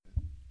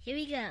Here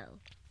we go.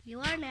 You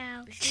are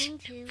now listening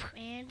to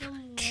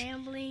Random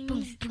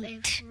Ramblings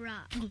with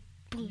Rob.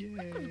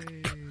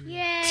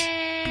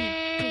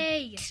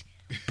 Yay!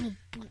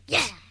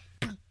 Yeah!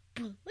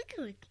 Look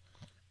at it.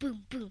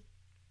 Boom, boom.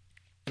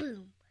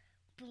 Boom.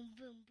 Boom, boom,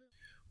 boom.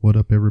 What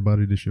up,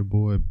 everybody? This your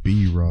boy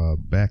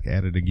B-Rob, back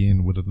at it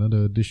again with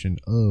another edition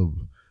of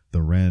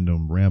the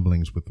Random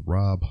Ramblings with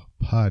Rob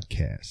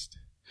podcast.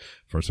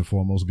 First and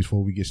foremost,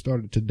 before we get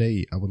started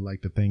today, I would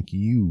like to thank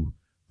you,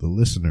 the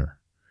listener,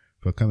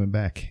 for coming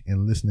back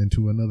and listening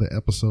to another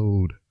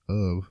episode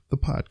of the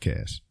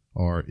podcast.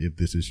 Or if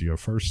this is your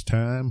first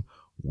time,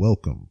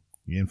 welcome.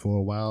 You're in for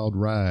a wild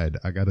ride.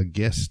 I got a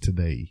guest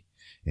today,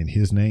 and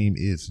his name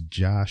is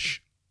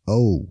Josh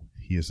O.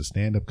 He is a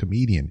stand-up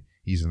comedian.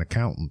 He's an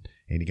accountant,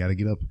 and he got to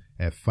get up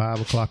at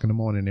 5 o'clock in the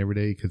morning every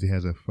day because he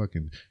has a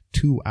fucking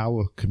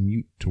 2-hour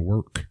commute to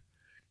work.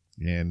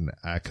 And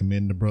I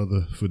commend the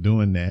brother for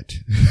doing that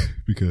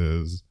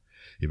because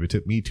if it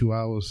took me 2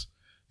 hours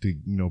to,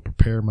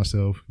 prepare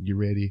myself, get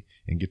ready,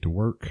 and get to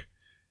work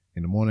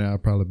in the morning, I'll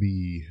probably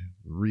be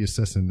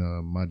reassessing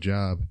my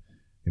job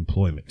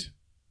employment.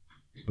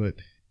 But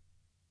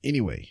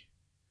anyway,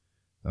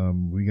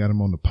 we got him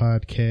on the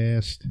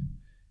podcast,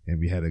 and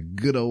we had a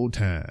good old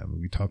time.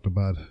 We talked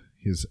about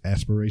his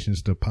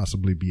aspirations to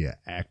possibly be an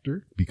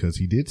actor, because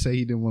he did say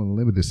he didn't want to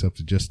limit himself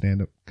to just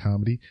stand-up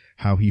comedy,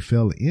 how he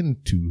fell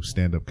into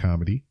stand-up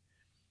comedy,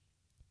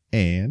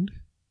 and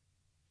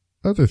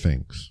other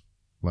things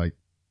like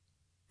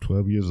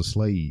 12 Years a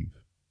Slave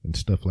and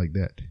stuff like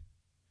that.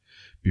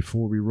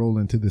 Before we roll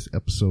into this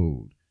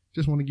episode,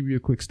 just want to give you a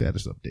quick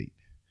status update.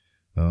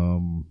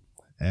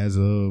 As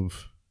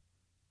of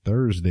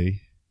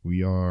Thursday,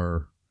 we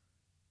are,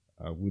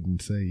 I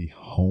wouldn't say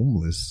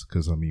homeless,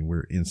 because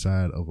we're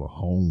inside of a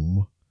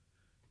home,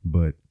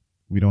 but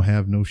we don't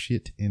have no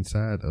shit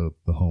inside of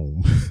the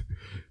home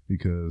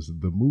because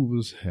the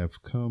movers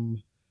have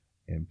come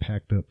and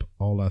packed up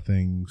all our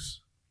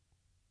things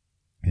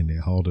and they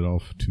hauled it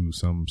off to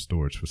some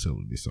storage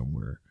facility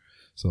somewhere.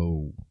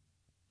 So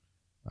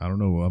I don't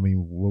know.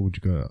 What would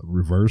you call it?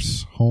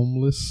 Reverse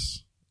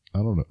homeless? I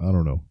don't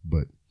know.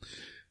 But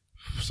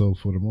so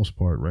for the most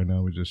part, right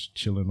now we're just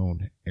chilling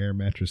on air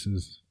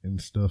mattresses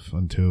and stuff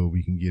until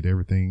we can get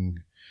everything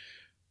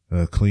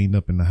cleaned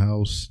up in the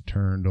house,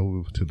 turned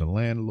over to the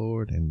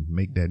landlord, and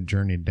make that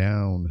journey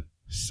down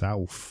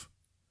south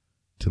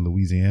to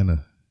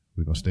Louisiana.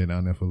 We're going to stay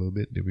down there for a little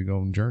bit. Then we're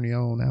going to journey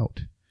on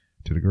out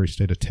to the great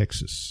state of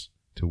Texas,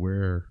 to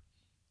where,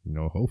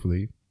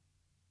 hopefully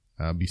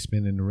I'll be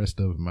spending the rest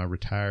of my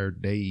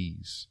retired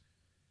days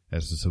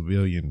as a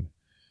civilian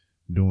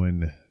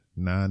doing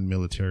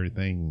non-military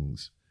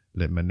things,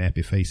 let my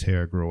nappy face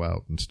hair grow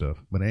out and stuff.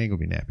 But I ain't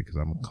gonna be nappy because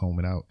I'm gonna comb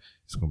it out.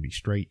 It's gonna be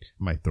straight.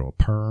 I might throw a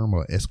perm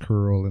or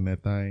S-curl in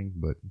that thing,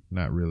 but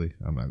not really.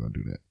 I'm not gonna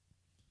do that.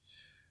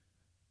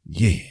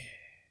 Yeah.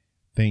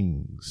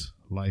 Things.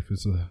 Life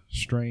is a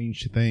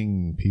strange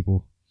thing,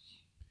 people.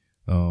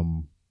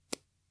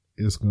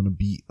 It's gonna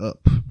be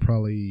up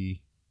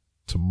probably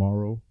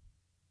tomorrow,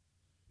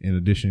 in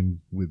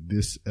addition with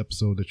this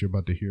episode that you're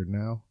about to hear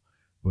now.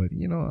 But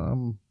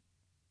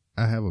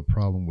I have a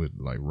problem with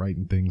like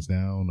writing things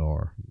down,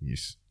 or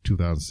it's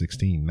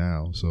 2016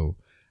 now, so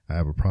I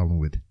have a problem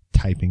with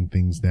typing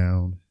things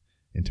down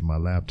into my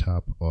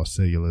laptop or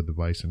cellular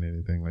device and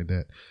anything like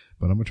that.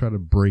 But I'm gonna try to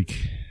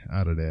break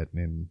out of that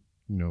and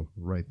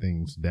write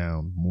things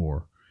down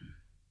more.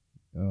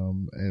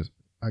 As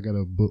I got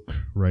a book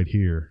right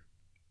here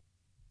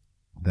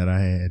that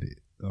I had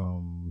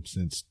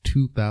since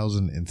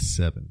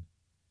 2007,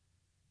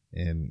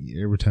 and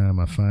every time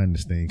I find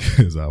this thing,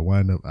 because I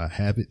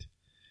have it,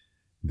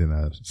 then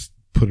I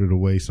put it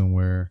away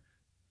somewhere,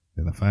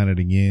 then I find it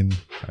again,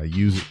 I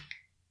use it,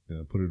 then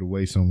I put it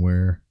away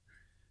somewhere,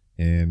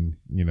 and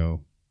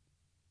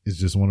it's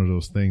just one of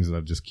those things that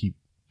I just keep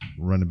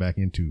running back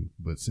into.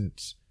 But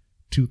since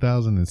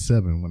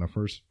 2007, when I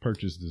first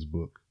purchased this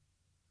book,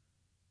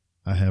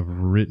 I have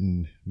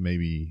written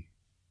maybe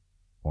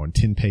on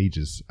 10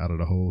 pages out of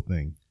the whole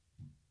thing.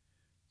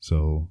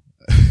 So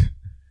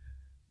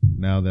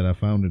now that I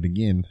found it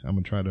again, I'm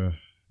going to try to,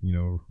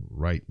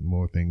 write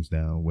more things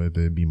down,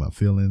 whether it be my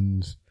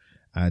feelings,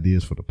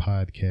 ideas for the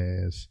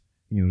podcast,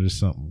 just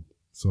something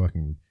so I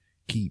can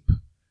keep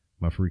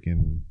my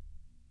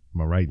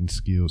writing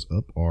skills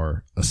up,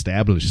 or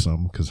establish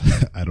some, because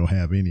I don't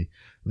have any.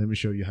 Let me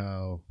show you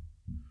how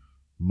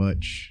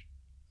much,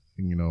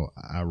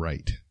 I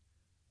write.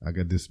 I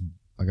got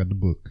the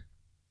book,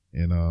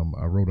 and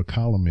I wrote a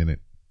column in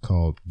it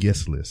called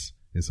Guest List.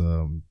 It's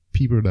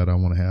people that I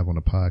want to have on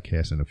the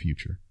podcast in the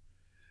future.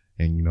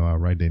 And, I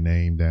write their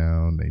name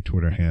down, their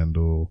Twitter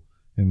handle,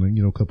 and then,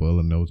 a couple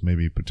other notes,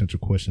 maybe potential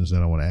questions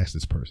that I want to ask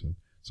this person.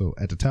 So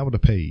at the top of the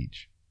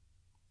page,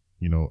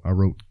 I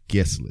wrote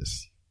guest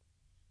list.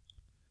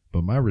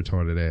 But my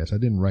retarded ass, I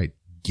didn't write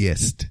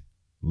guest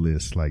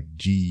list like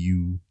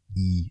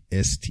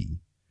Guest.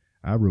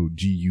 I wrote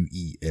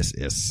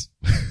Guess.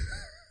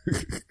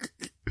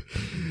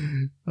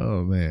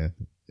 Oh, man.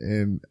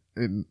 And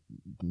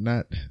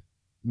not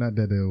not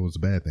that it was a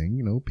bad thing.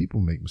 You know, people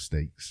make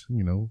mistakes,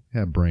 you know,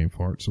 have brain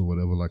farts or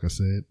whatever, like I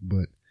said,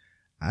 but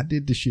I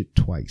did this shit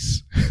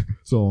twice.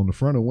 So on the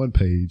front of one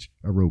page,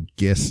 I wrote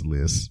guest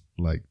list,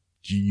 like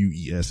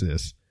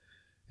GUESS.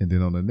 And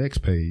then on the next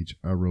page,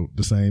 I wrote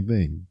the same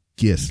thing,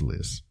 guest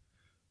list.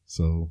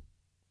 So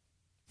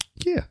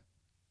yeah.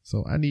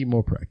 So I need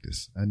more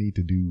practice. I need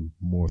to do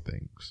more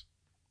things.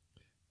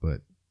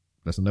 But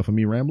that's enough of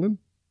me rambling.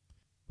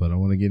 But I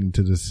want to get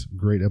into this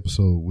great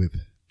episode with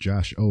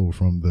Josh O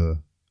from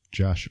the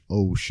Josh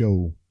O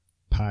Show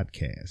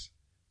podcast.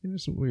 And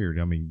it's weird.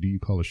 I mean, do you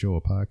call a show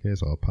a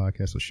podcast or a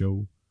podcast a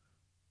show?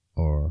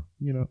 Or,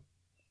 you know,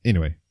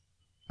 anyway,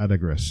 I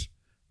digress.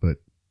 But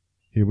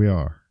here we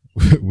are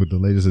with the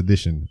latest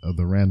edition of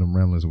the Random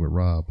Ramblings with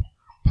Rob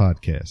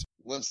podcast.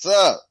 What's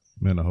up?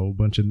 Man, a whole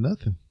bunch of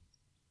nothing.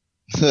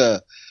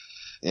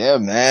 Yeah,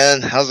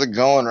 man. How's it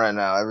going right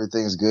now?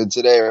 Everything's good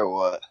today or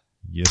what?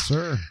 Yes,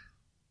 sir.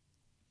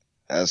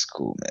 That's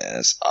cool, man.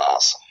 That's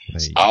awesome.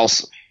 It's Hey.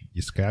 awesome.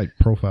 Your Skype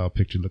profile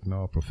picture looking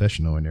all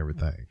professional and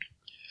everything.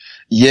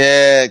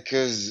 Yeah,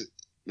 cause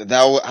I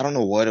don't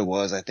know what it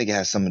was. I think it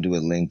has something to do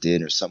with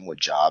LinkedIn or something with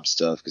job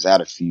stuff. Cause I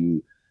had a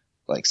few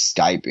like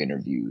Skype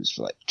interviews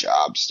for like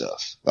job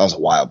stuff. That was a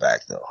while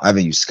back though. I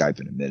haven't used Skype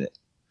in a minute.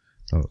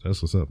 Oh,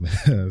 that's what's up, man.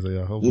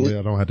 So, hopefully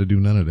I don't have to do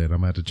none of that. I'm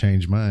gonna have to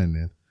change mine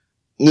then.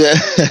 Yeah.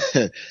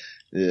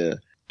 Yeah.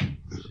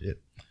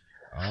 Shit.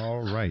 All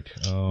right.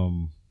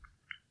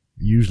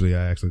 Usually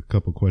I ask a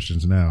couple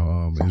questions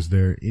now. Is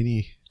there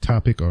any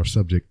topic or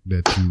subject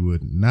that you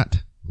would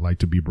not like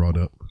to be brought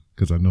up?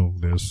 Because I know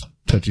there's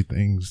touchy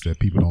things that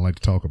people don't like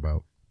to talk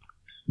about.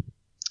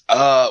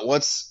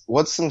 What's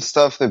some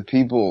stuff that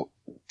people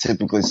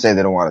typically say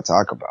they don't want to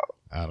talk about?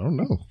 I don't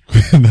know.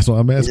 That's why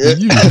I'm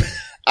asking you.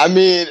 I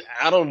mean,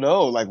 I don't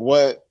know. Like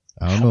what?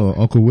 I don't know.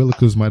 Uncle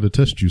Willikers might have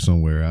touched you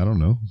somewhere. I don't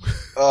know.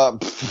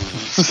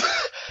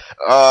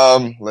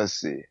 Let's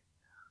see.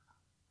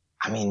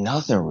 I mean,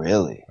 nothing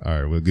really.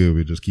 All right. Well, good.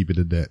 We'll just keep it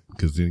at that,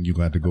 because then you're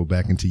going to have to go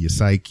back into your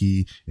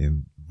psyche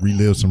and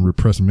relive some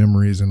repressed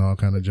memories and all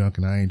kind of junk.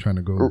 And I ain't trying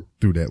to go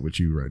through that with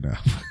you right now.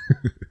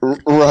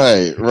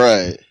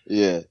 Right.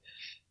 Yeah.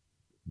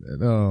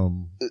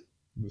 And,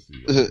 let's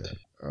see.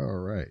 All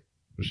right.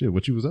 Well, shit,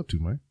 what you was up to,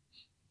 man?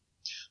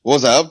 What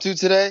was I up to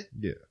today?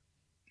 Yeah.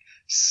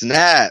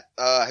 Snap.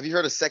 Have you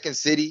heard of Second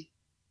City,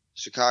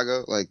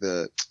 Chicago?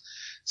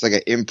 It's like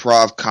an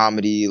improv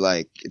comedy.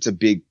 Like it's a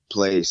big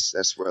place.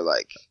 That's where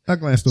like I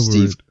glanced over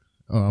Steve. it.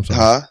 Oh, I'm sorry.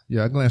 Huh?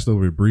 Yeah, I glanced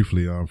over it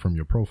briefly from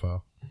your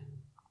profile.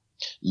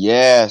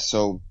 Yeah.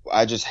 So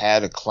I just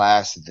had a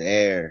class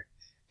there,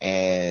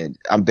 and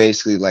I'm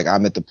basically like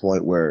I'm at the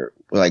point where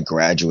we're like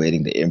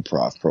graduating the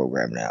improv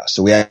program now.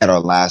 So we had our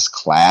last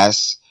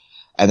class,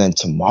 and then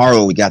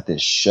tomorrow we got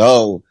this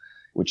show,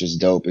 which is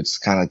dope. It's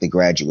kind of like the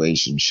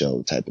graduation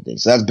show type of thing.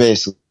 So that's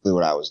basically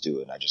what I was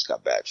doing. I just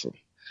got back from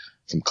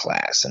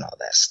class and all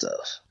that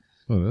stuff.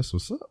 Oh, that's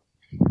what's up.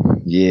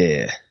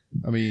 Yeah.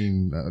 I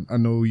mean, I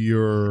know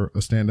you're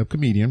a stand-up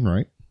comedian,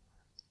 right?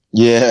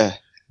 Yeah.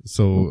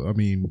 So, I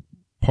mean,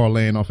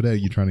 parlaying off of that,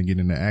 you trying to get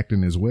into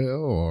acting as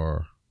well,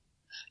 or?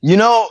 You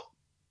know,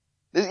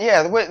 this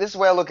is the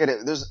way I look at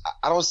it.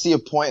 I don't see a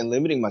point in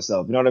limiting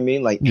myself. You know what I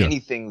mean? Like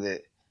anything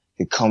that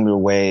could come your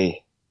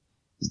way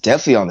is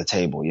definitely on the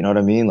table. You know what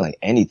I mean? Like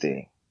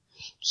anything.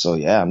 So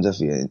yeah, I'm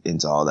definitely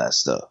into all that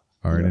stuff.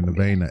 All right. In the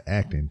vein of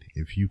acting,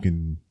 if you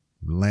can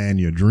land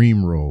your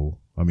dream role,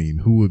 I mean,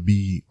 who would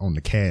be on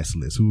the cast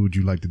list? Who would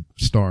you like to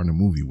star in a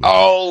movie with?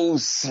 Oh,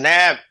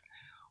 snap.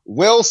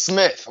 Will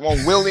Smith. I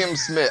want William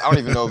Smith. I don't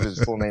even know if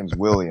his full name's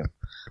William,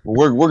 but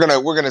we're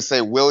gonna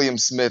say William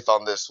Smith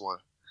on this one.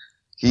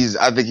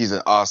 I think he's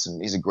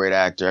he's a great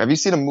actor. Have you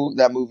seen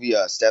that movie,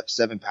 Step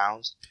 7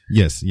 Pounds?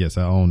 Yes,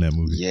 I own that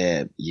movie.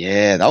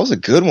 Yeah, that was a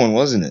good one,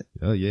 wasn't it?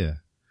 Oh yeah.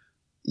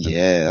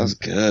 Yeah, that was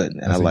good,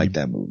 man. I like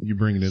that movie. You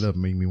bringing it up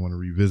made me want to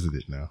revisit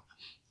it now.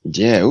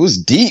 Yeah, it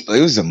was deep. It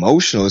was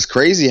emotional. It's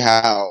crazy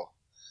how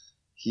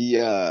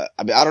he, I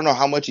mean, I don't know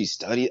how much he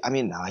studied. I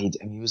mean,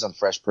 he was on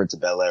Fresh Prince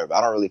of Bel-Air, but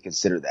I don't really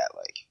consider that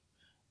like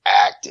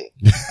acting.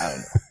 I don't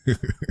know.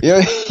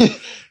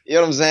 You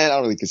know what I'm saying? I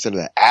don't really consider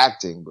that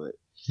acting, but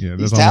yeah,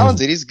 he's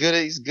talented. He's good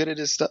at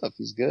his stuff.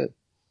 He's good.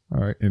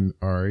 All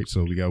right.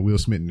 So we got Will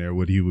Smith in there.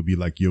 What he would be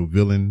like your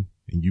villain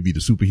and you be the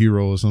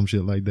superhero or some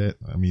shit like that.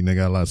 I mean, they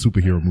got a lot of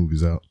superhero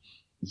movies out.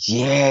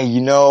 Yeah.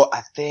 You know,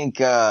 I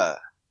think I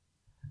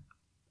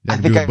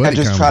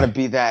just try to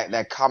be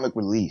that comic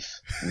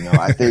relief. You know,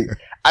 I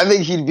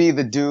think he'd be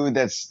the dude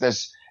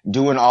that's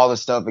doing all the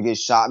stuff and gets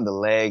shot in the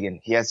leg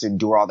and he has to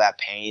endure all that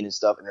pain and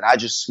stuff. And then I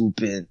just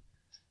swoop in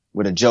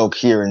with a joke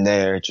here and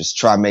there, just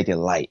try to make it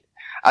light.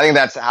 I think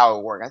that's how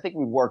it works. I think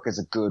we work as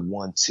a good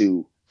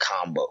 1-2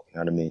 combo. You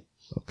know what I mean?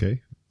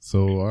 Okay.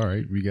 So, all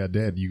right, we got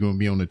that. You're going to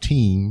be on a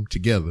team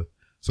together.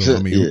 So,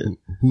 I mean,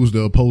 who's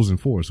the opposing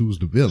force? Who's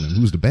the villain?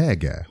 Who's the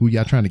bad guy? Who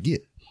y'all trying to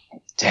get?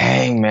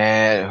 Dang,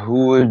 man.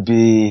 Who would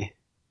be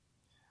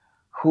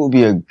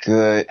a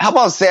good, how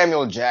about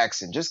Samuel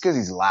Jackson? Just cause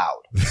he's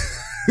loud.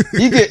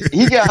 He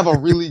could have a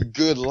really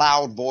good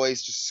loud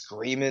voice just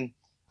screaming.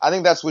 I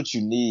think that's what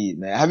you need,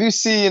 man. Have you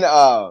seen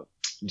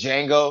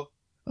Django?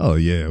 Oh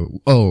yeah.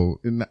 Oh,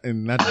 and not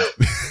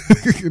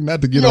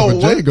not to get off of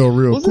Django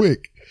real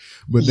quick,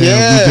 but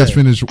then we just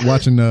finished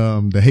watching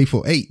The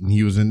Hateful Eight, and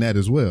he was in that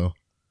as well.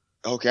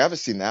 Okay, I haven't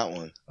seen that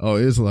one. Oh,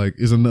 it's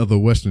another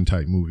Western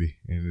type movie,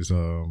 and it's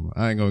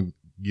I ain't gonna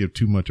give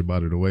too much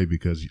about it away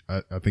because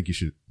I think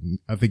you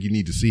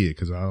need to see it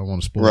because I don't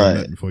want to spoil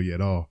nothing for you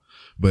at all.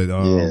 But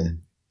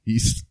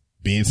he's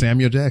being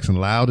Samuel Jackson,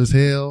 loud as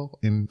hell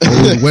in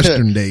old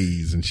Western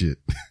days and shit.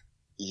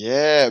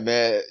 Yeah,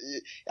 man.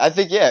 I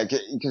think,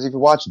 because if you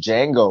watch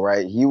Django,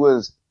 right, he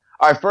was,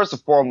 all right, first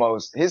and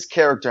foremost, his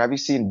character, have you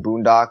seen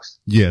Boondocks?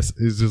 Yes,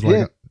 it's just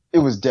like, it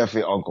was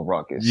definitely Uncle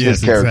Ruckus. Yes,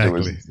 his character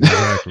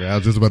exactly. I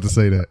was just about to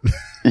say that.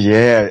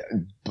 Yeah.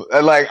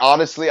 Like,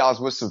 honestly, I was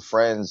with some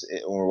friends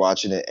when we were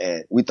watching it,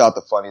 and we thought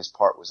the funniest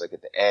part was like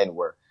at the end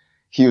where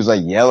he was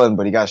like yelling,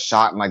 but he got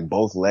shot in like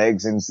both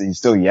legs, and he's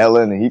still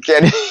yelling, and he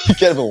can't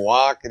even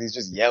walk, and he's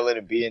just yelling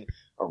and being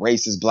a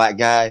racist black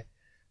guy.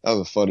 That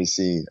was a funny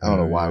scene. I don't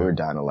know why we were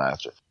dying of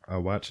laughter. I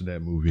watched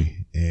that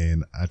movie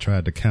and I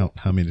tried to count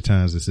how many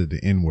times they said the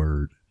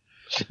N-word.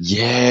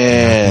 Yeah.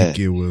 And I think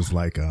it was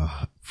like,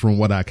 from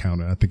what I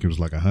counted, I think it was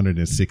like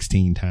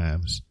 116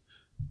 times.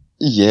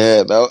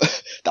 Yeah, that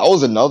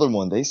was another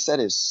one. They said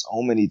it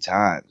so many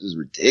times. It was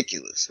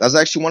ridiculous. That's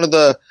actually when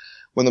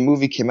the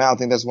movie came out, I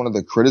think that's one of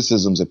the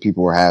criticisms that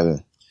people were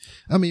having.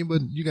 I mean,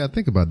 but you gotta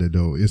think about that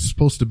though. It's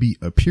supposed to be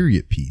a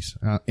period piece.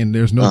 And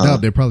there's no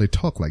doubt they probably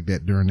talk like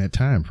that during that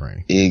time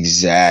frame.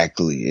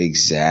 Exactly.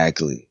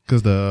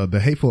 Cause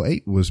the Hateful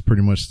Eight was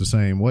pretty much the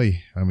same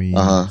way. I mean,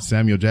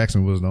 Samuel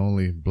Jackson was the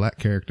only black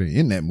character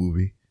in that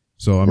movie.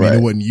 So, I mean,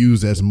 it wasn't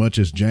used as much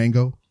as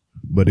Django,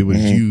 but it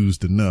was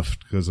used enough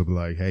because of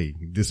like, hey,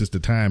 this is the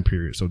time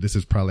period. So this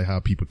is probably how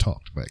people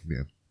talked back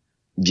then.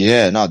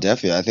 Yeah, no,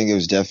 definitely. I think it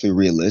was definitely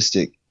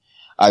realistic.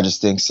 I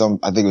just think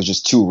it was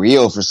just too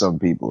real for some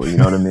people. You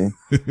know what I mean?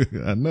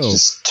 I know. It's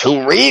just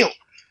too real.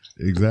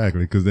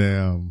 Exactly. Cause they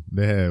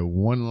had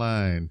one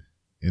line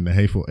in the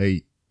Hateful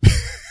Eight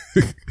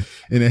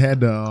and it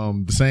had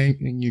the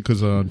same,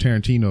 cause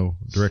Tarantino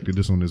directed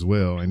this one as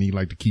well. And he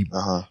liked to keep,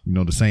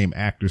 the same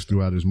actors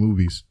throughout his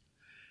movies.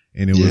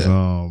 And it was,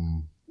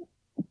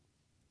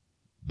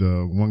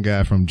 the one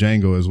guy from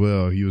Django as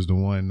well. He was the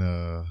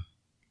one,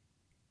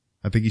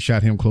 I think he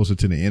shot him closer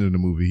to the end of the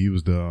movie. He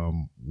was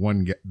the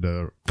one guy,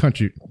 the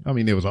country. I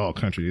mean, it was all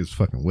country. It was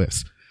fucking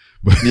West.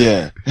 But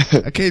yeah,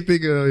 I can't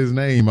think of his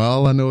name.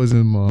 All I know is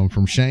him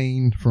from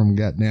Shane from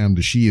goddamn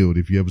The Shield.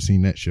 If you ever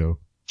seen that show,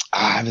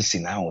 I haven't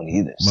seen that one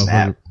either.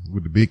 Motherfucker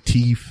with the big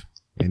teeth,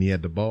 and he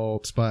had the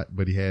bald spot,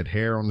 but he had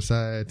hair on the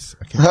sides.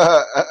 I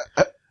can't.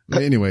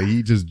 But anyway,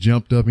 he just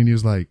jumped up and he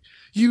was like,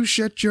 "You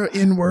shut your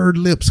N-word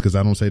lips," because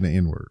I don't say the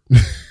N-word.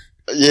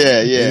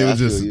 Yeah. It was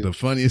just the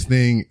funniest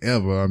thing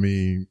ever. I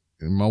mean.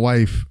 My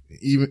wife,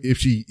 even if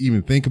she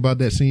even think about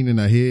that scene in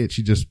her head,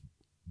 she just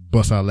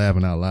busts out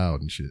laughing out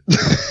loud and shit.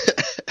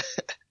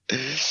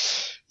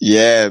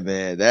 Yeah,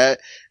 man.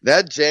 That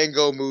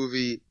Django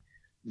movie,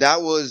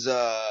 that was,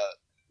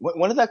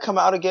 when did that come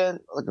out again?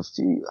 Like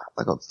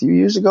a few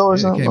years ago or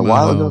something? A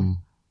while ago?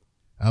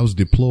 I was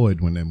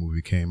deployed when that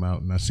movie came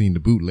out and I seen the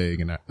bootleg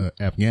in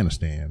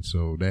Afghanistan.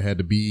 So that had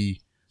to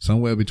be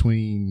somewhere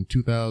between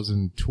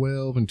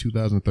 2012 and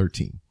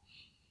 2013.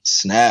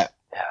 Snap.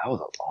 Yeah, that was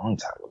a long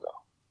time ago.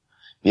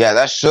 Yeah,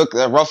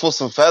 that ruffled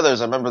some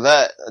feathers. I remember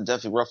that. That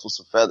definitely ruffled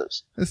some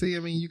feathers. See, I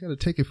mean, you gotta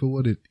take it for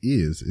what it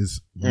is.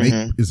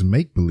 It's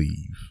make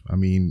believe. I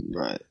mean,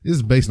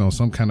 it's based on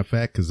some kind of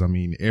fact, cause I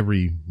mean,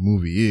 every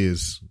movie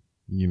is,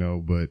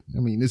 but I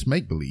mean, it's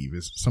make believe.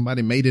 It's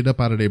somebody made it up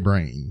out of their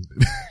brain.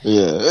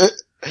 Yeah.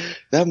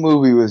 That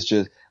movie was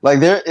just like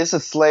it's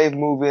a slave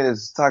movie and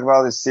it's talking about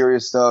all this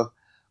serious stuff.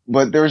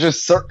 But there were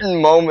just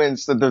certain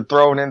moments that they're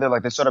thrown in there,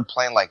 like they started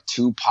playing like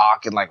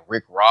Tupac and like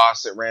Rick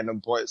Ross at random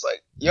points.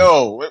 Like,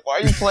 yo, why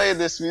are you playing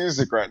this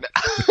music right now?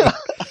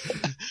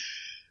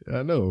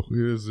 I know.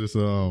 It was just,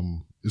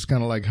 it's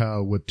kind of like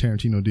what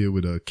Tarantino did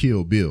with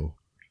Kill Bill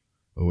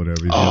or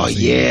whatever. Oh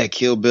yeah,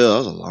 Kill Bill. That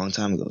was a long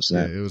time ago.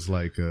 Yeah, it was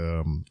like,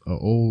 it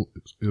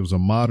was a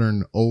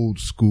modern old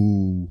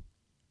school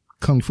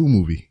kung fu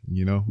movie,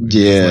 Yeah.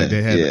 Like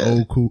they had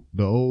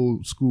the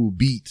old school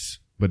beats.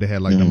 But they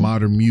had like the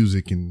modern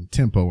music and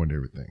tempo and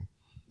everything.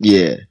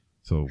 Yeah.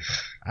 So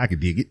I could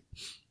dig it.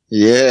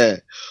 Yeah.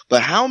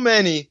 But how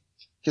many,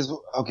 there's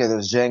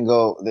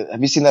Django. Have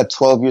you seen that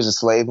 12 Years a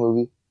Slave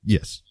movie?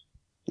 Yes.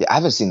 Yeah, I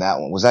haven't seen that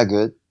one. Was that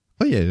good?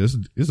 Oh yeah,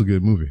 it's a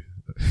good movie.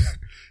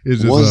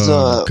 It's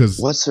just,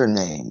 what's her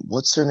name?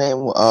 It's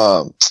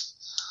on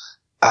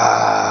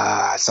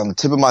the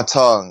tip of my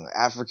tongue.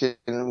 African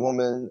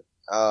woman,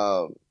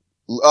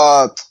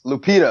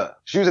 Lupita.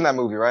 She was in that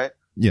movie, right?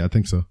 Yeah, I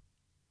think so.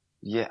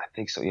 Yeah, I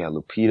think so. Yeah,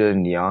 Lupita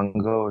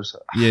Nyong'o or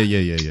something.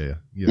 Yeah.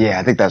 Yeah,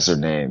 I think that's her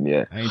name.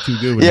 Yeah. I ain't too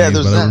good with names,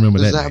 but I remember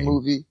that name.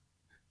 Movie.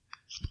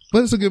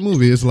 But it's a good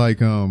movie. It's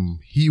like,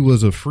 he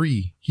was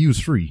free.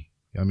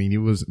 I mean, he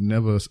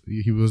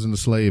wasn't a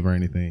slave or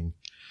anything,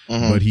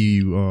 but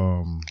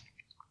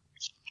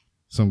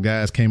some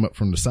guys came up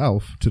from the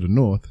South to the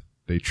North.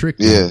 They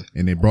tricked him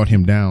and they brought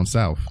him down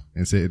south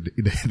and said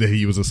that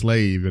he was a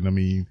slave. And I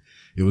mean,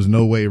 it was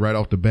no way right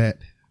off the bat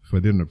for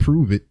them to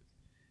prove it.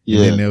 Yeah.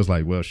 And then they was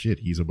like, well, shit,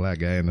 he's a black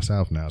guy in the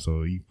South now.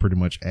 So he pretty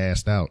much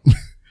assed out, and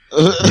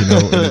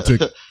it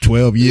took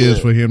 12 years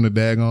for him to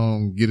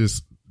daggone get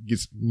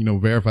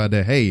verified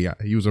that, hey,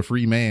 he was a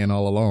free man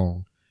all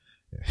along.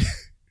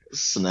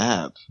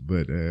 Snap.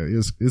 But,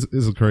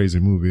 it's a crazy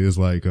movie. It's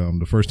like,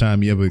 the first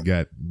time he ever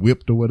got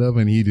whipped or whatever,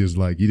 and he just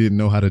like, he didn't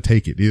know how to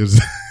take it. It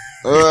was,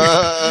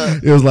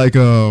 it was like,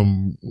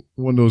 one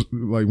of those,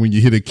 like when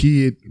you hit a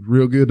kid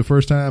real good the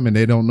first time and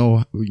they don't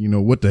know,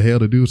 what the hell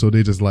to do. So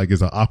they just like,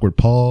 it's an awkward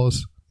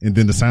pause and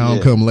then the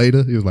sound come later.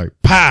 It was like,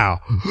 pow.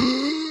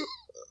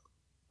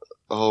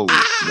 Oh,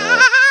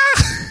 snap.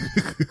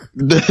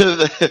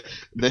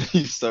 Then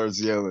he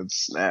starts yelling,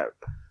 snap.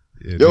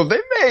 Yeah, yo, they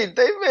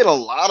made a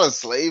lot of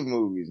slave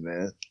movies,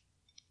 man.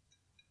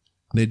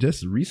 They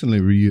just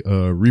recently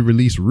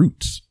re-released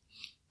Roots.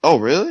 Oh,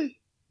 really?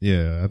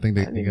 Yeah, I think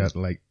they got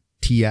like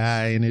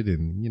T.I. in it,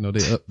 and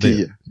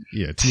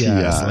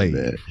T.I. slave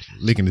man.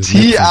 Licking his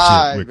lips and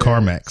shit with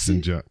Carmax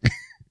and junk.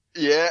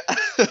 Yeah,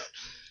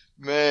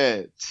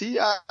 man,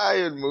 T.I.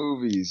 in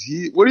movies.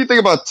 What do you think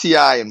about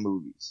T.I. in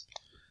movies?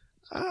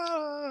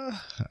 I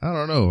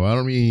don't know. I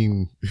don't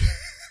mean.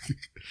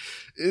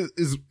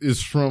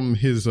 It's from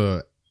his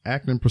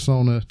acting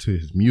persona to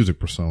his music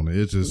persona.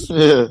 It's just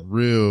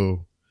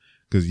real.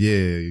 Cause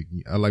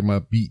I like my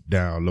beat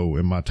down low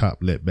and my top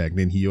let back.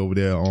 Then he over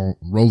there on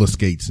roller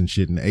skates and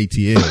shit in the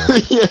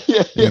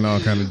ATL. And all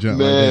kind of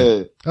junk like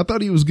that. I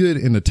thought he was good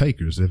in The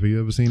Takers. Have you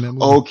ever seen that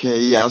movie? Okay,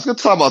 yeah. I was gonna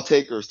talk about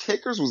Takers.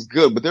 Takers was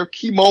good, but there are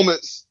key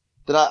moments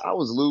that I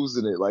was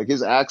losing it. Like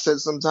his accent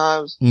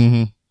sometimes.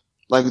 Mm-hmm.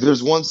 Like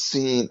there's one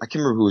scene, I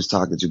can't remember who he was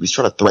talking to, but he's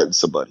trying to threaten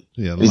somebody.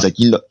 Yeah. And he's like,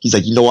 you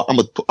know what? I'm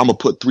gonna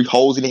put 3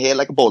 holes in your head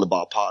like a bowling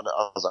ball, partner.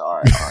 I was like, all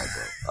right,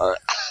 bro. All right.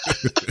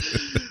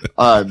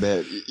 All right,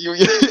 man.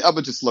 I'm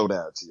gonna just slow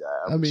down to you.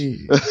 I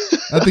mean,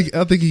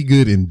 I think he's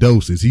good in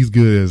doses. He's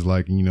good as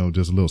like,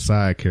 just a little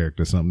side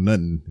character, something,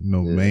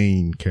 nothing,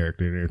 main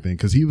character and everything.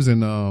 Cause he was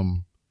in,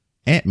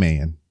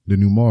 Ant-Man, the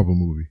new Marvel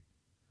movie.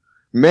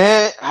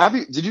 Man,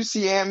 did you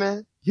see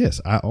Ant-Man? Yes,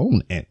 I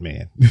own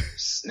Ant-Man.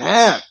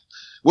 Snap.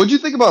 What'd you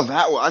think about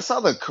that one? I saw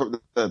the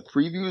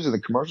previews and the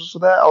commercials for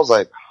that. I was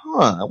like,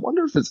 I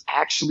wonder if it's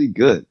actually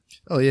good.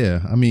 Oh, yeah.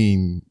 I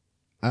mean,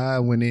 I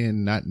went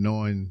in not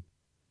knowing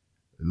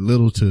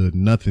little to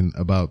nothing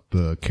about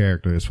the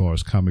character as far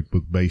as comic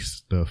book based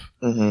stuff.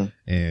 Mm-hmm.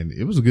 And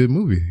it was a good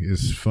movie.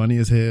 It's funny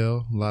as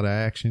hell. A lot of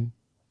action.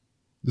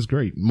 It's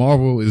great.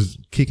 Marvel is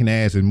kicking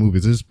ass in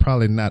movies. There's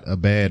probably not a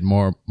bad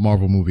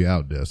Marvel movie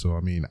out there. So, I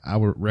mean, I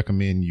would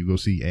recommend you go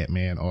see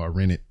Ant-Man or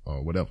rent it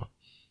or whatever.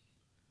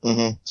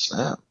 Mm-hmm.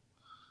 Snap.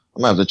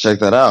 I'm gonna have to check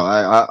that out.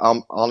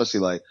 I'm honestly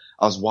like,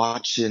 I was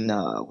watching,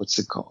 what's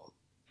it called?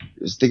 I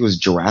think it was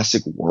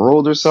Jurassic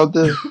World or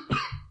something.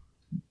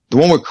 The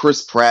one with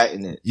Chris Pratt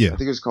in it. Yeah. I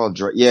think it was called,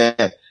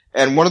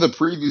 And one of the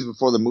previews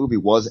before the movie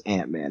was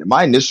Ant-Man. And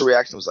my initial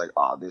reaction was like,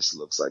 this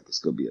looks like it's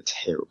gonna be a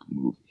terrible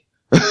movie.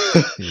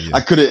 Yeah.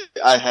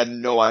 I had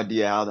no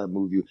idea how that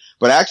movie,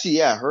 but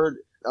actually, I heard,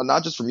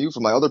 not just from you,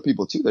 from my other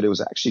people too, that it was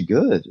actually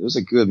good. It was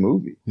a good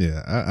movie.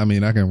 Yeah. I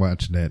mean, I can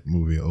watch that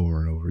movie over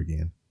and over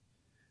again.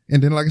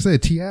 And then, like I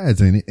said,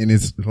 T.I.'s in it, and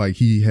it's like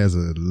he has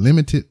a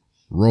limited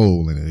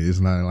role in it. It's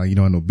not like,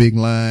 no big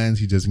lines.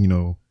 He just,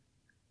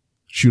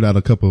 shoot out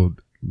a couple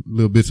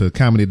little bits of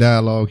comedy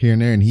dialogue here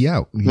and there, and he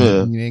out. He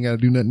ain't got to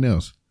do nothing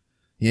else.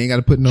 He ain't got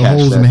to put no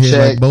holes in the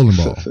head like bowling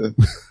ball.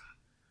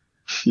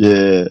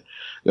 Yeah.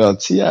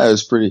 T.I.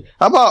 is pretty.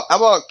 How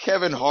about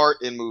Kevin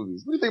Hart in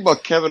movies? What do you think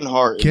about Kevin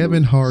Hart?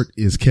 Kevin Hart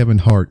is Kevin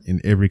Hart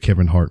in every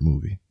Kevin Hart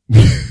movie.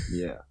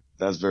 Yeah,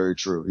 that's very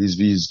true.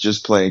 He's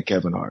just playing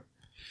Kevin Hart.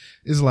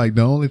 It's like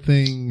the only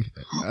thing,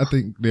 I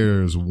think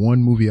there's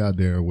one movie out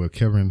there where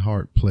Kevin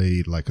Hart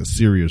played like a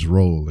serious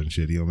role and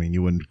shit. I mean,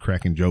 you wasn't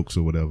cracking jokes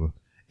or whatever.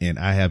 And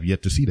I have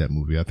yet to see that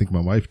movie. I think my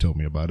wife told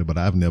me about it, but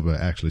I've never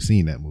actually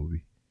seen that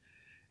movie.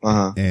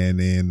 Uh-huh. And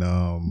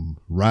then,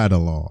 Ride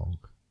Along.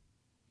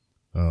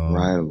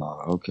 Ride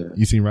Along. Okay.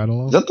 You seen Ride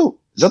Along? Is that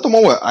the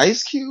one with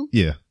Ice Cube?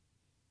 Yeah.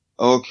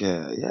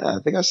 Okay. Yeah. I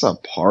think I saw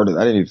part of it.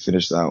 I didn't even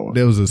finish that one.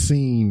 There was a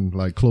scene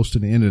like close to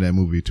the end of that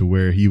movie to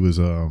where he was,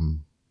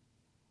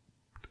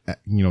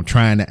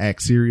 trying to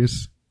act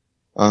serious.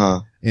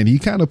 Uh-huh. And he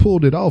kind of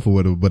pulled it off or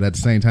whatever, but at the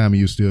same time,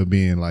 he was still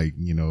being like,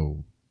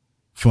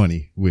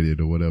 funny with it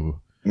or whatever.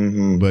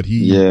 Mm-hmm. But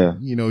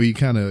he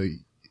kind of,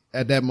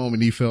 at that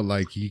moment, he felt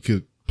like he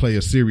could play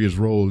a serious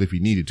role if he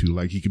needed to.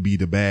 Like he could be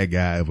the bad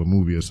guy of a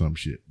movie or some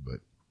shit, but.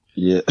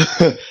 Yeah.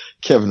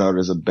 Kevin Hart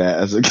as a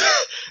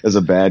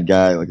bad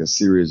guy, like a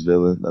serious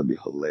villain. That'd be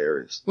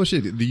hilarious. Well,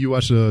 shit. Do you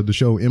watch the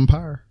show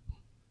Empire?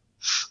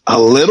 A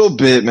little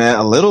bit, man.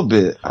 A little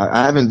bit.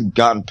 I haven't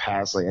gotten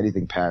past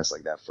anything past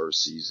that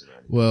first season.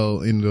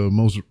 Well, in the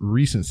most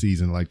recent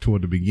season, like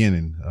toward the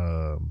beginning,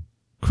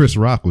 Chris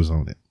Rock was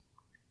on it.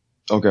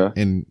 Okay.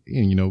 And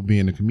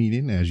being a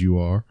comedian as you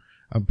are,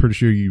 I'm pretty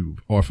sure you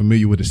are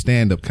familiar with the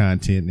stand-up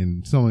content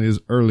and some of his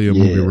earlier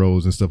movie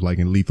roles and stuff like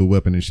in Lethal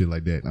Weapon and shit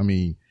like that. I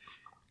mean,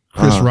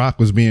 Chris Rock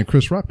was being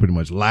Chris Rock, pretty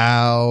much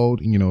loud,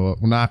 you know,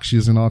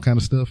 obnoxious and all kind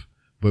of stuff.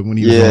 But when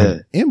he was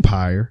on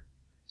Empire,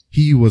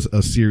 he was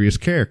a serious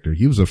character.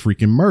 He was a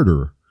freaking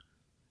murderer.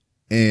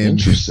 And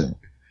interesting.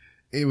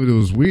 It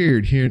was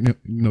weird hearing,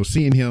 you know,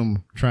 seeing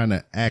him trying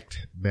to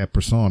act that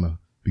persona,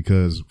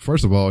 because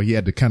first of all, he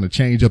had to kind of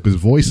change up his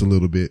voice a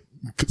little bit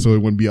so it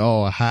wouldn't be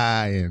all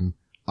high and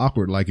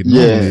awkward like it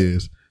normally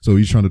is. So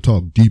he's trying to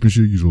talk deep and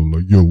shit. He's all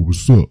like, yo,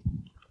 what's up?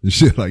 And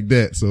shit like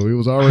that. So it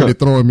was already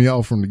throwing me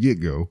off from the get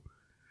go,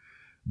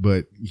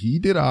 but he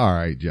did an all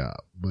right job.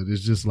 But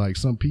it's just like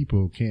some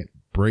people can't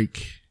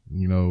break,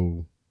 you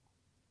know,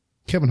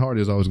 Kevin Hart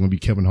is always going to be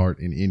Kevin Hart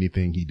in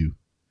anything he do.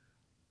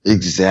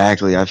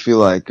 Exactly. I feel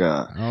like,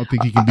 I don't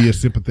think he can be a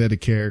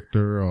sympathetic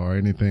character or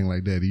anything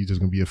like that. He's just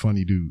going to be a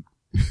funny dude.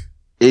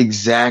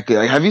 Exactly.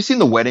 Like, have you seen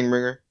The Wedding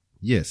Ringer?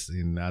 Yes.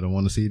 And I don't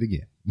want to see it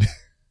again.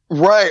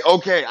 Right.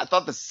 Okay. I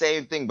thought the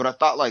same thing, but I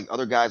thought like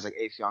other guys like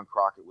Affion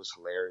Crockett was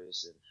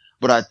hilarious.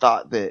 But I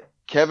thought that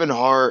Kevin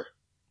Hart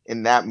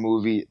in that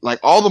movie, like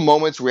all the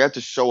moments where he had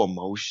to show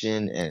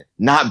emotion and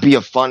not be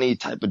a funny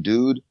type of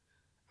dude,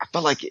 I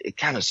felt like it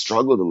kind of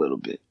struggled a little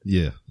bit.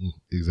 Yeah,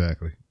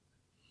 exactly.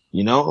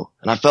 You know,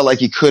 and I felt like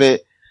he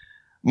couldn't.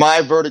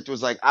 My verdict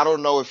was like, I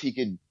don't know if he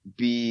could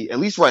be, at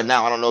least right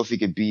now, I don't know if he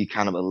could be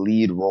kind of a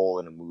lead role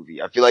in a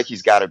movie. I feel like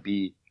he's got to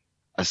be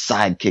a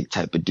sidekick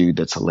type of dude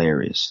that's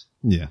hilarious.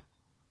 Yeah.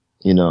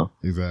 You know?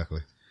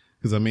 Exactly.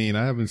 Because, I mean,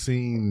 I haven't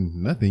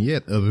seen nothing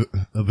yet other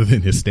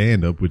than his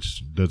stand-up,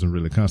 which doesn't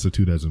really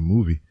constitute as a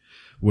movie,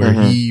 where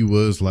he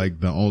was like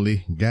the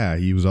only guy.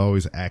 He was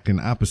always acting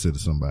opposite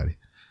of somebody.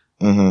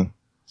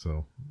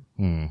 So,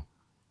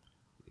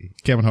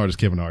 Kevin Hart is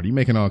Kevin Hart. He's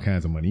making all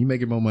kinds of money. He's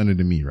making more money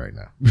than me right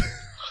now.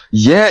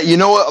 Yeah, you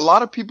know what? A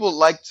lot of people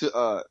like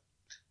to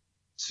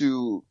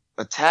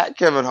attack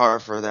Kevin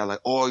Hart for that. Like,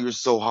 oh, you're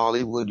so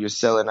Hollywood, you're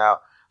selling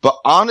out. But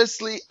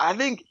honestly, I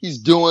think he's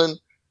doing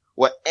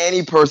what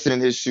any person in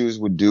his shoes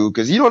would do,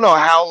 because you don't know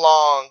how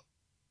long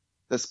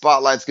the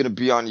spotlight's going to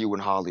be on you in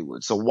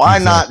Hollywood. So why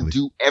not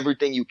do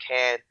everything you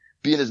can,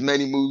 be in as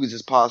many movies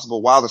as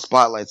possible while the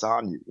spotlight's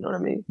on you? You know what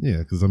I mean? Yeah,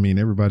 because I mean,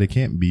 everybody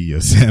can't be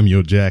a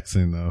Samuel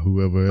Jackson or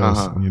whoever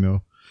else, you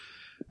know?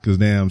 Because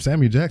damn,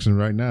 Samuel Jackson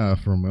right now,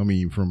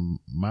 from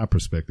my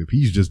perspective,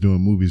 he's just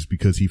doing movies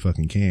because he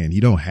fucking can. He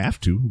don't have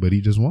to, but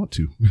he just want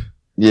to.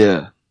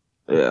 Yeah.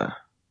 Yeah.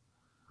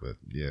 But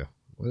yeah,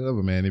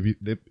 whatever, man.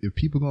 If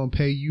people gonna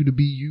pay you to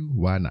be you,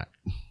 why not?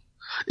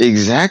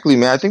 Exactly,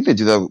 man. I think they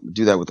do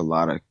that with a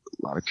lot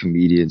of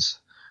comedians.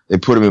 They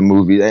put them in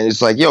movies and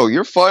it's like, yo,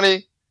 you're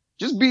funny.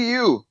 Just be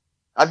you.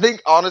 I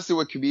think honestly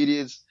with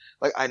comedians,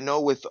 like I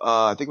know with,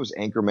 I think it was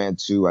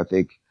Anchorman 2, I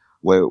think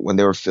when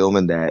they were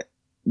filming that,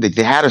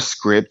 they had a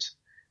script,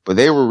 but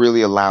they were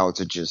really allowed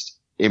to just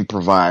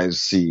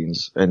improvise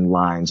scenes and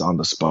lines on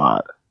the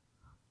spot.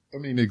 I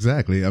mean,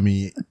 exactly. I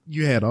mean,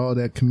 you had all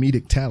that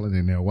comedic talent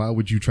in there. Why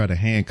would you try to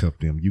handcuff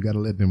them? You got to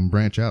let them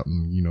branch out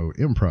and, you know,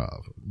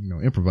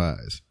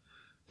 improvise.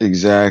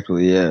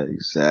 Exactly. Yeah,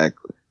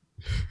 exactly.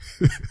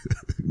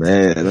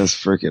 Man, that's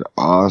freaking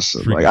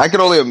awesome. Like, I can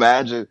only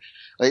imagine,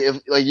 like, if,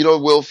 like, you know,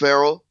 Will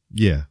Ferrell?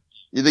 Yeah.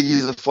 You think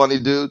he's a funny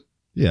dude?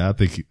 Yeah, I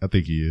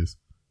think he is.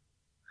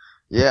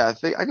 Yeah,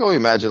 I can only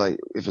imagine, like,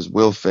 if it's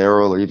Will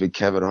Ferrell or even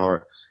Kevin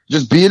Hart.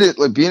 Just being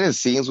in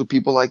scenes with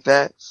people like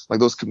that, like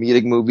those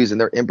comedic movies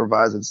and they're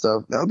improvising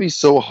stuff, that would be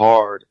so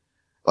hard.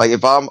 Like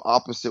if I'm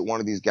opposite one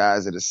of these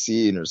guys at a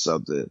scene or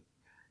something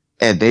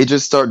and they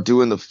just start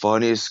doing the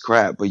funniest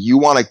crap, but you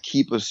want to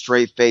keep a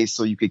straight face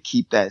so you could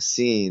keep that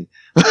scene.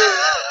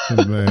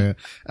 Man,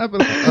 I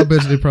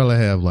bet you they probably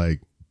have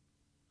like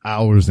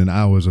hours and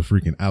hours of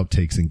freaking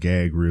outtakes and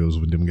gag reels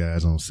with them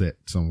guys on set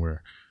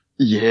somewhere.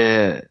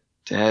 Yeah,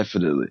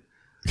 definitely.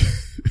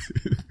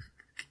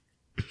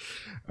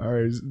 All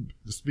right.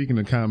 Speaking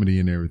of comedy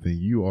and everything,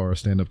 you are a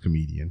stand-up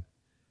comedian.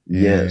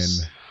 Yes.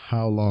 And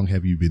how long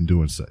have you been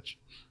doing such?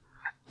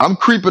 I'm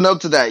creeping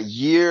up to that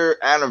year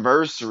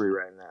anniversary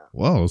right now.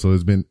 Whoa. So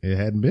it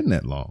hadn't been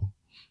that long.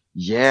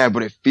 Yeah,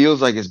 but it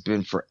feels like it's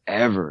been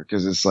forever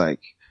because it's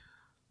like,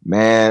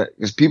 man,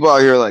 because people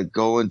out here like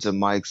going to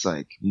mics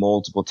like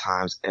multiple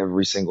times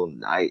every single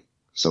night.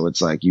 So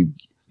it's like you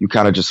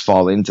kind of just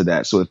fall into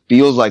that. So it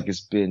feels like it's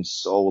been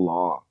so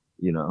long,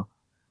 you know?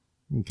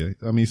 Okay.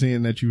 I mean,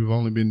 seeing that you've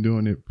only been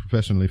doing it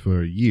professionally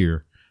for a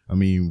year, I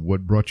mean,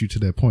 what brought you to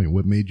that point?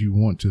 What made you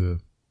want to,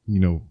 you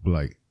know,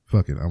 like,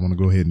 fuck it, I want to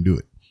go ahead and do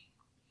it?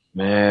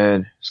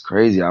 Man, it's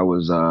crazy. I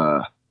was,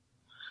 I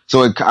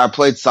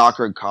played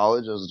soccer in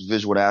college. I was a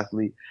visual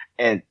athlete.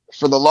 And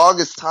for the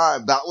longest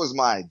time, that was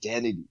my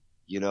identity.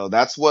 You know,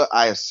 that's what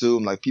I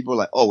assumed. Like people are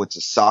like, oh, it's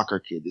a soccer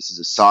kid. This is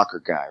a soccer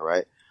guy,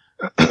 right?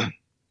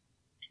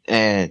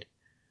 And,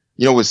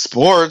 you know, with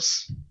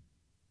sports,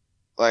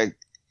 like,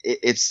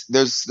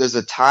 there's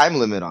a time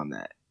limit on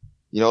that.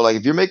 You know, like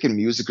if you're making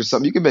music or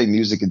something, you can make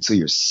music until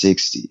you're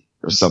 60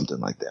 or something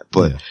like that.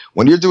 But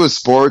when you're doing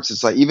sports,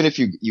 it's like, even if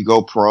you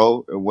go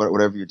pro or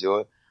whatever you're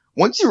doing,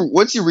 once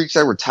you reach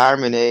that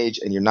retirement age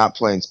and you're not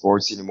playing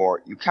sports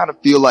anymore, you kind of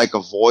feel like a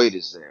void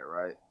is there,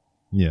 right?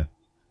 Yeah.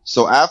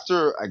 So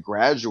after I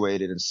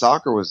graduated and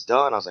soccer was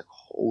done, I was like,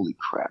 holy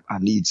crap, I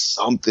need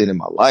something in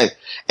my life.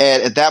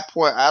 And at that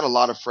point, I had a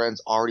lot of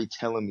friends already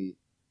telling me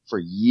for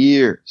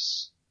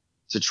years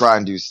to try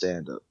and do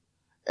stand up.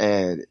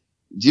 And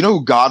do you know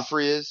who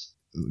Godfrey is?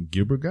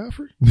 Gilbert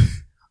Godfrey?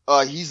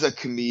 He's a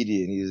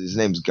comedian. His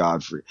name's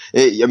Godfrey.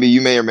 I mean,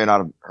 you may or may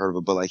not have heard of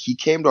it, but like he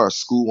came to our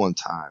school one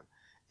time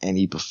and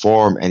he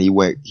performed and he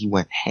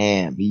went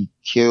ham. He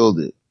killed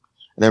it.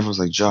 And everyone's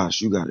like,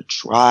 Josh, you got to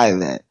try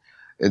that.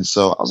 And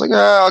so I was like,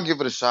 I'll give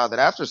it a shot. Then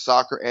after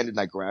soccer ended and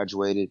I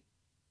graduated,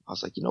 I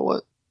was like, you know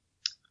what?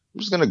 I'm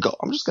just going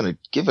to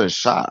give it a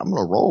shot. I'm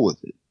going to roll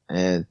with it,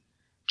 and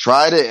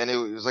tried it. And it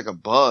was like a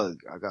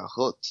bug. I got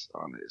hooked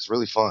on it. It's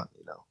really fun,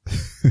 you know?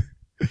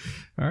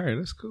 All right.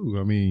 That's cool.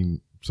 I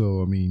mean,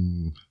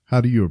 how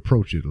do you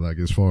approach it? Like,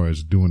 as far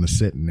as doing a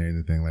set and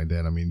anything like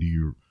that? I mean, do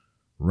you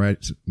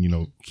write,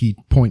 key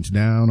points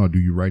down, or do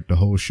you write the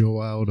whole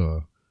show out,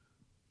 or?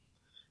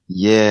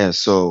 Yeah.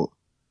 So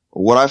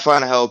what I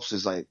find helps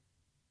is like,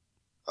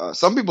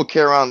 some people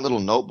carry around little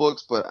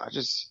notebooks, but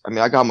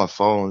I got my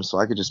phone, so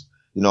I could just,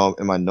 in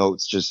my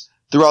notes, just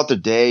throughout the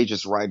day,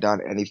 just write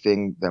down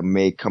anything that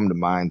may come to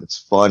mind that's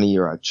funny,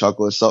 or I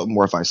chuckle at something,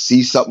 or if I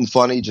see something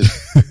funny, just,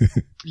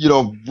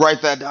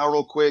 write that down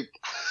real quick.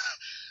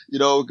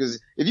 Cause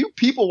if you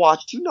people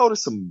watch, you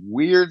notice some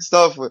weird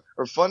stuff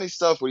or funny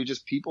stuff when you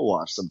just people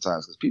watch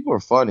sometimes, cause people are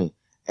funny.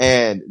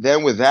 And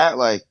then with that,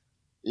 like,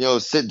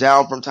 sit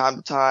down from time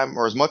to time,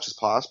 or as much as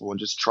possible, and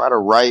just try to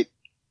write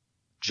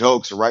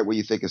jokes or write what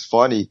you think is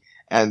funny.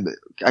 And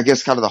I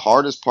guess kind of the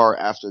hardest part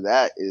after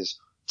that is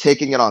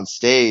taking it on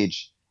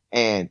stage.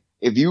 And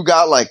if you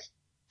got like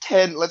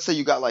 10, let's say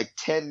you got like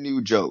 10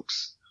 new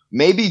jokes,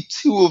 maybe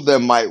 2 of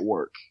them might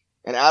work.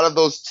 And out of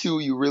those 2,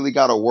 you really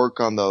got to work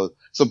on those.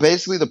 So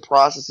basically the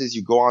process is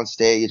you go on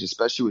stage,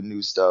 especially with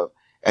new stuff,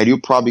 and you're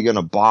probably going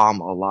to bomb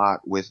a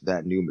lot with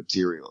that new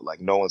material.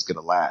 Like, no one's going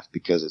to laugh,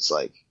 because it's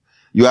like,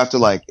 you have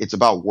to it's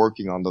about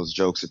working on those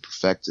jokes and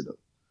perfecting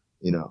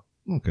them,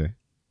 Okay.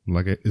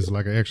 It's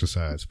like an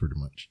exercise pretty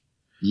much.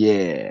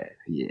 Yeah.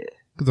 Yeah.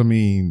 Cause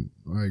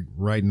like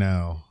right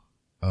now,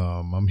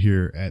 I'm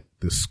here at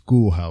the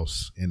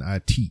schoolhouse and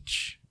I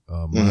teach,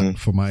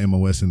 for my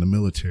MOS in the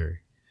military.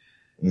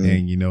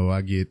 Mm-hmm. And,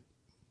 I get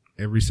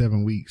every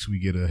 7 weeks, we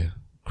get a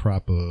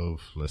crop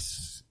of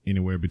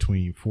anywhere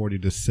between 40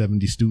 to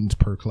 70 students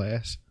per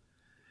class.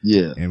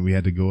 Yeah. And we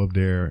had to go up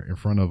there in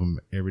front of them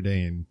every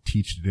day and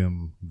teach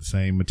them the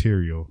same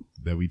material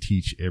that we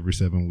teach every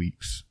 7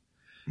 weeks.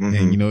 Mm-hmm.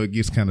 And, it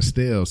gets kind of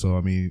stale. So,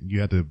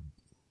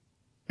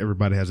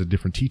 everybody has a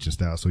different teaching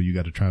style. So you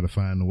got to try to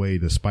find a way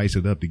to spice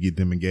it up to get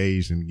them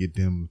engaged and get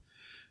them,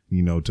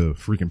 to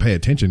freaking pay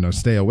attention or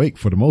stay awake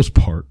for the most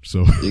part.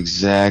 So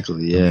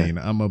exactly. Yeah.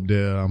 I'm up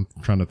there. I'm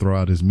trying to throw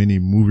out as many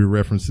movie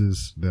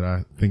references that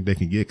I think they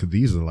can get. Cause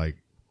these are like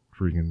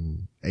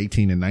freaking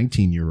 18 and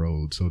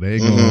 19-year-olds. So they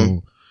ain't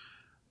gonna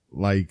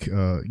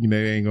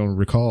they ain't gonna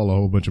recall a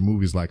whole bunch of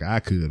movies like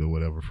I could or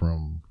whatever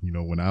from,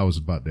 when I was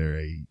about their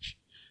age.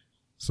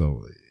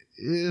 So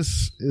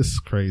it's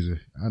crazy.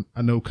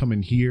 I know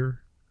coming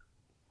here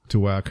to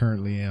where I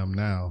currently am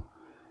now,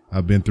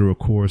 I've been through a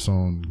course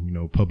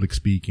on, public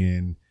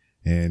speaking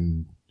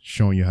and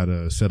showing you how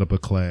to set up a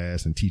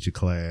class and teach a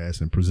class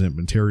and present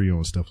material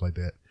and stuff like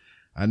that.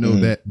 I know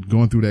that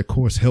going through that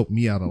course helped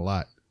me out a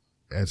lot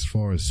as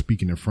far as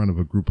speaking in front of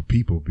a group of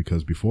people,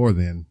 because before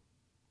then,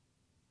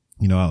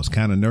 I was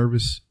kind of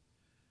nervous,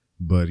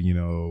 but,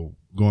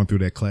 going through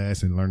that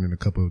class and learning a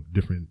couple of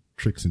different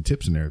tricks and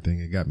tips and everything,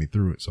 it got me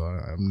through it. So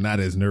I'm not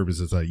as nervous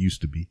as I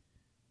used to be.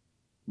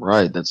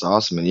 Right. That's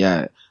awesome. And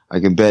yeah, I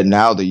can bet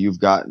now that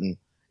you've gotten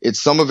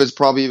some of it's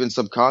probably even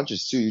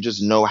subconscious too. You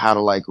just know how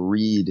to like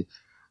read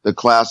the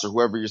class or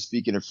whoever you're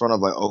speaking in front of,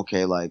 like,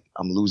 okay, like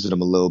I'm losing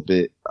them a little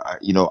bit.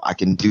 I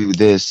can do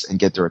this and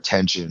get their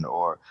attention,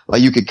 or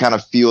like you can kind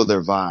of feel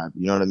their vibe.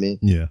 You know what I mean?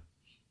 Yeah.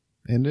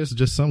 And there's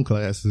just some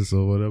classes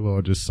or whatever,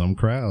 or just some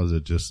crowds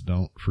that just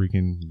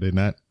they're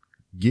not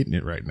getting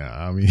it right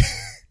now.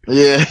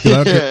 Yeah.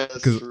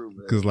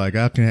 Cause like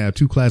I can have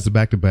 2 classes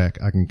back to back.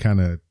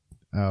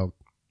 I'll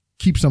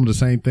keep some of the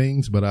same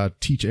things, but I'll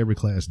teach every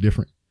class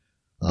different.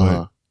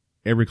 But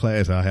every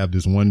class I'll have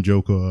this one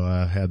joke, or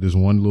I have this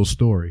one little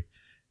story,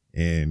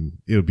 and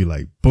it'll be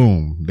like,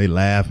 boom, they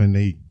laughing,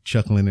 they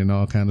chuckling and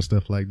all kind of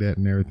stuff like that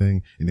and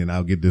everything. And then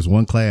I'll get this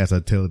one class, I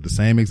tell it the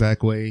same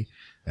exact way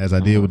as I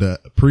did with the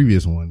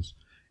previous ones,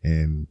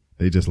 and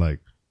they just like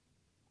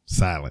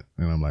silent.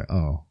 And I'm like,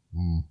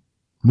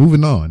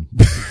 moving on.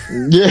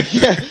 Yeah.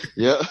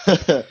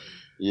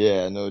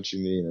 Yeah. I know what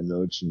you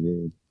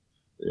mean.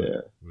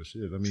 Yeah. Well,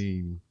 shit.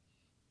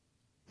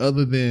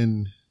 Other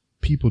than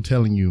people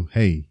telling you,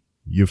 hey,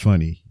 you're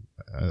funny,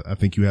 I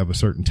think you have a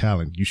certain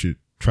talent, you should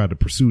try to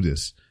pursue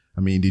this.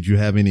 Did you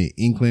have any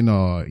inkling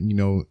or,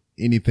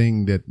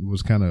 anything that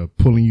was kind of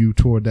pulling you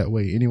toward that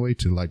way anyway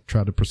to like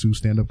try to pursue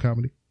stand-up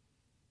comedy?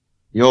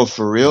 Yo,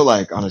 for real,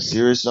 like on a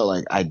serious note,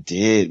 like I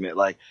did, man.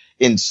 Like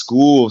in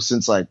school,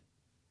 since like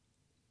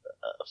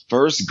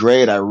first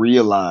grade, I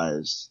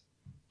realized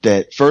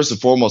that first and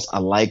foremost, I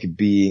like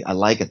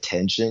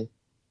attention.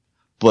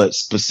 but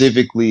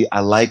specifically, I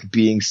like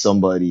being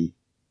somebody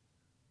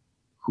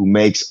who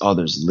makes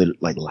others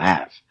like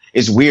laugh.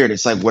 It's weird.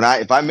 It's like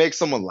if I make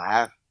someone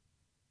laugh,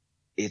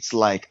 it's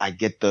like I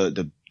get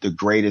the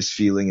greatest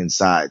feeling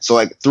inside. So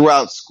like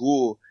throughout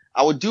school,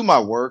 I would do my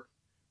work,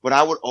 but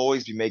I would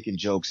always be making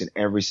jokes in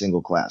every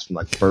single class from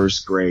like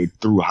first grade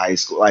through high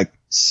school. Like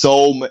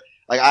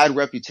like I had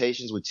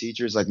reputations with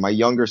teachers. Like my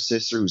younger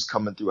sister who's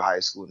coming through high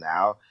school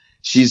now,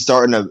 she's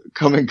starting to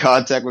come in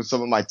contact with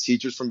some of my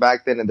teachers from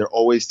back then, and they're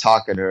always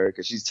talking to her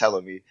because she's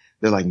telling me,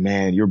 they're like,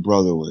 man, your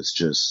brother was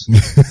just,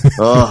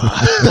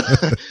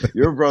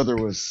 your brother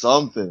was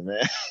something,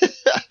 man.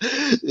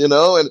 You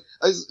know? And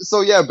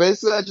so yeah,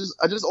 basically I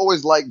just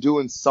always liked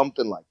doing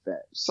something like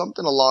that,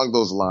 something along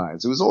those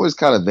lines. It was always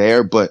kind of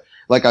there, but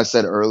like I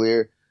said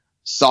earlier,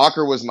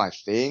 soccer was my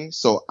thing.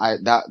 So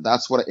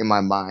that's what in my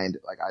mind,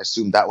 like I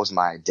assumed that was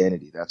my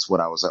identity. That's what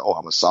I was like. Oh,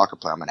 I'm a soccer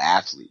player. I'm an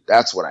athlete.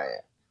 That's what I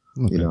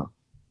am. Okay. You know?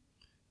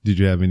 Did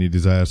you have any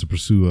desires to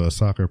pursue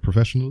soccer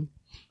professionally?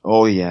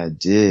 Oh yeah, I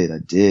did.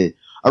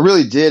 I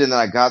really did. And then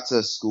I got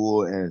to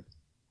school and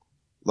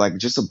like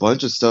just a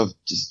bunch of stuff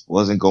just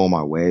wasn't going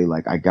my way.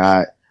 Like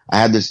I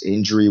had this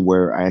injury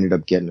where I ended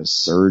up getting a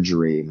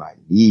surgery in my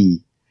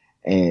knee.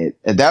 And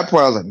at that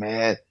point I was like,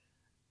 man,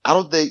 I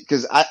don't think,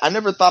 cause I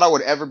never thought I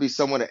would ever be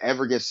someone to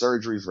ever get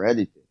surgery for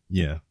anything.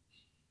 Yeah.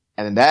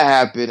 And then that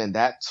happened and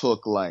that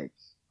took like,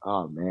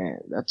 oh man,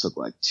 that took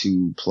like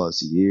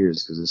 2+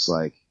 years. Cause it's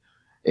like,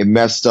 it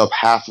messed up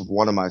half of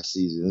one of my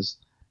seasons.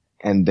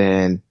 And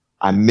then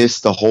I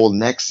missed the whole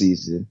next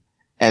season.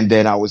 And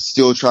then I was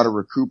still trying to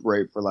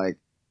recuperate for like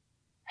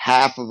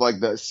half of like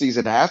the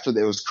season after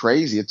that. It was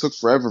crazy. It took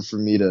forever for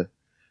me to,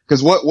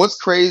 cause what's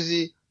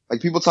crazy,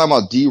 like people talking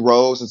about D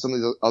Rose and some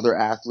of the other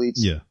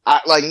athletes. Yeah.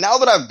 Like now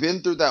that I've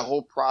been through that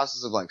whole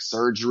process of like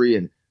surgery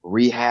and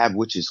rehab,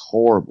 which is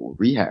horrible.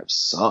 Rehab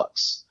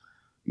sucks.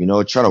 You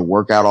know, trying to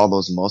work out all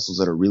those muscles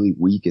that are really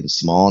weak and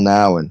small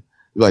now, and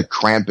you're like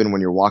cramping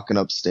when you're walking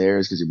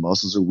upstairs because your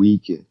muscles are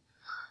weak. And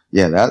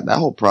yeah, that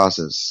whole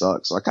process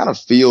sucks. So I kind of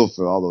feel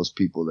for all those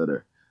people that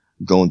are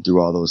going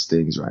through all those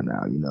things right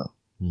now, you know?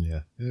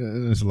 Yeah.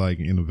 It's like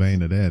in the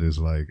vein of that is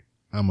like,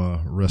 I'm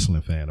a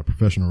wrestling fan, a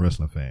professional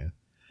wrestling fan.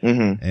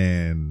 Mm-hmm.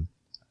 And,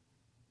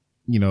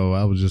 you know,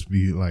 I would just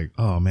be like,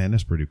 oh man,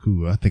 that's pretty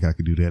cool. I think I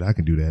could do that. I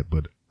can do that.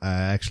 But I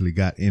actually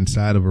got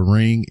inside of a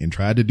ring and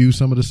tried to do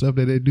some of the stuff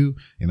that they do.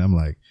 And I'm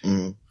like,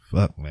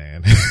 fuck,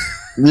 man.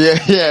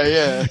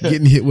 Yeah.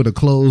 Getting hit with a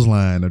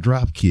clothesline, a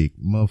drop kick,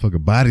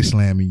 motherfucker body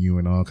slamming you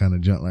and all kind of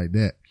junk like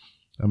that.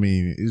 I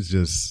mean,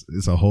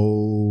 it's a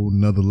whole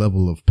nother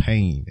level of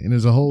pain, and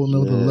there's a whole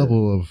nother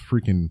level of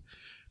freaking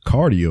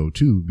cardio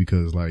too,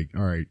 because like,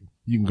 all right,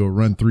 you can go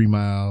run 3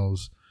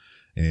 miles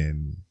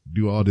and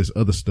do all this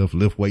other stuff,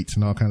 lift weights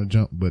and all kind of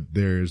junk, but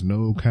there's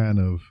no kind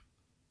of,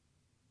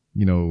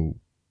 you know,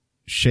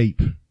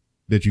 shape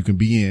that you can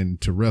be in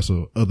to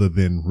wrestle other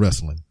than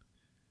wrestling.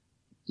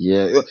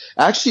 Yeah.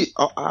 Actually,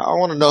 I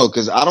want to know,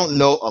 cause I don't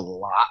know a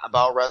lot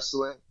about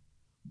wrestling.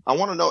 I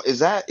want to know,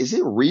 is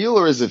it real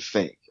or is it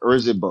fake or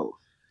is it both?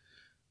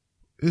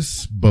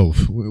 It's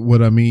both.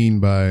 What I mean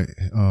by,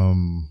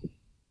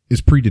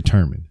 it's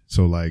predetermined.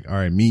 So like, all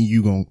right, me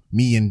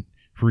and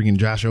freaking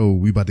Josh O,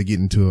 we about to get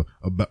into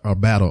a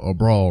battle, a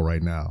brawl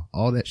right now.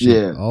 All that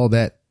shit, all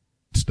that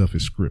stuff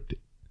is scripted.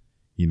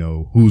 You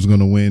know, who's going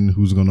to win,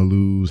 who's going to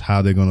lose,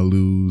 how they're going to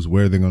lose,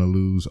 where they're going to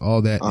lose.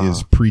 All that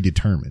is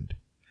predetermined.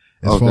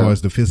 As far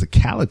as the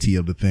physicality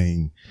of the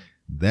thing,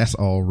 that's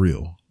all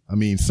real. I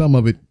mean, some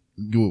of it,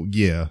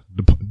 yeah,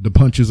 the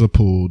punches are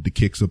pulled, the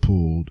kicks are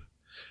pulled,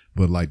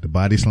 but like the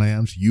body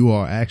slams, you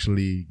are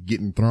actually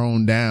getting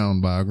thrown down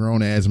by a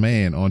grown ass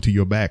man onto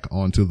your back,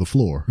 onto the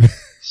floor.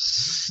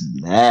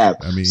 Snap.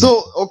 I mean,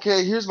 so,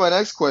 okay, here's my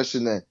next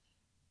question then.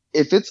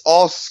 If it's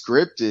all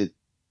scripted,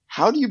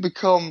 how do you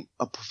become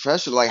a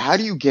professional? Like, how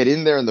do you get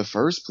in there in the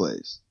first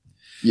place?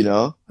 You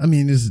know? I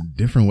mean, there's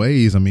different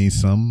ways. I mean,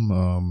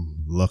 some,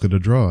 luck of the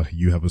draw.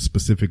 You have a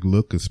specific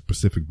look, a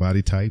specific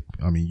body type.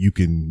 I mean, you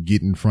can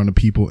get in front of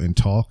people and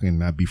talk and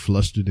not be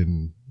flustered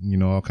and, you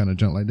know, all kind of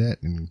junk like that.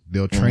 And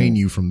they'll train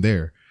you from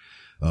there.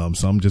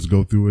 Some just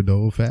go through it the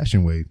old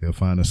fashioned way. They'll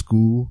find a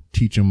school,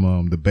 teach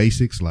them, the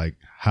basics, like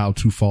how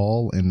to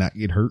fall and not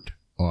get hurt,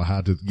 or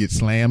how to get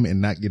slammed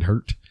and not get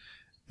hurt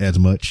as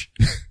much.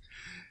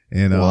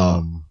 And,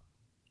 I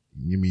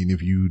mean,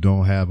 if you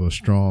don't have a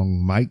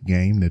strong mic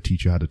game, they'll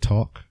teach you how to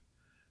talk.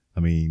 I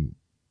mean,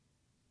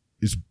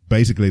 it's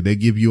basically they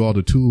give you all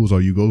the tools,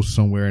 or you go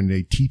somewhere and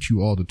they teach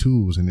you all the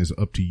tools, and it's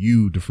up to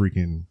you to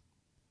freaking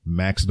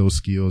max those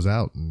skills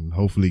out and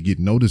hopefully get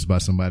noticed by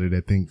somebody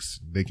that thinks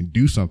they can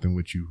do something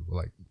with you,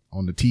 like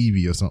on the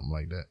TV or something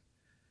like that.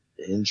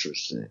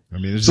 Interesting. I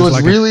mean, it's so just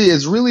it's like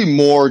it's really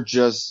more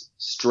just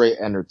straight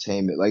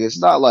entertainment. Like it's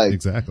not like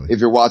exactly if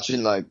you're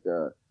watching like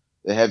the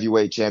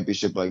heavyweight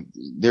championship, like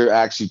they're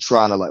actually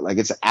trying to like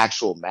it's an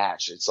actual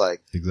match. It's like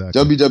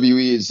exactly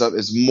WWE and stuff.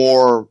 It's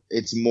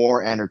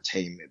more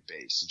entertainment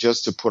based,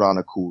 just to put on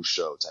a cool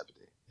show type of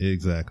thing.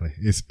 Exactly.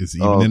 It's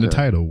even in the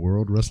title,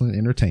 World Wrestling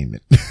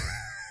Entertainment.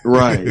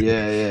 Right.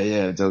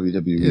 Yeah.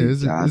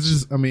 WWE. Yeah, it's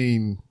just, I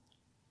mean,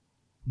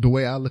 the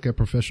way I look at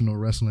professional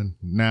wrestling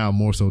now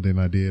more so than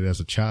I did as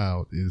a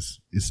child is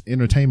it's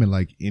entertainment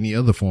like any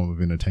other form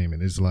of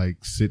entertainment. It's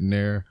like sitting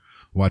there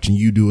watching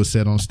you do a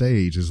set on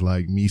stage. It's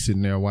like me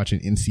sitting there watching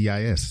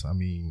NCIS. I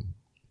mean,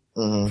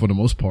 for the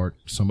most part,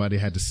 somebody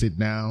had to sit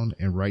down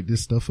and write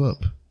this stuff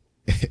up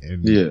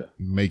and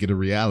make it a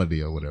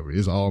reality or whatever.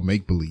 It's all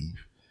make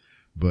believe.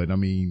 But I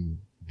mean,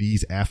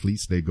 these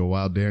athletes, they go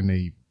out there and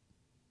they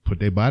put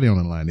their body on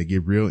the line. They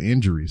get real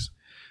injuries.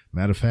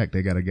 Matter of fact,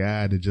 they got a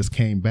guy that just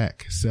came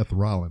back, Seth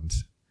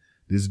Rollins.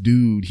 This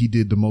dude, he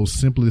did the most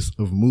simplest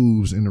of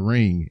moves in the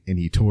ring, and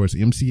he tore his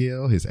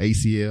MCL, his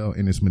ACL,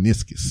 and his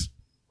meniscus.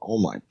 Oh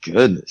my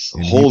goodness.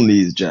 The whole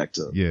knee's jacked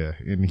up. Yeah.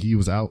 And he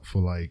was out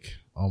for like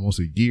almost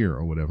a year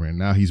or whatever. And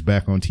now he's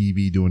back on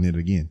TV doing it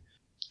again.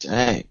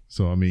 Dang.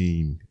 So, I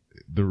mean,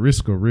 the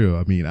risks are real.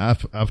 I mean,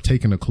 I've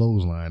taken a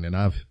clothesline and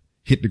I've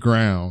hit the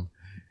ground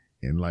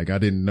and like, I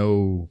didn't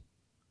know,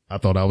 I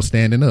thought I was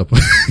standing up.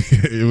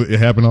 it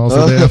happened all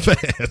so damn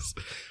fast.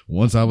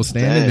 Once I was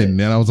standing and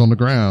then I was on the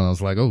ground, I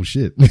was like, oh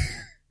shit.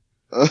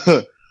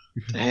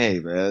 Hey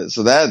man.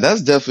 So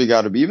that's definitely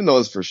gotta be, even though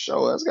it's for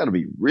show, that's gotta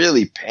be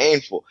really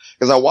painful.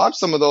 Cause I watched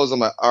some of those. I'm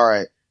like, all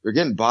right, they're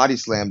getting body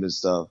slammed and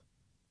stuff,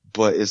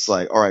 but it's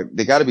like, all right,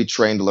 they gotta be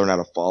trained to learn how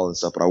to fall and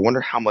stuff. But I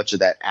wonder how much of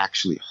that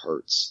actually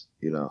hurts,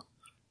 you know?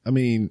 I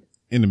mean,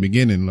 in the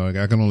beginning, like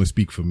I can only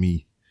speak for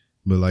me,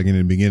 but like in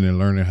the beginning,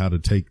 learning how to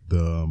take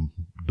the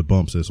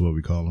bumps, that's what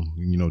we call them,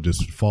 you know,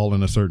 just fall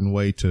in a certain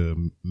way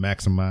to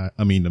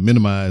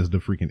minimize the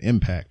freaking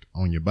impact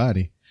on your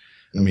body.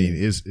 I mean,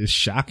 it's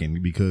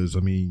shocking because, I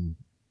mean,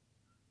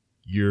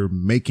 you're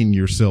making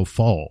yourself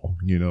fall,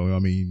 you know, I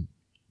mean,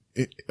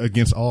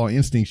 against all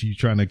instincts, you're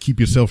trying to keep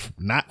yourself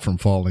not from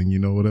falling, you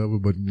know, whatever,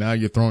 but now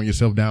you're throwing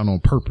yourself down on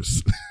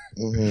purpose.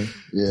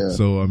 Yeah.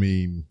 So, I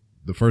mean,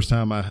 the first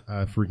time I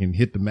freaking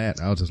hit the mat,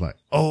 I was just like,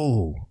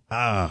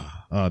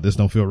 this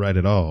don't feel right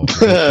at all.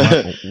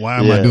 Why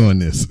am I doing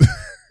this?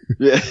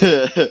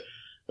 Yeah.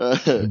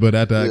 But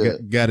after I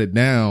got it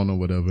down or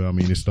whatever, I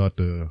mean, it started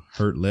to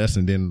hurt less.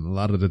 And then a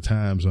lot of the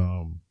times,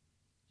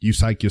 you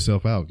psych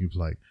yourself out. You was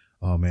like,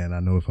 oh man, I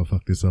know if I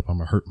fuck this up, I'm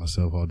gonna hurt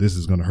myself. Oh, this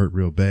is gonna hurt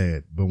real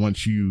bad. But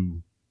once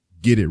you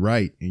get it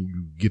right and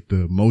you get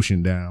the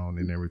motion down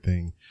and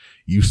everything,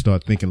 you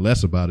start thinking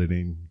less about it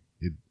and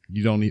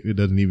it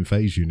doesn't even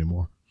faze you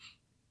anymore.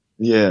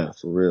 Yeah,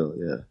 for real.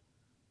 Yeah.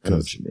 I know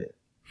what you mean.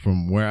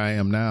 From where I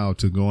am now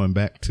to going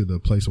back to the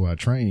place where I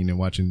train and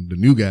watching the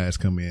new guys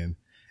come in,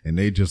 and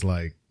they just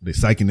like, they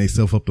psyching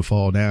themselves up to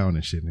fall down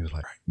and shit. And it's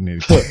like,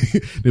 and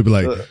they be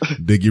like,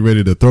 they get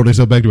ready to throw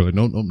themselves back. They're like,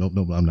 no,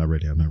 I'm not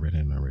ready.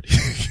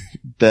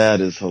 That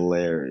is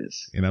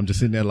hilarious. And I'm just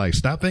sitting there like,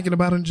 stop thinking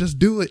about it and just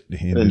do it.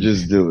 And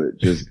just do it.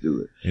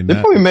 And they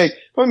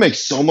probably make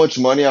so much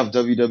money off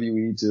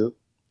WWE too.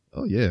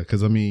 Oh yeah.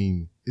 Cause I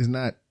mean,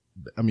 they're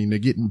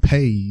getting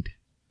paid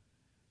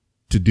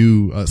to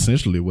do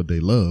essentially what they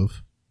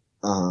love.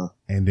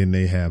 And then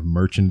they have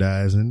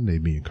merchandising, they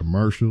be in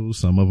commercials,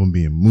 some of them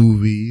be in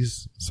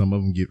movies, some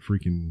of them get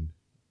freaking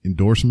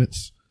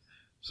endorsements.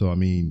 So, I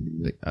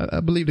mean, I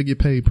believe they get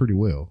paid pretty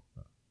well.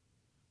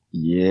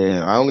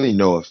 Yeah, I only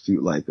know a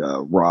few like,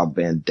 Rob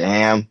Van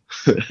Dam,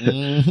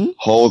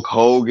 Hulk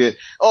Hogan.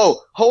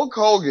 Oh, Hulk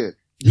Hogan.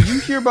 Did you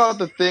hear about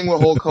the thing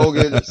with Hulk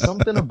Hogan?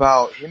 Something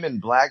about him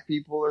and black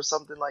people or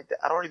something like that.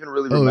 I don't even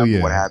really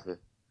remember what happened.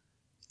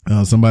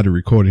 Somebody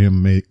recorded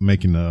him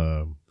making,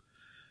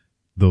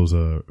 those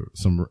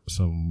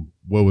some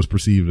what was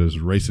perceived as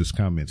racist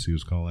comments. He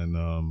was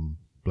calling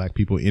black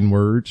people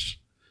N-words.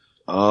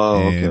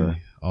 And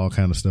all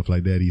kind of stuff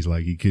like that. He's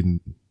like, he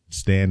couldn't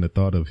stand the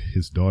thought of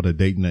his daughter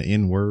dating an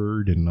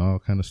N-word and all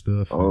kind of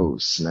stuff. Oh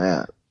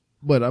snap.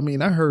 But I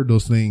mean, I heard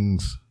those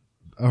tapes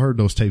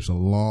a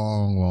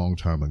long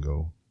time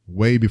ago,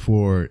 way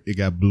before it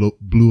got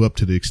blew up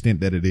to the extent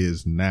that it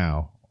is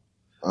now.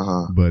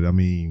 But I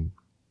mean,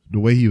 the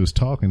way he was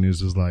talking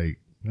is just like,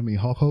 I mean,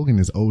 Hulk Hogan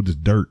is old as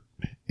dirt.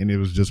 And it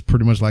was just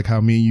pretty much like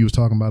how me and you was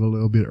talking about a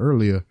little bit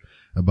earlier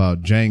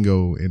about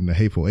Django and the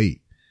Hateful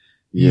Eight.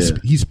 Yeah.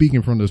 He's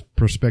speaking from the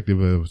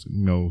perspective of,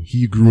 you know,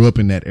 he grew up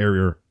in that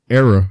era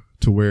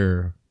to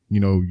where, you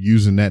know,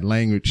 using that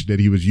language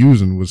that he was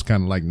using was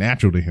kind of like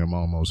natural to him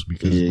almost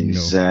because,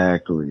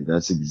 exactly. You know,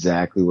 that's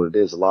exactly what it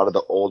is. A lot of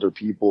the older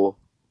people,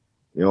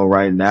 you know,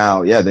 right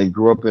now, they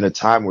grew up in a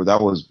time where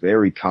that was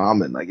very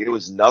common. Like it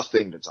was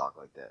nothing to talk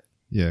like that.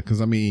 Yeah. Cause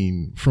I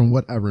mean, from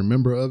what I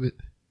remember of it,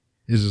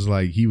 it's just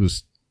like he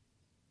was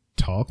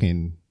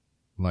talking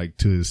like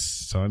to his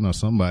son or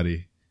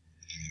somebody.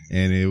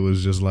 And it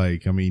was just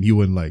like, I mean, he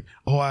wasn't like,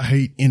 oh, I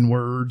hate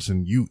N-words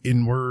and you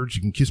N-words,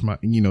 you can kiss my,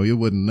 you know, it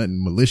wasn't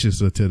nothing malicious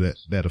to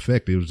that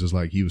effect. It was just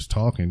like he was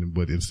talking,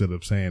 but instead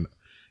of saying,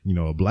 you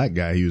know, a black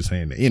guy, he was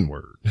saying the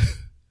N-word.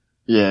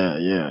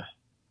 Yeah.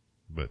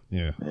 But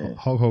yeah, man,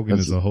 Hulk Hogan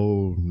is a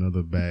whole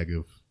nother bag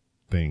of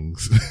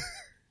things.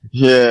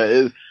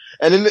 Yeah.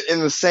 And in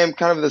the same,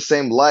 kind of the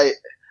same light,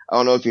 I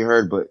don't know if you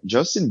heard, but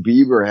Justin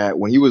Bieber had,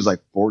 when he was like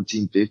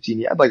 14, 15,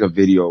 he had like a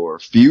video or a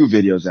few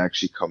videos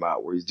actually come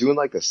out where he's doing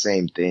like the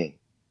same thing.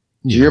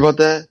 Did you hear about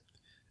that?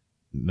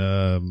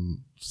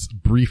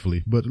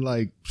 Briefly, but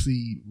like,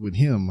 see, with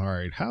him, all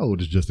right, how old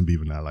is Justin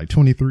Bieber now? Like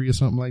 23 or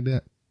something like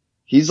that?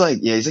 He's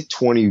like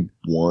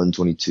 21,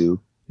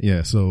 22.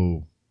 Yeah.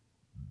 So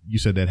you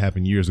said that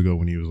happened years ago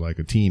when he was like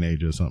a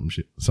teenager or something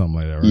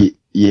like that, right?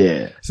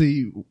 Yeah.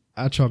 See,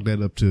 I chalk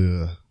that up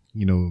to,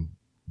 you know,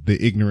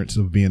 the ignorance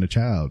of being a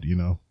child, you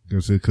know,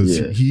 because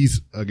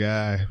he's a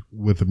guy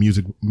with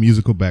a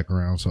musical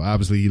background. So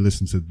obviously he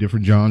listens to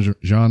different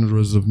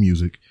genres of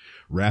music.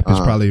 Rap is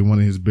probably one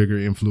of his bigger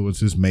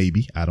influences.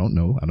 Maybe. I don't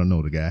know. I don't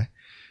know the guy.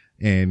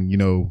 And, you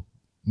know,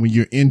 when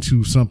you're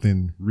into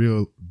something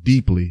real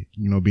deeply,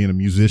 you know, being a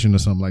musician or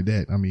something like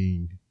that, I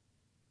mean,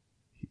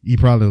 he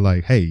probably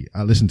like, hey,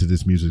 I listen to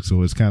this music.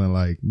 So it's kind of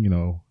like, you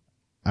know,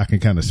 I can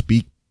kind of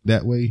speak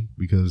that way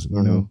because,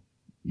 you know,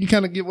 you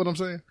kind of get what I'm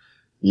saying?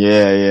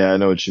 Yeah, I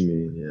know what you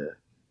mean.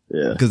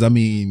 Yeah. Because I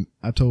mean,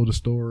 I told a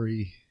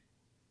story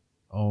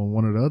on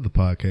one of the other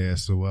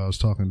podcasts. So I was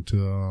talking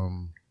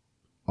to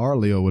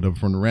Arlie or whatever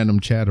from the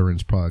Random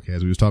Chatterings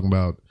podcast. We was talking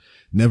about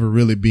never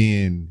really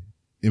being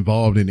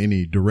involved in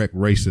any direct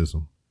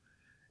racism.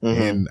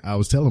 And I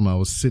was telling him I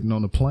was sitting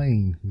on a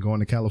plane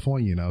going to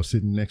California, and I was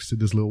sitting next to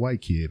this little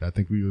white kid. I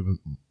think we were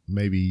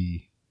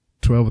maybe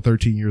 12 or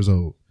 13 years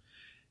old.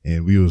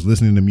 And we was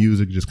listening to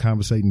music, just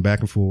conversating back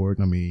and forth.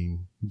 I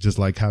mean, just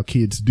like how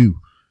kids do.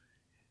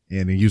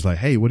 And then he was like,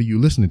 hey, what are you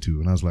listening to?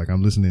 And I was like, I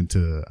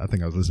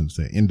think I was listening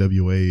to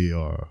NWA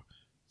or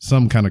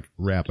some kind of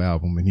rap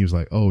album. And he was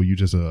like, oh, you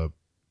just a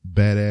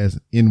badass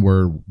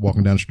N-word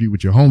walking down the street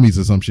with your homies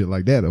or some shit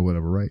like that or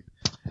whatever, right?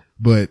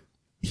 But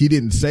he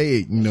didn't say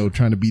it, you know,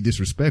 trying to be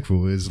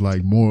disrespectful. It's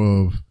like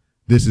more of,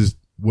 this is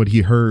what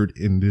he heard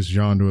in this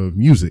genre of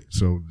music.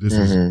 So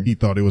he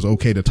thought it was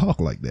okay to talk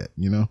like that,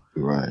 you know?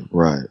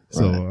 Right.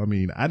 So, I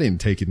mean, I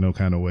didn't take it no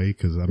kind of way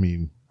because, I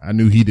mean, I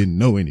knew he didn't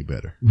know any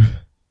better.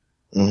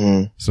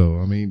 So,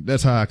 I mean,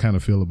 that's how I kind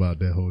of feel about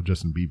that whole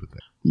Justin Bieber thing.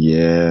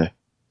 Yeah.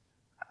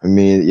 I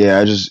mean,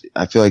 yeah,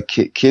 I feel like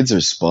kids are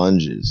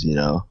sponges, you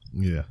know?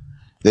 Yeah.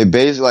 They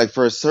basically, like,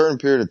 for a certain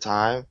period of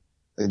time,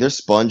 like, they're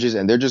sponges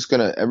and they're just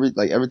gonna,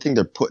 everything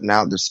they're putting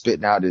out, they're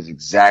spitting out is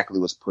exactly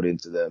what's put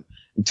into them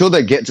until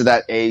they get to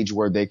that age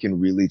where they can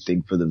really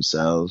think for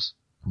themselves.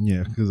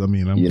 Yeah. Cause I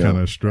mean, I'm kind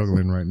of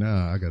struggling right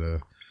now. I got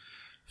a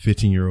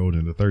 15-year-old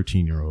and a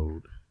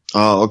 13-year-old.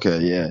 Oh, okay.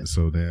 Yeah.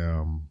 So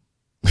they're,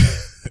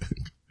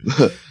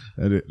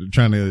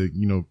 trying to,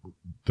 you know,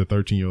 the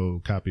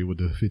 13-year-old copy what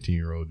the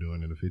 15-year-old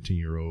doing, and the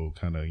 15-year-old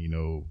kind of, you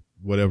know,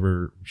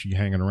 whatever she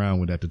hanging around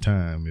with at the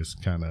time is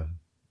kind of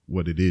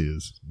what it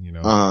is, you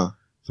know?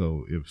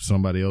 So if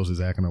somebody else is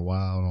acting a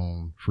wild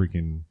on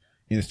freaking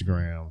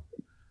Instagram,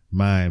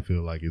 mine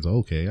feel like it's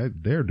okay.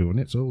 They're doing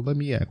it. So let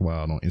me act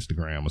wild on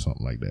Instagram or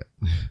something like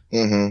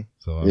that.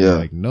 So I'm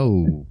like,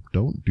 no,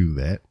 don't do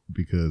that,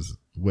 because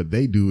what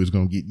they do is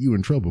going to get you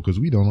in trouble because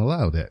we don't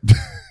allow that.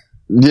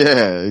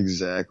 Yeah,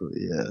 exactly.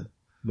 Yeah.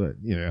 But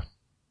yeah,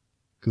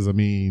 cause I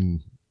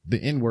mean,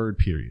 the N-word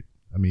period.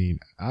 I mean,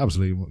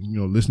 obviously, you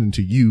know, listening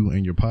to you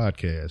and your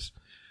podcast,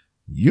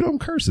 you don't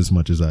curse as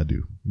much as I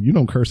do. You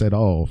don't curse at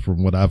all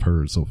from what I've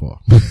heard so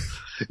far.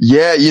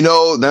 Yeah, you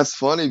know, that's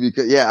funny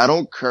because, I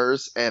don't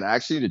curse, and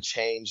actually to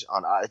change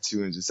on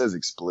iTunes, it says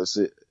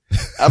explicit.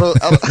 I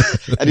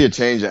need to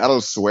change it. I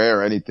don't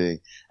swear or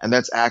anything. And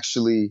that's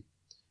actually,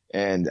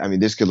 and I mean,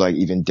 this could like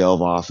even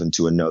delve off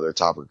into another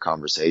topic of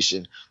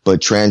conversation,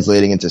 but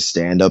translating into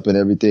stand up and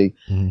everything,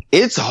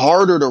 it's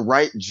harder to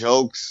write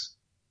jokes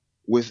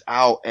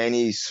without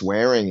any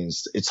swearing, and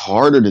it's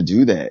harder to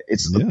do that.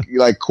 It's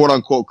like quote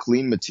unquote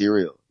clean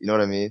material. You know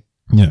what I mean?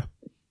 Yeah.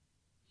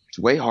 It's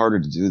way harder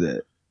to do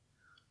that.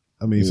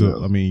 I mean,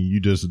 I mean, you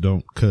just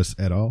don't cuss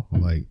at all?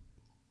 Like,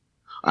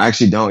 I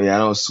actually don't. Yeah, I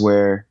don't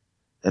swear.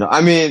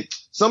 I mean,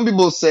 some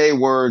people say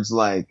words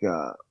like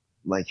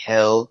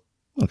hell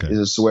is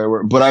a swear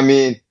word, but I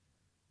mean,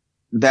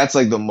 that's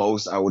like the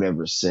most I would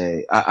ever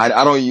say. I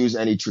don't use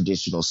any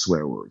traditional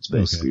swear words,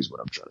 basically, is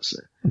what I'm trying to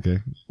say. Okay.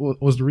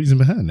 What's the reason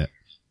behind that?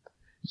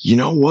 You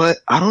know what?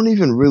 I don't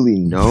even really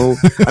know.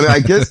 I mean, I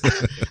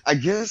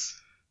guess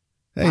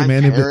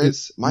hey,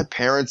 my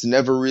parents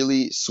never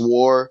really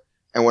swore.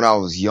 And when I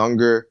was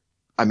younger,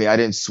 I mean, I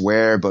didn't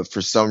swear, but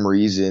for some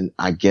reason,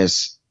 I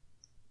guess,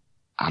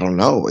 I don't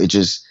know.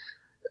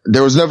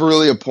 There was never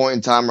really a point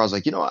in time where I was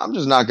like, you know, I'm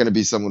just not going to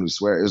be someone who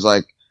swears. It was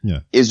like,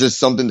 it's just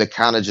something that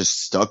kind of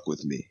just stuck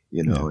with me,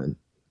 you know? And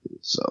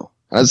so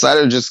I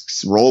decided to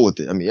just roll with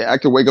it. I mean, I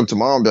could wake up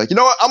tomorrow and be like, you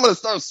know what? I'm going to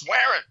start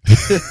swearing.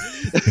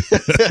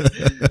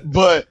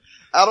 But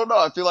I don't know.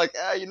 I feel like,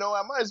 you know,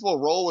 I might as well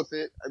roll with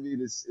it. I mean,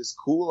 it's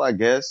cool, I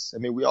guess. I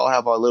mean, we all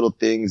have our little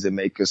things that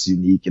make us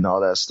unique and all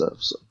that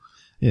stuff. So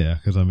yeah,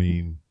 because I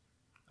mean,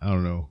 I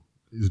don't know.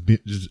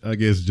 I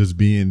guess just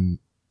being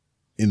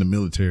in the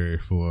military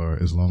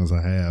for as long as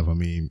I have, I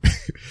mean,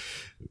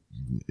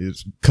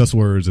 cuss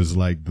words is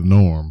like the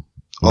norm.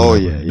 Oh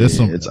yeah,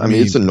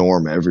 it's a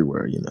norm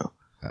everywhere, you know.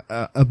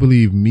 I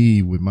believe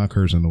me with my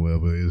cursing or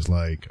whatever is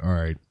like, all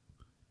right,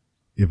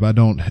 if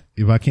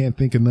I can't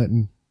think of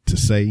nothing to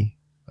say,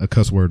 a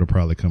cuss word will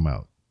probably come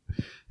out.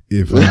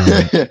 If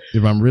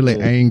I'm really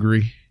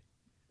angry,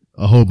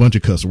 a whole bunch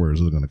of cuss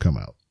words are going to come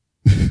out.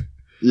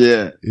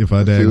 Yeah. If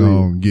I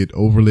get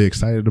overly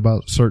excited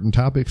about certain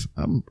topics,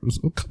 a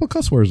couple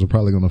cuss words are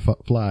probably going to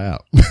fly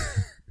out.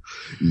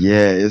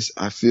 Yeah,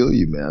 I feel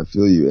you, man. I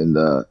feel you.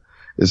 And,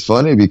 it's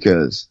funny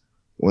because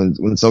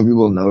when some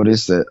people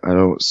notice that I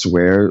don't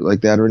swear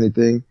like that or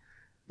anything,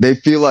 they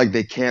feel like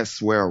they can't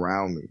swear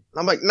around me.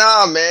 I'm like,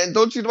 nah, man,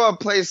 don't you know I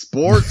play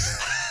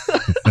sports?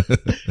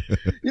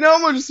 You know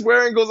how much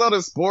swearing goes on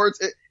in sports?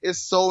 It's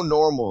so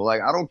normal.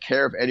 Like, I don't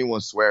care if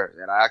anyone swears.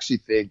 And I actually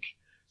think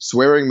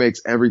swearing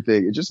makes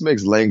everything, it just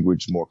makes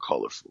language more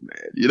colorful,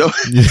 man. You know,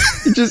 Yeah.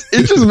 it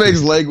just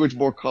makes language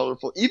more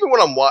colorful. Even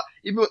when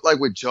even like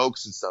with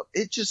jokes and stuff,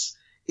 it just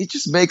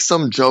makes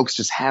some jokes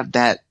just have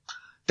that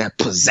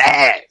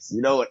pizzazz,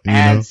 you know, and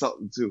add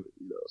something to it,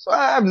 you know. So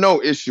I have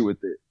no issue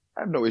with it.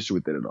 I have no issue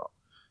with it at all.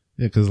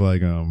 Yeah, cause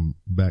like,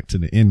 back to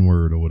the N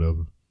word or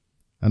whatever.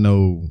 I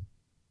know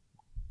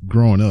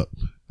growing up,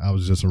 I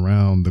was just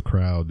around the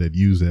crowd that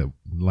used that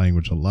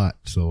language a lot.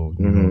 So,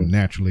 you know,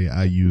 naturally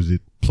I used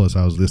it. Plus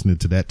I was listening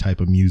to that type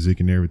of music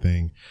and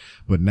everything.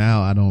 But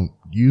now I don't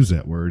use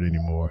that word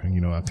anymore. And,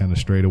 you know, I kind of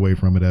strayed away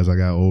from it as I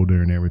got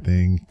older and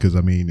everything. Cause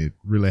I mean, it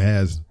really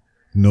has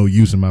no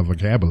use in my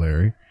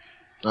vocabulary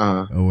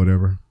or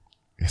whatever.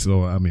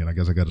 So, I mean, I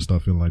guess I got to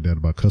start feeling like that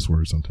about cuss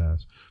words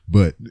sometimes.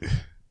 But,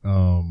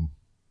 I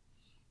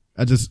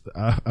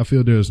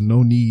feel there's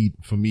no need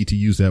for me to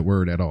use that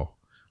word at all.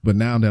 But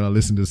now that I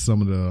listen to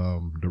some of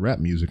the rap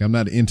music, I'm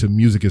not into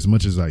music as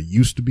much as I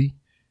used to be.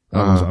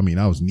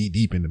 I was knee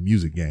deep in the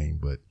music game,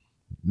 but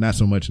not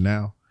so much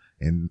now.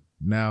 And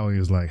now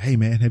it's like, hey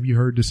man, have you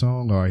heard this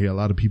song? Or I hear a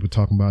lot of people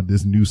talking about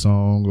this new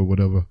song or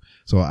whatever.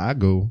 So I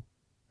go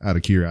out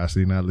of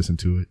curiosity and I listen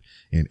to it.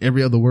 And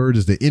every other word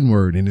is the N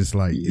word. And it's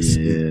like,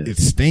 it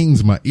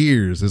stings my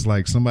ears. It's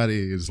like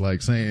somebody is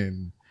like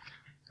saying,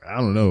 I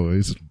don't know,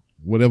 it's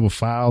whatever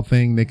foul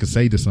thing they could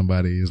say to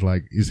somebody is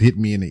like, it's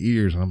hitting me in the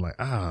ears. And I'm like,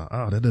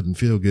 that doesn't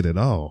feel good at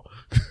all.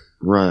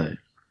 Right.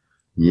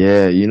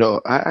 Yeah. You know,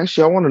 I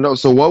want to know.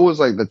 So what was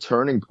like the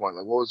turning point?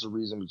 Like, what was the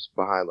reason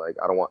behind like,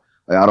 I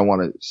don't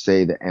want to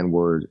say the N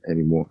word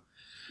anymore.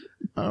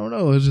 I don't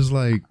know. It's just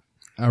like,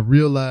 I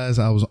realized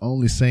I was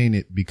only saying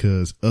it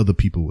because other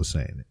people were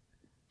saying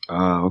it.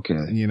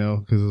 Okay. You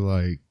know, cause it's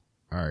like,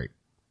 all right,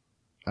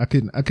 I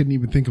couldn't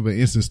even think of an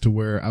instance to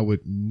where I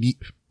would need,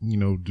 you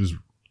know, just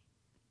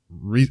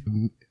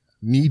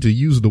need to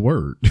use the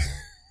word.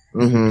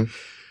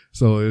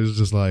 So it was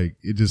just like,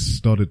 it just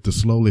started to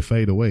slowly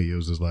fade away. It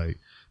was just like,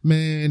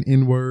 man,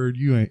 N-word,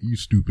 you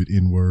stupid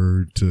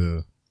N-word,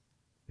 to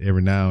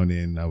every now and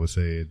then I would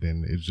say it.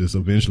 Then it just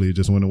eventually it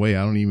just went away.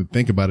 I don't even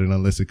think about it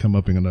unless it come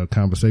up in a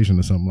conversation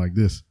or something like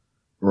this.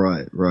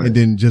 Right. And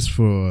then just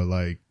for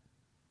like,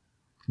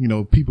 you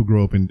know, people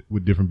grow up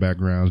with different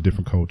backgrounds,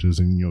 different cultures,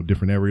 and, you know,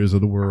 different areas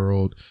of the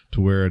world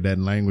to where that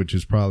language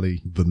is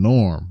probably the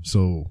norm.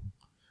 So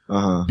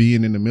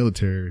being in the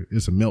military,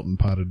 it's a melting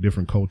pot of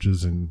different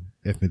cultures and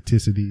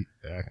ethnicity.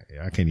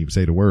 I can't even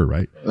say the word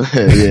right.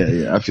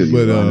 Yeah. I feel you.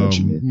 But,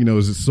 you know,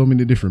 there's so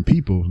many different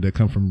people that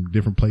come from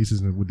different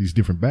places and with these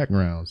different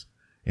backgrounds.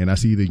 And I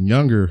see the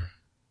younger,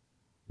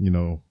 you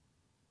know,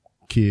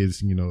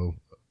 kids, you know,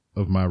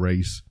 of my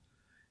race,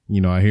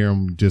 you know, I hear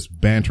them just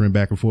bantering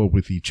back and forth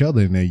with each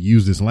other and they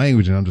use this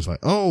language. And I'm just like,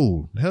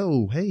 oh,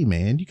 no, hey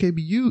man, you can't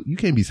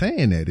be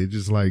saying that. It's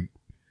just like,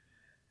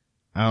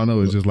 I don't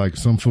know. It's just like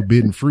some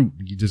forbidden fruit.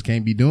 You just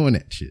can't be doing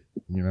that shit,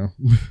 you know?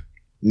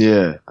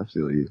 Yeah, I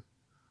feel you.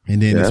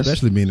 And then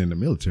especially being in the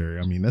military,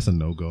 I mean, that's a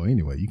no-go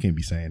anyway. You can't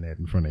be saying that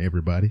in front of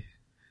everybody.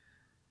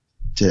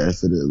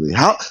 Definitely.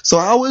 How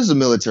is the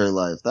military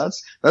life?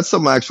 That's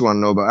something I actually want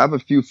to know about. I have a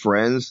few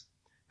friends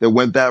that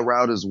went that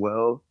route as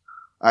well.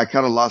 I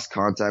kind of lost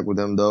contact with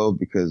them though,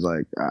 because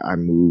like I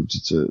moved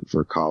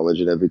for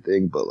college and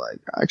everything, but like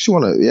I actually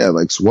want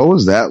to, so what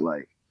was that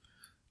like?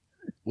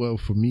 Well,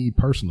 for me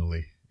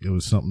personally, it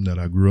was something that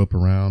I grew up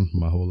around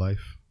my whole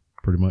life,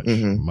 pretty much.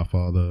 My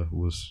father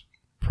was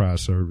prior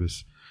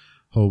service,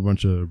 whole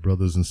bunch of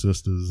brothers and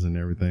sisters and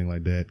everything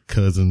like that,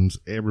 cousins,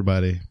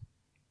 everybody.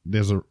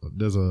 There's a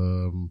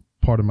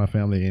part of my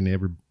family in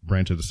every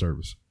branch of the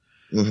service.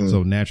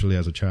 So naturally,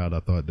 as a child,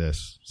 I thought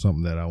that's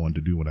something that I wanted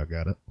to do when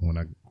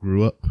I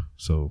grew up.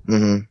 So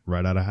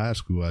right out of high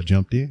school, I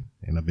jumped in,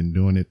 and I've been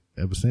doing it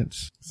ever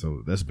since.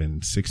 So that's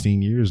been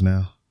 16 years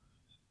now.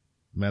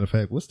 Matter of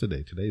fact, what's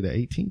today? Today the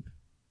 18th.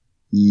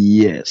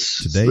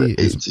 Yes. Today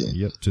is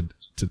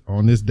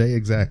on this day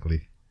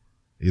exactly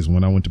is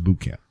when I went to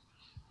boot camp.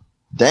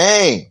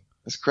 Dang,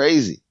 that's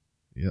crazy.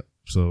 Yep.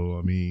 So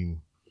I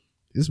mean,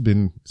 it's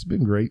been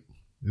great.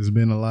 There's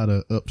been a lot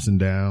of ups and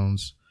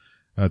downs.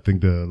 I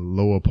think the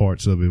lower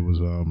parts of it was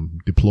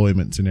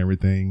deployments and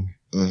everything.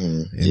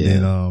 And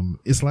then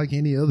it's like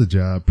any other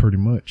job pretty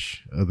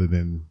much, other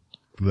than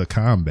the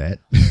combat.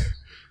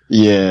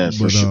 Yeah,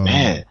 for sure.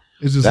 Man,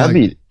 It's just that'd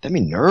be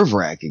nerve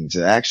wracking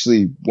to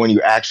actually, when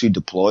you actually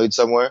deployed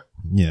somewhere.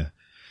 Yeah.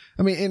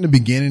 I mean, in the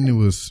beginning, it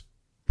was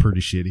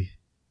pretty shitty,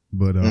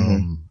 but,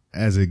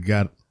 as it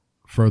got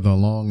further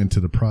along into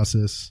the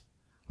process,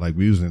 like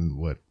we was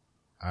in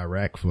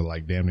Iraq for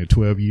like damn near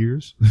 12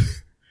 years.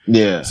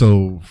 Yeah.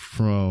 So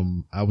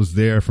I was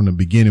there from the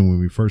beginning when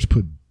we first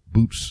put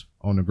boots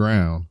on the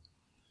ground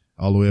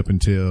all the way up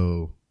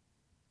until,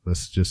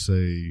 let's just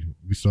say,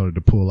 we started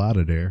to pull out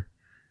of there.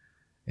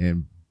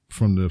 And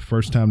from the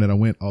first time that I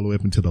went all the way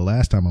up until the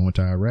last time I went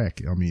to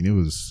Iraq, I mean, it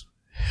was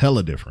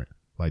hella different.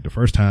 Like the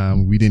first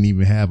time we didn't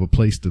even have a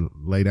place to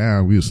lay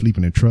down. We were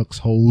sleeping in trucks,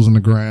 holes in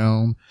the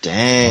ground.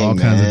 Dang, all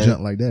kinds of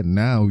junk like that.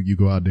 Now you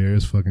go out there,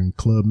 it's fucking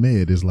Club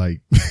Med. It's like,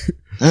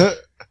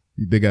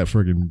 they got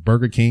freaking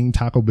Burger King,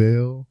 Taco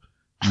Bell.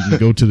 You can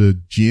go to the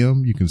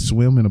gym. You can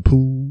swim in a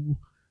pool.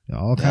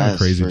 All kind of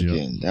crazy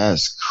junk.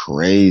 That's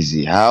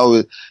crazy.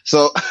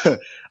 So,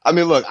 I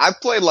mean, look, I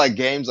played like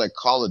games like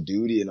Call of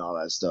Duty and all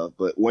that stuff,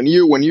 but when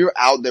you're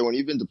out there, when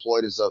you've been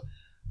deployed and stuff,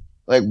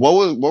 like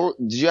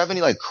did you have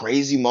any like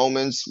crazy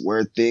moments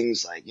where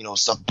things like, you know,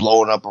 stuff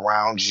blowing up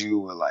around you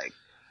or like,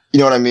 you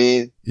know what I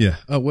mean? Yeah.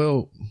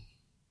 Well,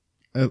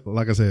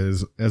 like I said,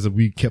 as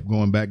we kept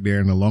going back there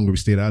and the longer we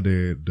stayed out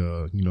there,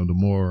 the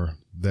more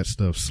that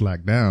stuff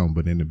slacked down.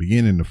 But in the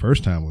beginning, the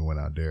first time we went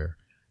out there,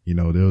 you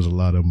know, there was a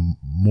lot of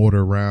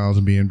mortar rounds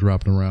being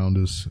dropped around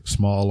us,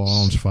 small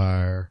arms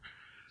fire.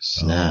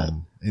 Snap.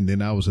 And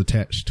then I was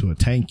attached to a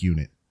tank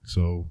unit.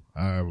 So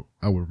I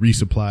would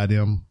resupply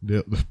them.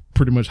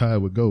 Pretty much how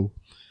it would go.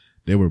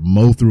 They would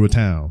mow through a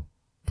town.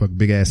 Fuck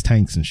big ass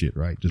tanks and shit,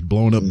 right? Just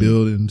blowing up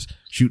buildings,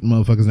 shooting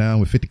motherfuckers down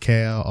with 50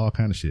 cal, all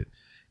kind of shit.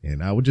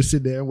 And I would just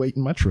sit there and wait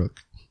in my truck.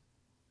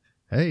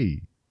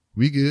 Hey,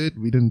 we good.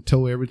 We didn't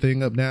tow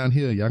everything up down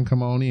here. Y'all can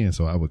come on in.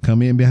 So I would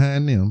come in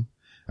behind them.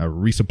 I would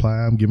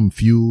resupply them, give them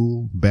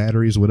fuel,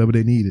 batteries, whatever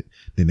they needed.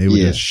 Then they would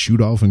just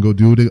shoot off and go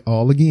do it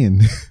all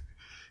again.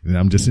 And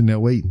I'm just sitting there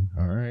waiting.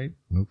 All right.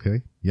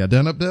 Okay. Y'all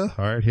done up there?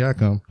 All right. Here I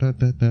come. Dun,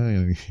 dun, dun.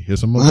 And here's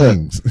some more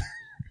things.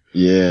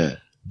 Yeah.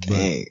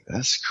 Dang.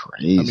 That's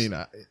crazy. I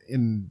mean,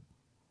 in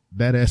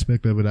that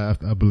aspect of it,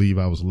 I believe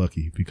I was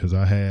lucky because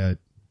I had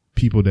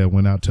people that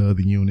went out to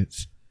other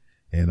units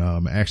and,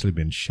 actually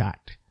been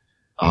shot.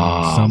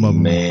 Oh, some of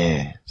them,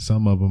 man.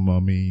 Some of them,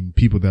 I mean,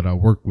 people that I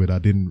worked with, I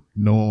didn't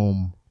know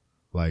them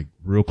like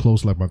real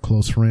close, like my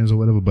close friends or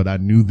whatever, but I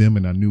knew them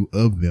and I knew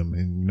of them.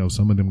 And, you know,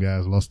 some of them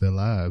guys lost their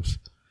lives.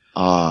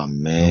 Oh,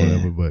 man. Or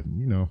whatever, but,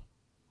 you know,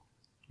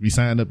 we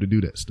signed up to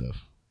do that stuff.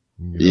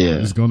 You know, yeah.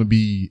 It's going to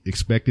be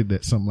expected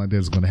that something like that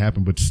is going to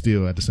happen, but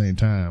still at the same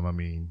time, I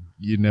mean,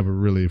 you're never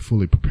really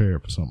fully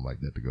prepared for something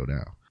like that to go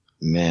down.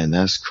 Man,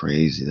 that's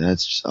crazy.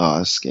 That's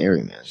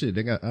scary, man. Shit,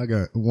 I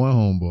got one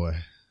homeboy.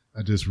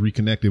 I just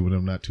reconnected with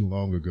him not too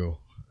long ago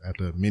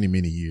after many,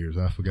 many years.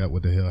 I forgot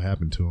what the hell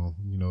happened to him.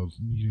 You know,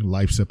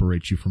 life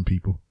separates you from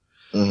people.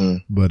 Mm-hmm.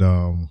 But,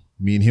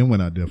 me and him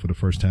went out there for the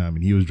first time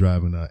and he was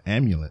driving an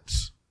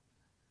ambulance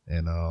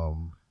and,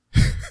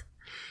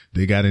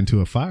 they got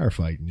into a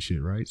firefight and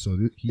shit, right? So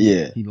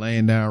he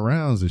laying down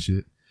rounds and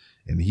shit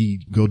and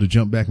he go to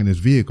jump back in his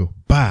vehicle.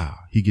 Bow.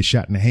 He gets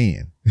shot in the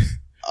hand.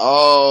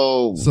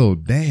 Oh. So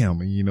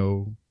damn, you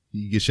know,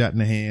 he gets shot in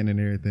the hand and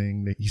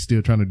everything. He's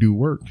still trying to do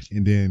work.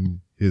 And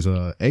then his,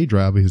 A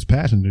driver, his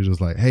passenger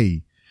just like,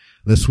 hey,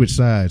 let's switch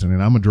sides. And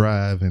then I'm gonna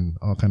drive and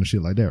all kind of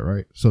shit like that,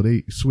 right? So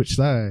they switch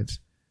sides.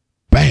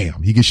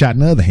 Bam. He gets shot in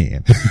the other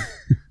hand.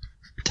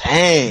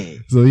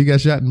 Dang. So he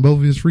got shot in both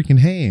of his freaking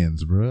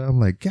hands, bro. I'm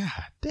like, God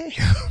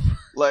damn.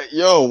 Like,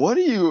 yo,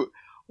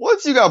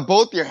 once you got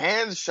both your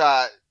hands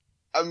shot,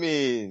 I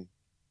mean,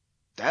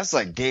 that's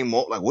like game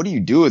over. Like, what do you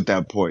do at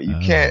that point? You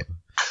can't.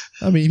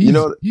 I mean,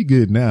 he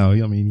good now.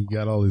 I mean, he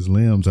got all his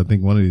limbs. I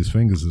think one of his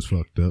fingers is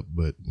fucked up,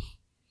 but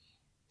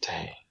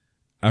dang.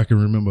 I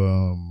can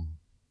remember,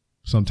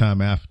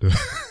 sometime after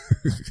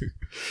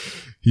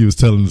he was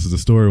telling us the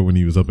story when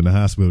he was up in the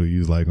hospital. He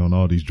was like on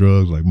all these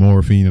drugs, like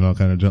morphine and all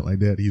kind of junk like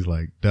that. He's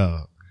like,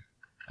 dog,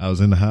 I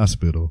was in the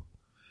hospital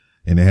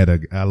and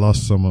I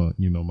lost some of,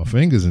 my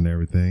fingers and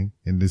everything.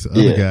 And this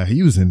other guy,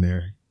 he was in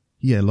there.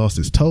 He had lost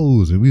his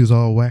toes and we was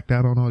all whacked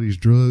out on all these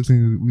drugs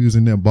and we was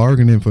in there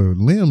bargaining for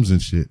limbs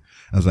and shit.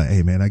 I was like,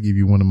 hey man, I give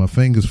you one of my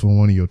fingers for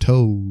one of your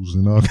toes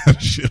and all kind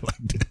of shit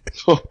like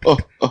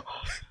that.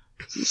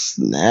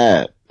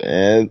 Snap,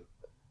 man.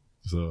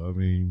 So, I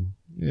mean,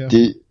 yeah.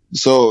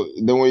 So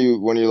then when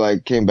you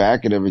like came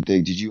back and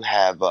everything, did you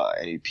have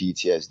any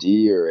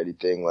PTSD or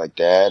anything like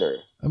that? Or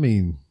I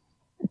mean,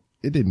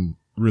 it didn't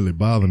really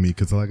bother me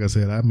because like I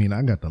said, I mean,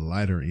 I got the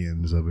lighter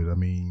ends of it. I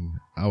mean,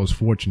 I was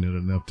fortunate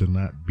enough to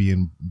not be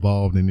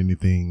involved in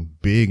anything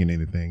big and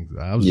anything.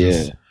 I was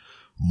just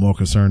more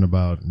concerned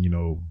about,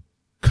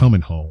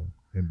 coming home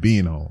and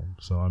being home.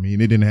 So, I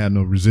mean, it didn't have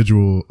no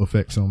residual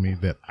effects on me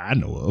that I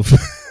know of.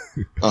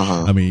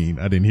 I mean,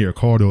 I didn't hear a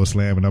car door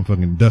slam and I'm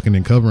fucking ducking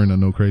and covering or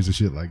no crazy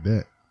shit like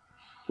that.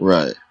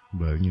 Right.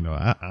 But,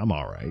 I'm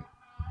all right.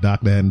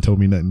 Doctor hadn't told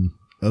me nothing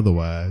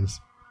otherwise.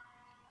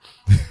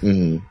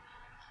 Mm-hmm.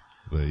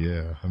 But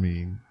yeah, I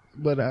mean,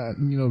 But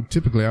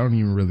typically I don't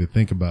even really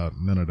think about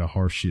none of the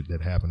harsh shit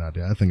that happened out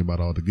there. I think about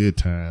all the good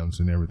times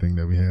and everything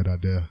that we had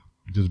out there.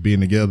 Just being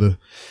together,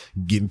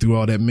 getting through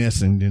all that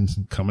mess, and then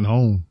coming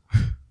home.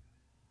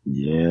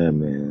 Yeah,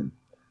 man.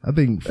 I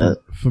think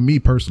for me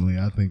personally,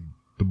 I think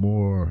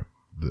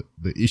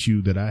the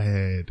issue that I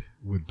had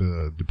with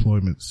the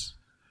deployments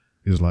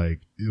is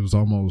like, it was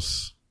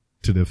almost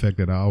to the effect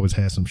that I always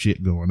had some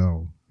shit going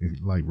on,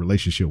 like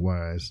relationship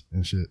wise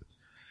and shit.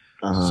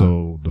 Uh-huh.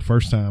 So the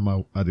first time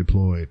I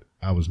deployed,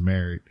 I was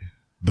married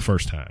the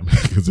first time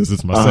because this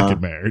is my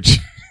second marriage.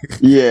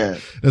 Yeah.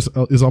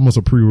 It's almost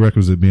a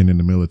prerequisite being in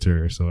the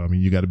military. So, I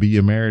mean, you got to be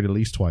married at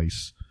least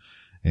twice.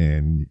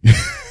 And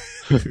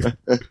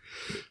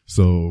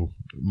so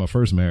my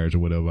first marriage or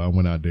whatever, I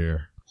went out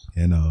there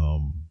and,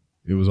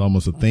 it was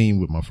almost a theme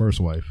with my first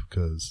wife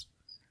because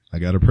I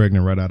got her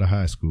pregnant right out of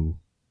high school.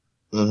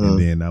 And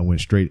then I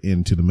went straight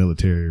into the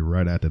military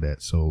right after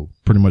that. So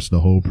pretty much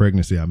the whole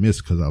pregnancy I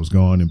missed because I was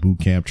going in boot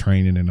camp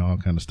training and all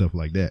kind of stuff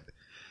like that.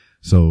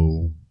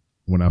 So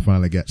when I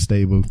finally got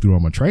stable through all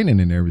my training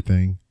and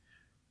everything,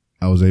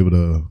 I was able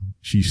to,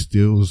 she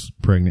still was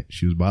pregnant.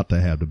 She was about to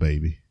have the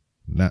baby,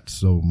 not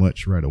so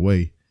much right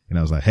away. And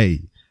I was like,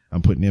 hey,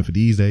 I'm putting in for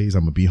these days.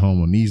 I'm going to be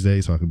home on these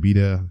days so I can be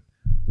there,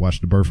 watch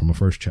the birth of my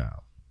first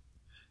child.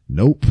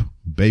 Nope.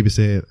 Baby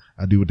said,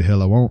 I do what the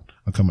hell I want.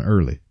 I'm coming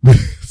early.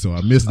 So I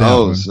missed that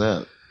one.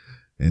 Snap.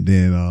 And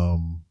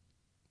then,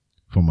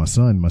 for my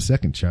son, my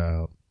second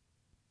child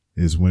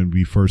is when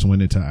we first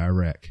went into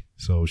Iraq.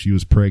 So she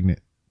was pregnant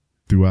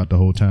throughout the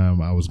whole time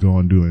I was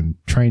going doing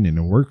training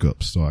and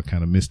workups. So I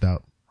kind of missed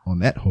out on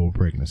that whole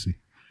pregnancy.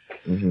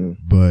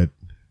 But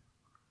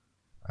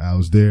I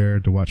was there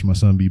to watch my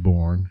son be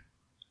born.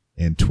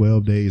 And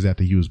 12 days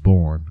after he was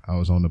born, I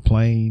was on the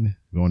plane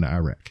going to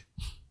Iraq.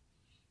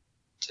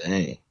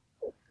 Dang.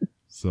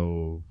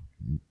 So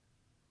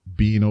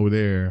being over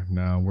there,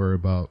 now I'm worried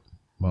about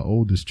my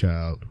oldest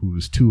child, who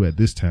was 2 at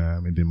this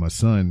time, and then my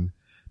son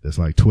that's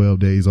like 12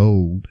 days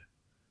old.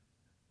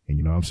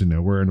 And, I'm sitting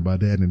there worrying about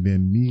that. And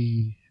then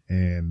me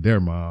and their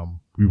mom,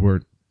 we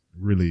weren't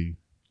really,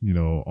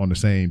 on the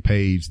same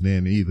page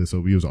then either. So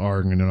we was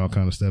arguing and all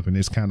kind of stuff. And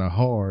it's kind of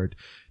hard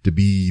to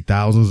be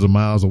thousands of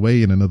miles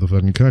away in another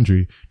fucking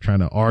country trying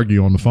to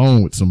argue on the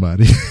phone with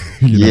somebody.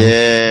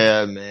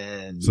 Yeah,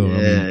 man. So,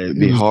 yeah, it'd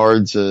be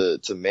hard to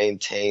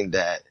maintain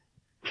that.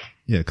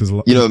 Yeah, cause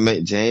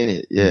maintain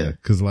it. Yeah.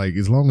 Cause like,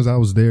 as long as I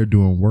was there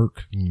doing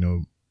work,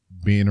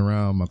 being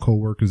around my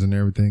coworkers and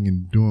everything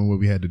and doing what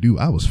we had to do,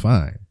 I was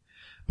fine.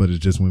 But it's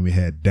just when we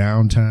had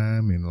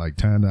downtime and like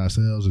time to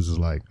ourselves, it's just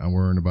like, I'm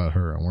worrying about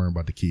her. I'm worrying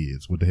about the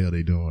kids. What the hell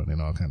they doing and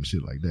all kind of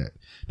shit like that.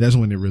 That's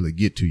when they really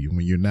get to you,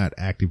 when you're not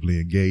actively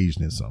engaged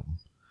in something.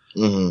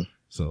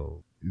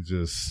 So it's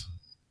just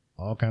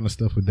all kind of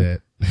stuff with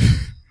that.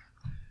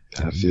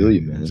 I feel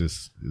you, man. It's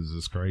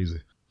just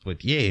crazy.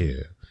 But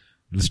yeah,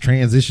 let's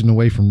transition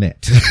away from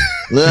that.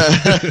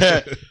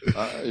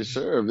 All right,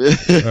 sure, man.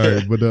 All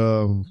right, but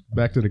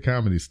back to the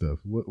comedy stuff.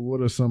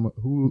 What are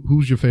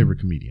who's your favorite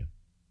comedian?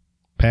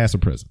 Past or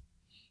present?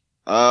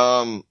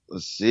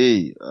 Let's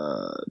see.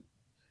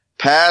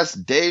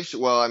 Past Dave.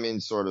 Well, I mean,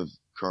 sort of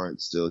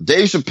current still.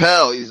 Dave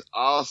Chappelle. He's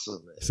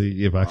awesome, man.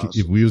 See,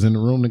 if we was in the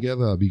room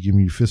together, I'd be giving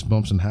you fist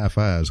bumps and high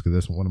fives because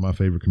that's one of my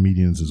favorite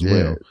comedians as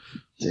well.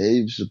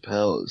 Dave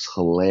Chappelle is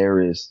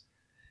hilarious.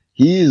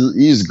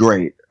 He's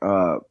great.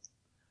 I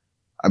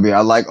mean,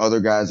 I like other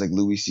guys like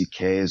Louis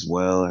C.K. as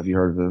well. Have you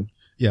heard of him?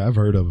 Yeah, I've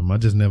heard of him.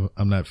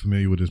 I'm not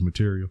familiar with his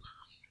material.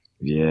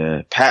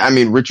 Yeah.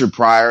 Richard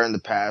Pryor in the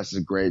past is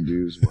a great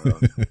dude as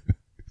well.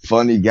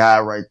 Funny guy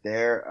right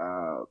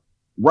there.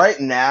 Right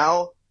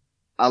now,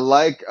 I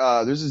like,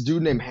 there's this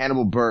dude named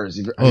Hannibal Buress.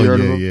 Have you heard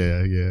of him?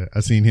 Yeah. I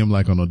seen him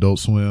like on Adult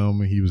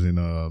Swim. He was in,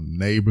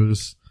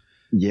 Neighbors.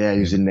 Yeah, he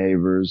was in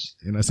Neighbors.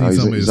 And I seen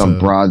some of his, on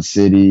Broad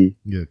City.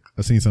 Yeah.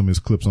 I seen some of his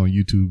clips on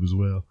YouTube as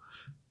well.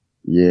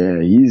 Yeah,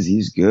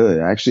 he's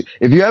good. Actually,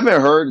 if you haven't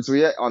heard, so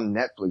on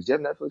Netflix. Do you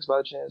have Netflix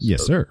by chance?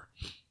 Yes, sir.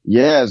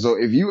 Yeah, so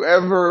if you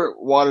ever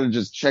wanted to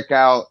just check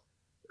out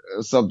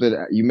something,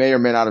 you may or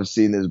may not have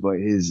seen this, but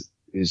his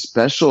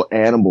special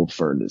Animal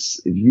Furnace,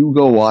 if you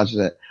go watch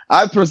that,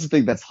 I personally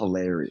think that's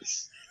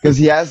hilarious. Cause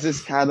he has this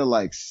kind of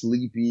like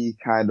sleepy,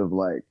 kind of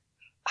like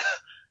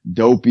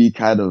dopey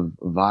kind of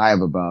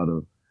vibe about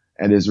him.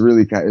 And it's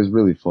really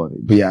funny.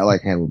 But yeah, I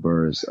like Hannibal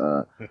Buress.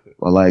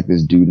 I like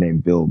this dude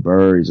named Bill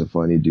Burr. He's a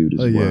funny dude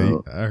as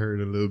well. I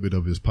heard a little bit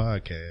of his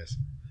podcast.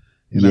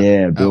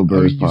 And Bill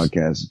Burr's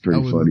podcast is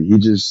pretty funny. He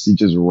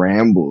just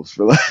rambles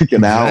for like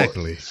an hour.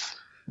 Exactly.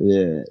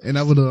 Yeah. And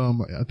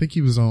I think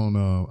he was on,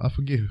 I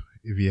forget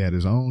if he had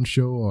his own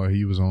show or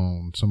he was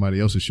on somebody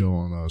else's show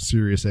on,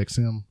 Sirius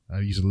XM. I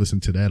used to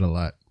listen to that a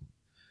lot.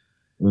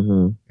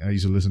 I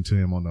used to listen to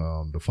him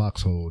on, the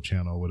Foxhole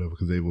channel or whatever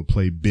because they would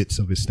play bits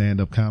of his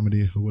stand-up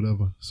comedy or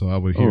whatever. So I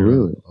would hear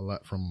a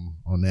lot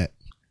on that.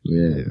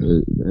 Yeah.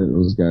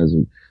 Those guys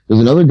there's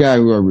another guy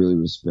who I really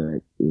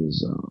respect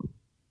is,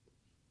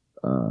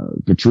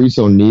 Patrice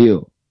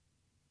O'Neal.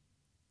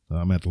 I'm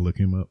gonna have to look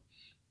him up.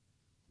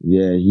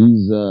 Yeah,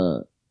 he's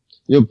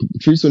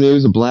Patrice O'Neal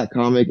is a black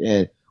comic,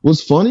 and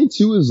What's funny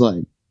too is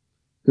like,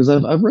 because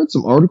I've read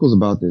some articles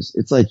about this.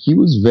 It's like he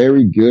was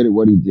very good at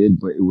what he did,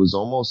 but it was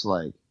almost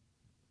like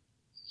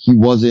he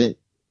wasn't,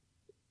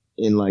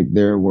 in like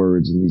their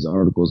words in these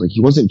articles, like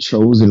he wasn't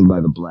chosen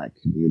by the black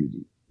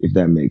community, if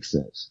that makes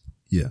sense.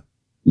 Yeah.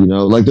 You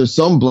know, like there's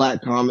some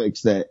black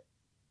comics that,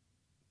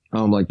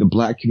 like the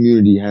black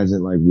community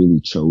hasn't like really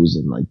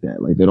chosen like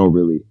that. Like they don't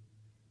really,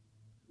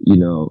 you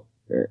know,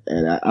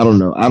 and I don't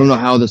know. I don't know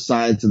how the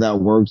science of that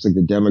works, like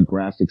the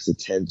demographics that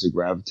tend to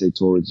gravitate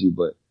towards you,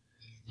 but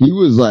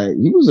he's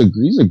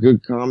a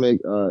good comic.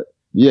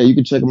 Yeah, you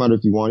can check him out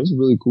if you want. He's a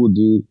really cool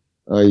dude.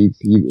 He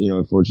you know,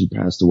 unfortunately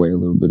passed away a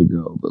little bit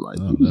ago, but like,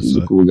 he's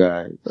a cool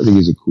guy. I think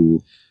he's a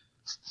cool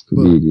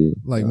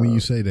comedian. Like when you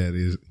say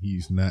that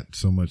he's not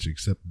so much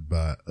accepted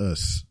by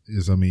us,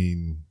 is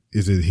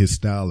it his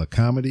style of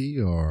comedy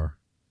or?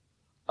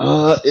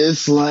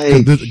 It's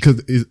like,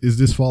 cause is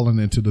this falling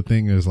into the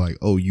thing as like,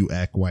 oh, you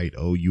act white.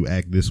 Oh, you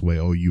act this way.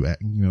 Oh, you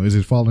act, you know, is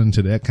it falling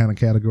into that kind of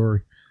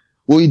category?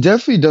 Well, he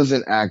definitely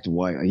doesn't act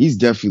white. He's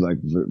definitely like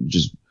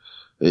just,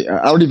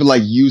 I don't even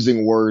like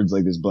using words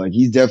like this, but like,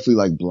 he's definitely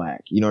like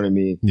black. You know what I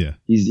mean? Yeah.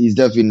 He's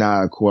definitely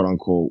not a quote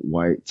unquote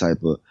white type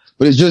of,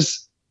 but it's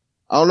just,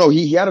 I don't know.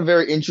 He had a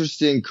very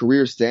interesting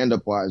career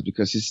stand-up wise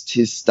because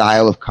his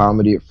style of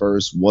comedy at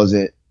first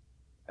wasn't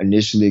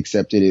initially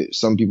accepted.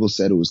 Some people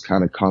said it was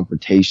kind of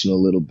confrontational a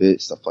little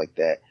bit, stuff like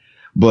that.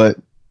 But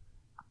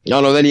I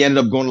don't know. Then he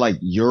ended up going to like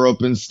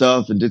Europe and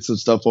stuff and did some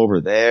stuff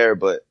over there.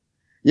 But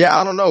yeah,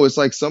 I don't know. It's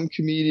like some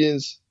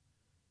comedians,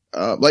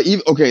 like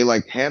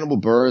Hannibal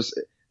Buress,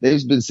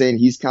 they've been saying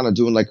he's kind of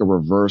doing like a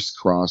reverse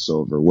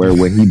crossover where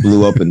when he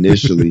blew up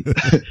initially,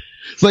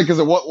 it's like,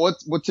 cause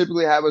what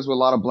typically happens with a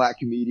lot of black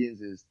comedians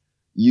is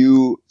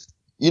your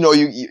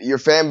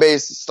fan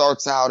base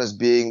starts out as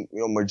being,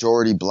 you know,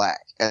 majority black.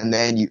 And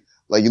then you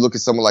look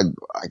at someone like,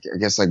 I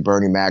guess like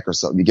Bernie Mac or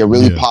something, you get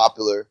really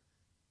popular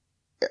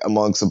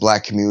amongst the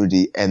black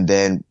community. And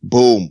then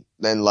boom,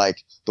 then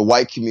like the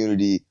white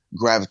community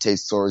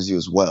gravitates towards you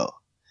as well.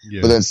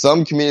 Yeah. But then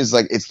some communities,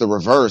 like it's the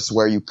reverse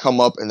where you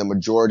come up and the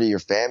majority of your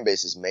fan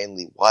base is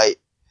mainly white.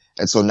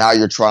 And so now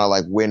you're trying to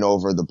like win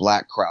over the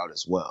black crowd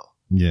as well.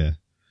 Yeah.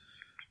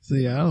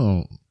 See, I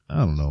don't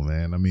know,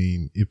 man. I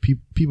mean, if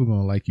people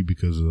gonna like you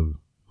because of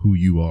who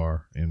you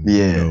are and,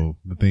 you know,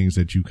 the things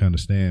that you kind of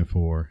stand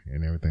for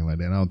and everything like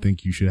that, I don't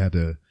think you should have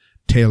to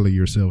tailor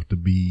yourself to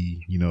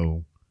be, you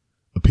know,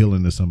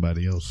 appealing to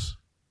somebody else.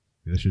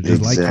 They should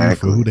just like you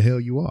for who the hell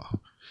you are.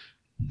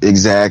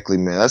 Exactly,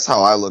 man. That's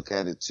how I look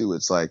at it too.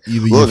 It's like,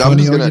 either look, I'm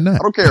just I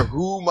don't care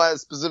who my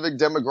specific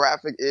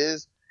demographic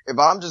is. If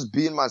I'm just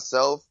being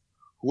myself,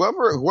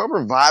 whoever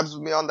vibes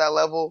with me on that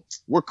level,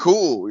 we're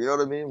cool. You know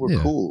what I mean? We're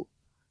cool.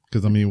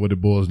 Cause I mean, what it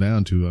boils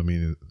down to, I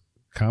mean,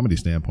 comedy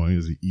standpoint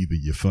is either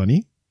you're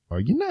funny or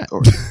you're not.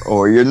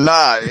 Or you're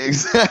not.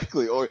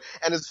 Exactly.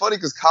 And it's funny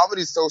cause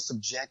comedy is so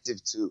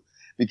subjective too,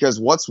 because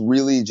what's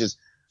really just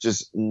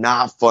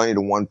not funny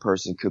to one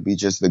person could be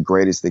just the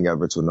greatest thing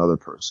ever to another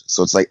person.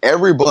 So it's like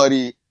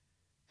everybody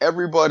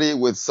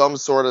with some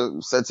sort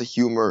of sense of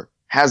humor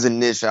has a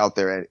niche out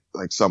there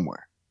like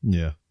somewhere.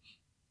 Yeah.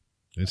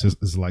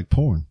 It's like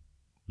porn.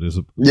 There's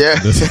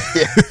there's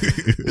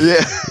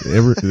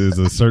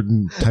a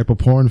certain type of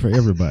porn for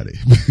everybody.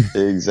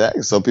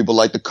 Exactly. Some people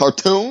like the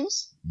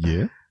cartoons.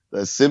 Yeah.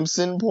 The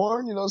Simpson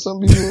porn, you know, some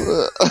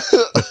people,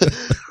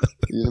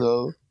 you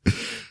know.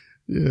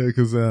 Yeah.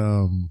 Cause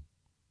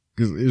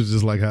it was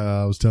just like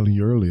how I was telling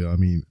you earlier. I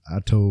mean,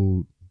 I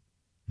told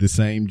the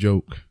same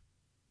joke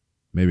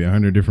maybe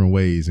 100 different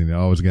ways and it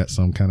always got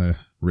some kind of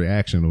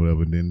reaction or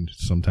whatever. And then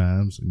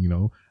sometimes, you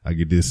know, I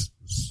get this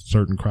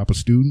certain crop of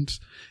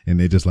students and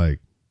they just like,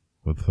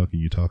 what the fuck are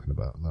you talking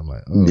about? And I'm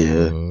like,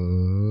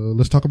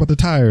 let's talk about the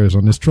tires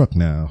on this truck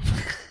now.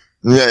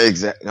 Yeah,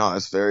 exactly. No,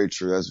 that's very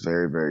true. That's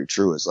very, very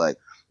true. It's like,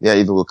 yeah,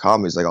 even with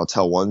comedy, it's like I'll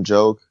tell one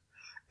joke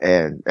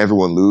and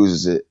everyone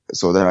loses it.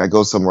 So then I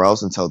go somewhere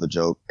else and tell the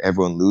joke.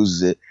 Everyone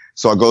loses it.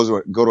 So I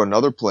go to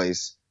another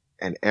place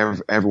and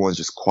everyone's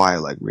just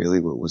quiet. Like, really?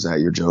 Was that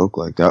your joke?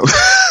 Like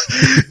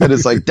that? And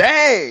it's like,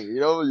 dang,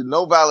 you know,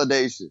 no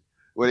validation.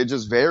 But it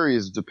just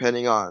varies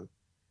depending on,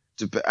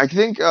 I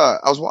think, I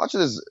was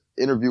watching this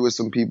interview with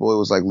some people. It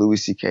was like Louis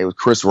C.K.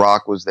 Chris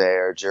Rock was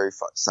there. Jerry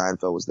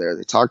Seinfeld was there.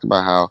 They talked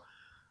about how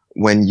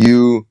when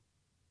you,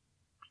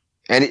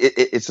 and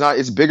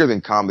it's bigger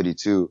than comedy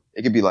too.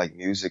 It could be like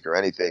music or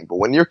anything. But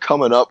when you're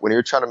coming up, when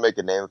you're trying to make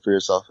a name for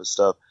yourself and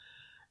stuff,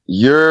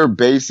 you're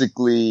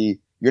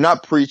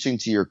not preaching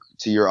to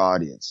your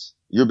audience.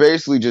 You're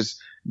basically just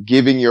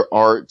giving your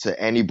art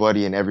to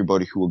anybody and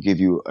everybody who will give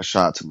you a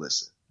shot to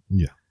listen.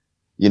 Yeah.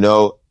 You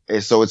know,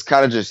 and so it's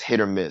kind of just hit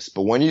or miss.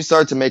 But when you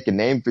start to make a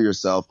name for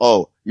yourself,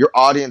 your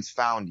audience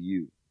found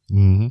you.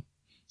 Mm-hmm.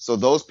 So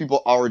those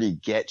people already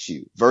get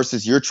you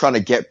versus you're trying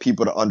to get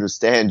people to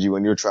understand you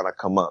and you're trying to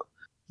come up.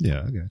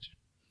 Yeah, I got you.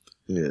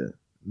 Yeah.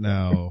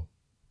 Now,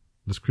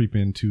 let's creep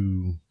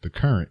into the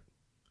current.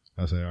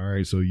 I say, all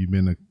right, so you've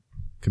been a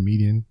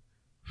comedian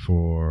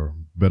for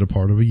better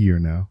part of a year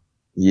now.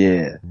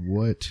 Yeah.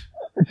 What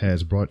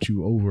has brought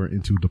you over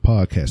into the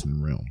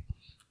podcasting realm?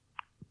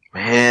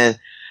 Man,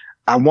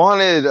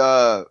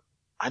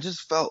 I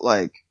just felt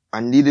like I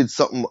needed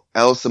something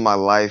else in my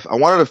life. I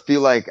wanted to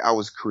feel like I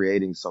was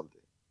creating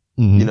something,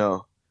 you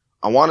know,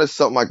 I wanted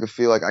something I could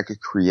feel like I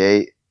could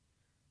create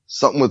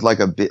something with like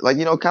a bit, like,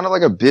 you know, kind of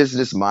like a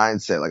business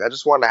mindset. Like I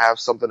just wanted to have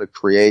something to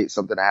create,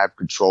 something to have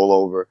control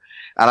over.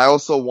 And I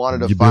also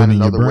wanted to find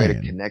another way to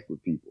connect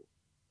with people.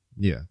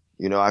 Yeah.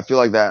 You know, I feel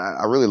like that,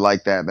 I really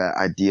like that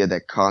idea,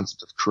 that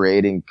concept of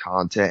creating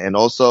content and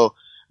also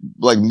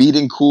like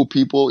meeting cool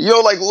people. You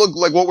know, like look,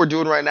 like what we're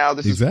doing right now.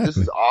 This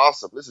is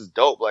awesome. This is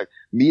dope. Like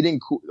meeting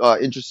cool,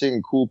 interesting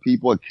and cool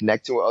people and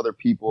connecting with other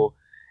people.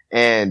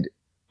 And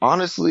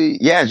honestly,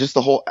 yeah, just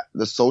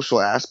the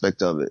social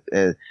aspect of it.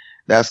 And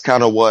that's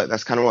kind of what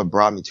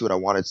brought me to it. I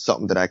wanted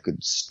something that I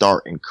could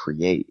start and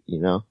create, you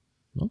know?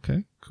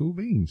 Okay. Cool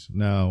beans.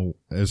 Now,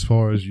 as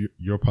far as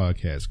your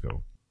podcast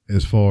go,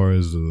 as far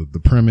as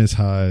the premise,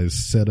 how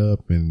it's set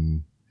up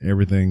and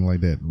everything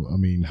like that, I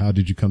mean, how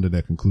did you come to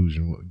that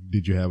conclusion?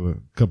 Did you have a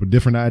couple of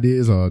different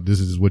ideas, or this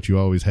is what you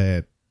always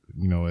had,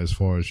 you know, as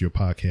far as your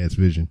podcast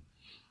vision?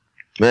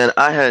 Man,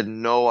 I had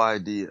no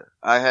idea.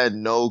 I had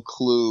no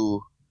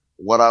clue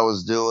what I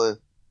was doing.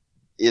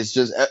 It's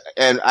just,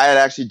 and I had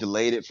actually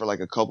delayed it for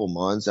like a couple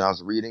months, and I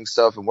was reading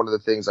stuff, and one of the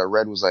things I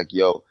read was like,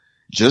 yo,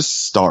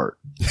 just start.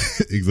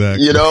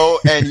 Exactly. You know,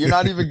 and you're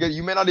not even good.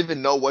 You may not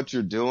even know what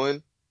you're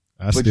doing,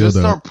 but just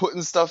start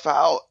putting stuff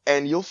out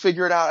and you'll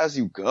figure it out as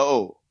you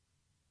go.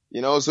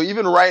 You know, so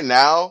even right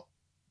now,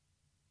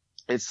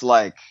 it's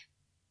like,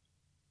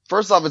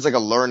 first off, it's like a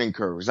learning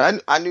curve. 'Cause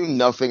I knew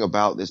nothing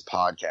about this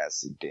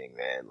podcasting thing,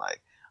 man.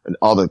 Like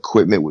all the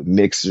equipment with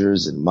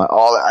mixers and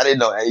I didn't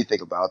know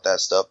anything about that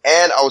stuff.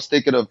 And I was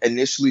thinking of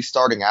initially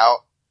starting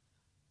out,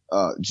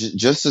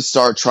 just to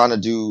start trying to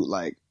do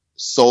like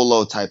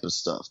solo type of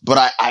stuff.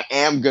 But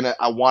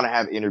I want to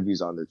have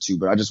interviews on there too,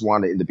 but I just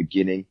wanted in the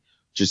beginning,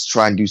 just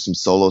try and do some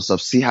solo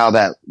stuff, see how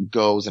that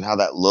goes and how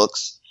that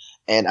looks.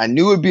 And I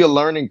knew it'd be a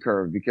learning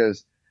curve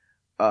because,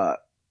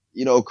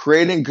 you know,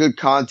 creating good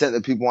content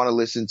that people want to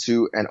listen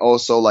to, and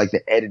also like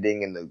the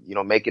editing and the, you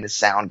know, making it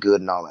sound good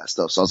and all that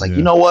stuff. So I was like,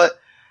 you know what?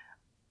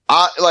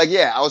 I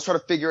was trying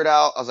to figure it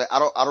out. I was like, I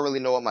don't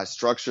really know what my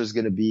structure is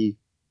going to be,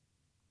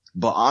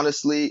 but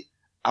honestly,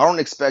 I don't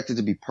expect it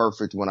to be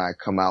perfect when I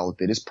come out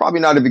with it. It's probably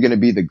not even going to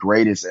be the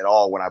greatest at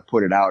all when I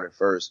put it out at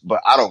first, but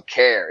I don't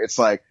care. It's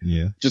like,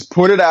 just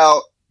put it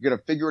out. You're going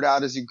to figure it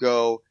out as you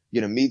go.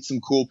 You're going to meet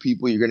some cool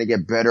people. You're going to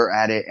get better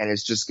at it. And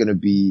it's just going to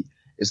be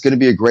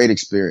a great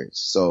experience.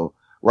 So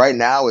right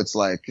now it's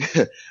like,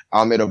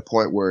 I'm at a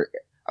point where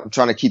I'm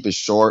trying to keep it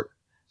short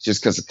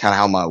just because of kind of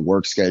how my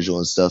work schedule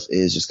and stuff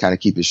is, just kind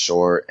of keep it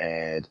short.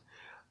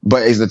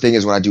 But the thing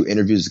is when I do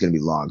interviews, it's going to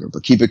be longer,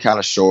 but keep it kind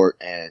of short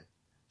and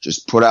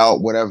just put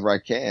out whatever I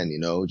can, you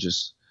know,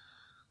 just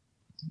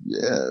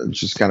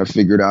kind of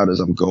figure it out as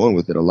I'm going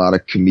with it. A lot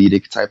of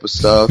comedic type of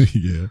stuff.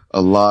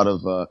 A lot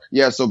of,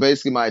 so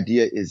basically my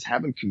idea is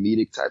having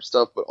comedic type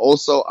stuff, but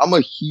also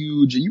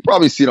you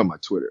probably see it on my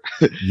Twitter.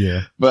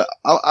 But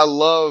I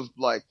love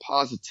like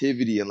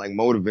positivity and like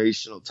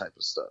motivational type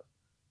of stuff.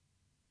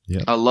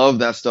 I love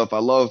that stuff.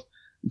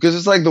 Because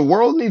it's like the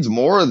world needs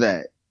more of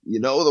that. You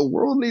know, the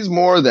world needs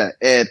more of that.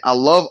 And I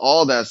love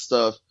all that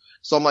stuff.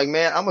 So I'm like,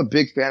 man, I'm a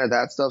big fan of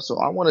that stuff. So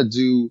I want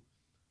to,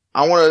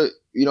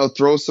 you know,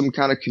 throw some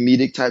kind of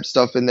comedic type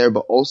stuff in there,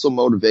 but also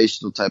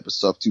motivational type of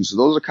stuff too. So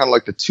those are kind of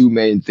like the two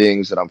main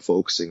things that I'm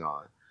focusing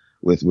on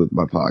with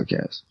my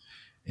podcast.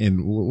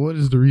 And what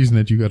is the reason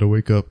that you got to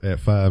wake up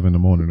at 5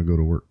 a.m. to go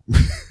to work?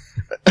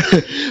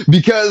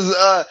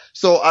 Because,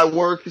 so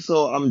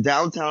I'm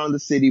downtown in the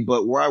city,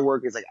 but where I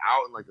work is like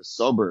out in like the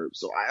suburbs.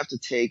 So I have to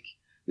take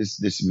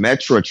this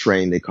metro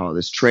train, they call it,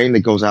 this train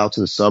that goes out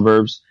to the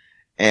suburbs.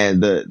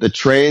 And the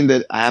train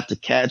that I have to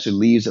catch, it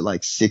leaves at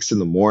like 6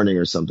 a.m.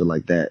 or something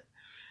like that.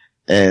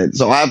 And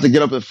so I have to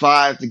get up at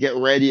 5 to get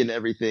ready and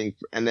everything.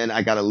 And then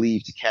I got to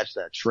leave to catch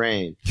that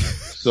train.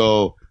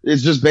 So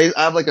it's just I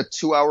have like a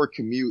 2-hour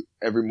commute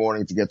every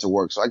morning to get to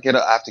work. So I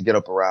have to get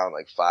up around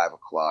like 5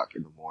 o'clock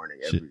in the morning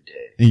every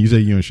day. And you say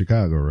you're in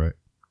Chicago, right?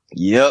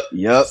 Yep.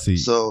 See,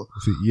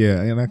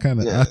 yeah. And I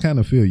kind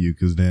of feel you,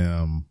 because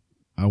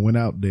I went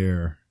out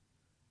there,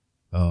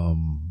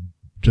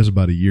 just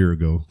about a year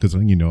ago, because,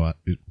 you know,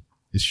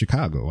 it's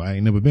Chicago. I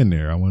ain't never been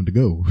there. I wanted to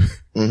go.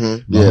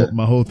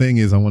 My whole thing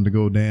is I wanted to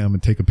go down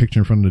and take a picture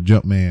in front of the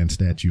Jumpman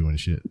statue and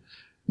shit.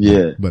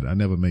 But I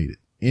never made it.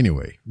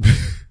 Anyway,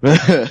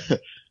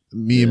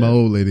 me and my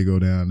old lady go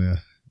down there,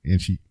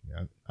 and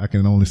I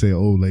can only say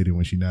old lady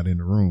when she's not in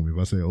the room. If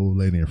I say old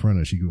lady in front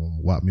of her, she gonna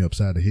whop me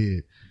upside the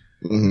head.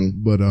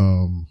 But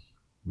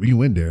we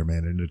went there,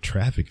 man, and the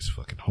traffic is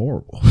fucking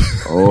horrible.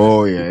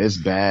 Oh yeah, it's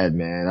bad,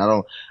 man.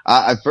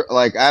 I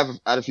had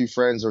a few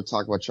friends who were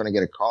talking about trying to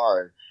get a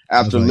car.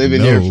 After living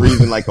here for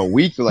even like a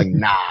week, they're like,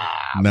 nah,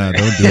 don't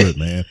do it,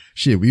 man.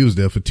 Shit, we was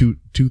there for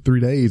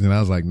 2-3 days, and I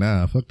was like,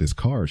 nah, fuck this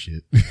car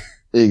shit.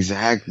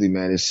 Exactly,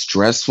 man. It's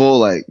stressful.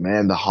 Like,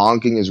 man, the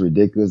honking is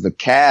ridiculous. The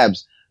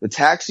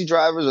taxi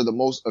drivers are the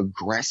most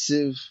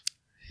aggressive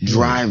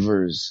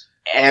drivers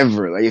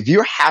ever. Like if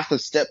you're half a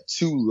step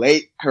too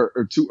late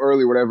or too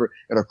early, or whatever,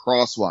 at a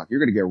crosswalk, you're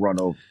gonna get run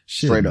over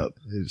straight up.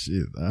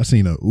 Shit. I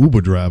seen an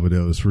Uber driver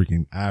that was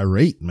freaking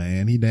irate,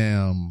 man. He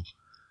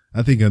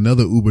I think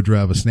another Uber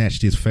driver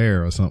snatched his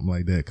fare or something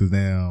like that. Cause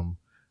a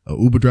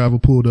Uber driver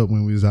pulled up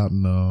when we was out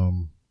in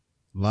the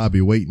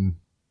lobby waiting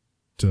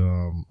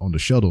to on the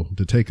shuttle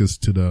to take us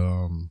to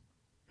the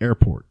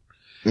airport.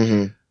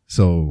 Mm-hmm.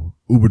 So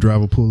Uber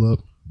driver pull up,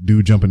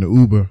 dude jump in the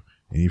Uber,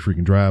 and he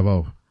freaking drive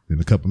off. Then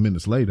a couple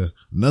minutes later,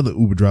 another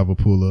Uber driver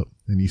pull up,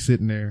 and he's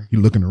sitting there, he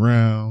looking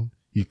around,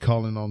 he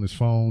calling on his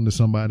phone to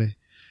somebody,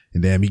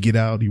 and damn, he get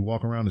out, he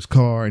walk around his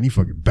car, and he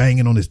fucking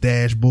banging on his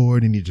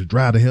dashboard, and he just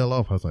drive the hell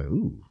off. I was like,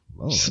 ooh,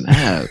 Lord.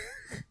 Snap.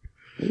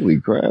 Holy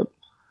crap.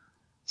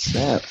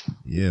 Snap.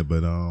 Yeah,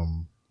 but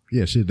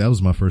yeah, shit, that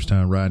was my first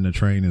time riding a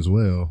train as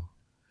well.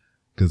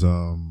 Cause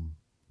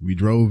we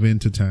drove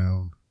into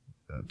town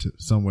to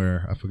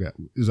somewhere, I forgot,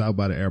 it was out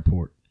by the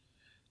airport,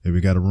 and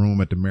we got a room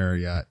at the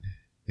Marriott.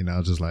 And I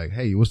was just like,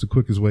 hey, what's the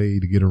quickest way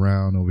to get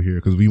around over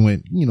here? Cause we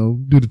went,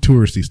 do the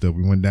touristy stuff.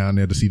 We went down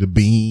there to see the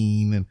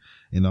Bean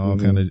and all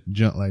kind of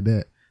junk like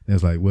that. And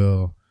it's like,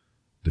 well,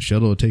 the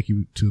shuttle will take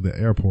you to the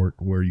airport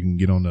where you can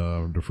get on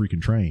the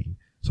freaking train.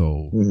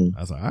 So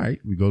I was like, all right,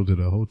 we go to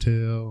the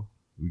hotel,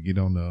 we get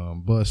on the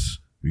bus,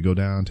 we go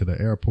down to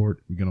the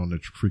airport, we get on the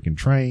freaking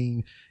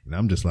train. And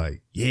I'm just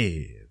like,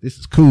 yeah, this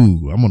is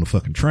cool. I'm on the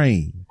fucking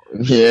train.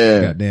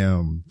 Yeah.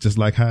 Goddamn, just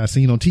like how I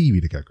seen on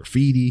TV. They got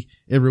graffiti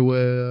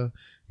everywhere.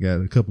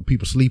 Got a couple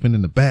people sleeping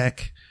in the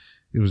back.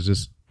 It was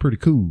just pretty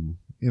cool.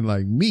 And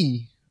like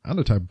me, I'm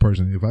the type of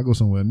person, if I go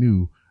somewhere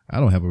new, I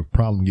don't have a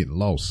problem getting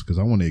lost because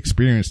I want to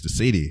experience the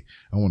city.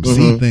 I want to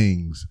see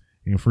things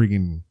and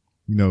freaking,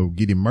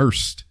 get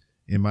immersed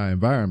in my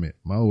environment.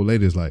 My old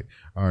lady's like,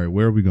 all right,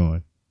 where are we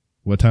going?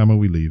 What time are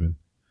we leaving?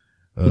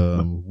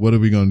 What are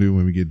we going to do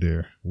when we get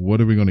there? What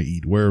are we going to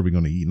eat? Where are we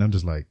going to eat? And I'm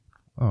just like,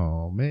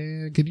 oh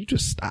man, could you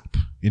just stop?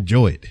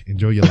 Enjoy it.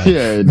 Enjoy your life.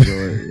 Yeah, enjoy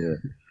it.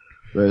 Yeah.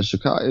 But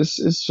Chicago,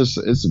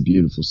 it's a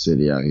beautiful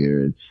city out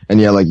here. And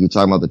yeah, like you're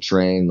talking about the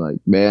train, like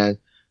man,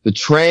 the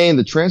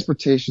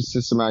transportation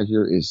system out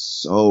here is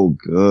so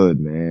good,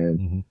 man.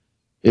 Mm-hmm.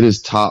 It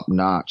is top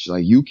notch.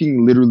 Like you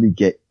can literally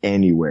get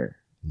anywhere.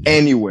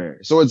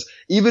 So it's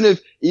even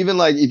if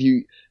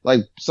you,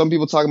 like some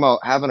people talking about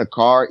having a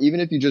car, even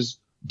if you just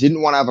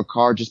didn't want to have a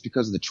car just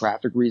because of the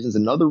traffic reasons,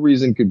 another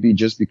reason could be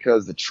just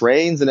because the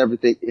trains and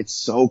everything, it's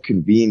so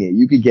convenient.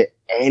 You could get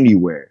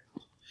anywhere.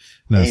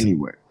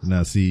 Anywhere.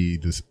 See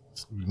this,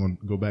 we're going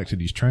to go back to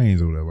these trains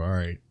or whatever. All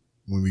right.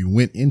 When we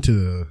went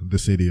into the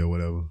city or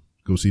whatever,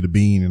 go see the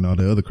Bean and all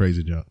the other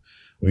crazy junk,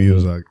 we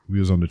was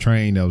on the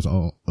train that was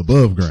on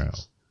above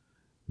ground.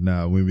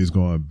 Now, when we was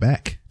going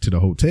back to the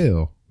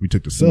hotel, we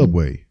took the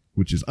subway,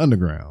 which is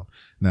underground.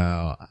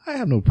 Now, I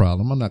have no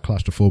problem. I'm not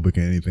claustrophobic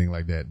or anything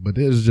like that, but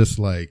there's just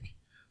like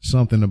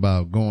something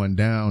about going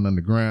down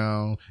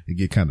underground. It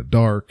get kind of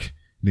dark.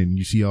 Then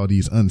you see all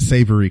these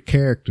unsavory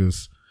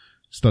characters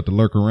start to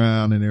lurk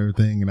around and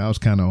everything. And I was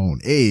kind of on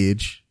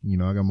edge.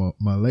 I got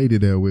my lady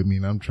there with me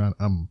and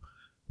I'm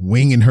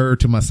winging her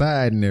to my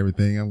side and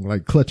everything. I'm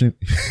like clutching.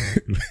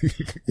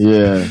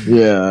 Yeah.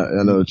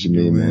 I know what you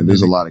mean, man.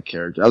 There's a lot of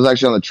character. I was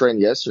actually on the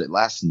train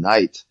last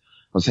night.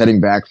 I was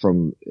heading back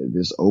from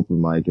this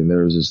open mic and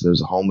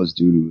there's a homeless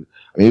dude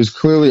who, he was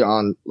clearly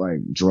on like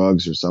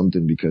drugs or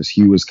something because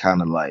he was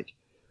kind of like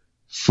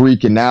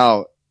freaking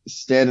out,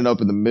 standing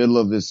up in the middle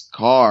of this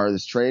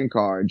train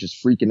car, and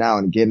just freaking out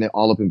and getting it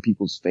all up in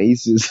people's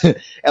faces.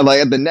 And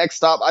like at the next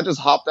stop, I just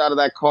hopped out of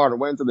that car and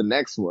went to the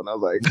next one. I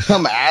was like,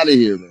 I'm out of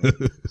here, man.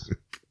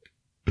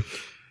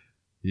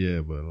 Yeah,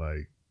 but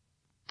like,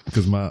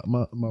 cause my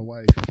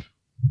wife,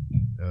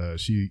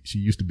 she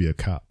used to be a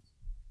cop.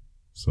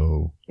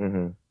 So,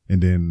 and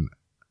then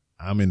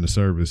I'm in the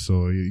service.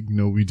 So,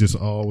 we just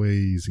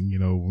always,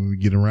 when we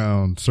get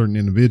around certain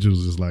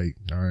individuals, it's like,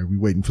 all right, we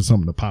waiting for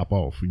something to pop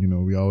off.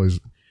 We always,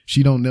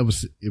 she don't never,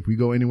 if we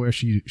go anywhere,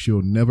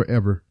 she'll never,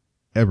 ever,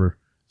 ever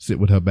sit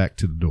with her back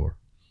to the door.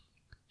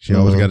 She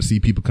always got to see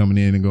people coming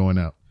in and going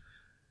out.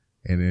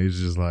 And it's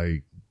just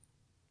like,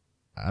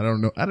 I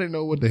don't know. I didn't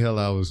know what the hell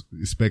I was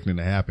expecting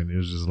to happen. It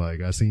was just like,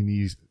 I seen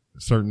these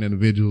certain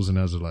individuals and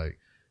I was like,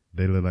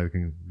 they look like they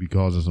can be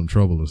causing some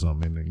trouble or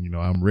something. And,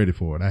 I'm ready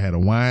for it. I had a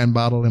wine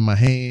bottle in my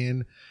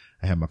hand.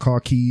 I had my car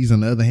keys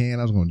on the other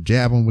hand. I was going to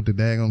jab them with the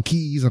daggone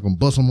keys. I'm going to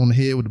bust them on the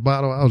head with the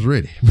bottle. I was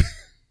ready.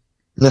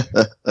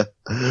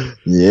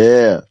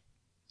 Yeah.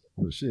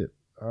 Well, shit.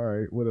 All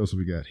right. What else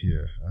we got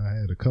here? I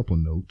had a couple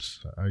notes.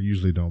 I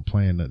usually don't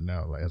plan nothing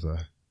out, like as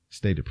I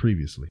stated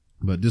previously.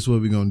 But this is what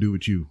we're going to do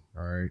with you.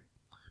 All right.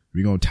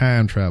 We're going to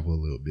time travel a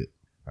little bit.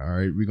 All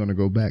right. We're going to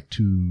go back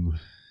to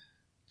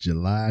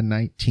July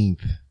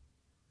 19th.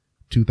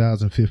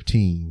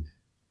 2015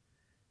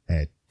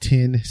 at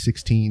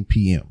 10:16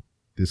 p.m.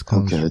 This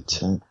comes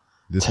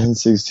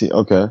 10:16.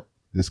 Okay.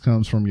 This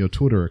comes from your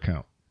Twitter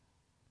account.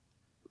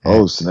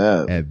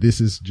 Snap. At This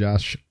Is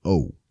Josh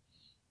O.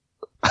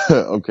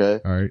 Okay.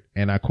 All right.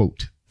 And I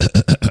quote,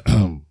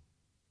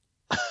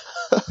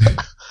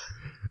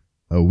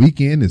 a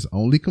weekend is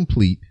only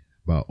complete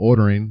by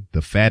ordering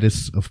the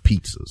fattest of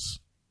pizzas.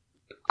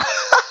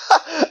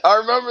 I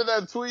remember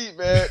that tweet,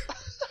 man.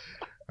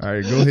 All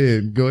right,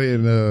 go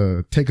ahead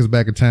and take us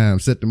back in time,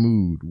 set the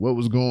mood. What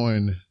was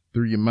going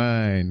through your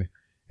mind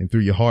and through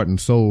your heart and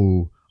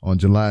soul on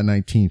July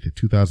 19th,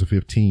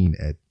 2015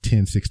 at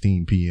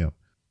 10:16 p.m.?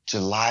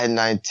 July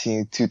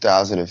 19th,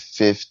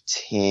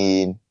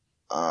 2015.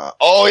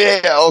 Oh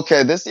yeah,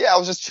 okay. I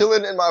was just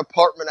chilling in my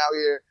apartment out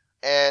here,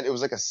 and it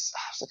was like a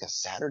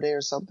Saturday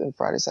or something,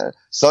 Friday, Saturday,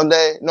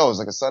 Sunday. No, it was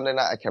like a Sunday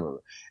night. I can't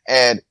remember.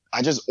 And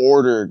I just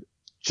ordered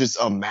just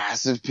a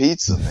massive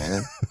pizza,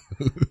 man.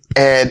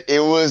 And it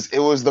was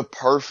the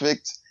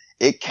perfect,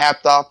 it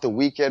capped off the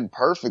weekend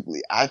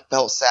perfectly. I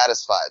felt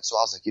satisfied. So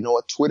I was like, you know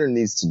what? Twitter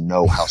needs to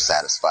know how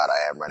satisfied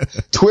I am right now.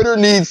 Twitter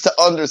needs to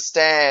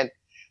understand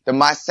that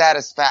my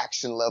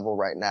satisfaction level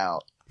right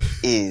now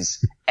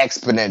is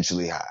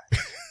exponentially high.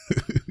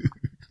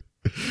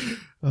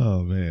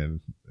 Oh man,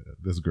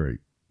 that's great.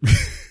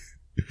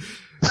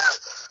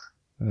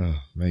 Oh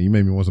man, you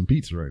made me want some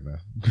pizza right now.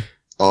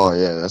 Oh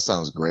yeah, that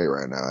sounds great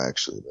right now,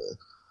 actually, man.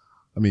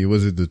 I mean,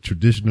 was it the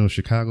traditional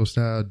Chicago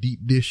style deep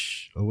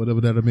dish or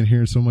whatever that I've been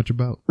hearing so much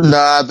about?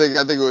 Nah, I think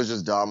it was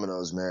just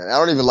Domino's, man. I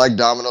don't even like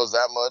Domino's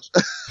that much.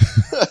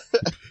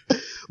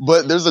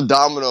 But there's a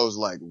Domino's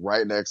like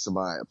right next to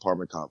my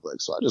apartment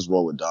complex. So I just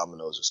roll with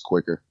Domino's. It's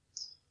quicker.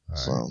 All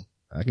so right.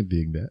 I can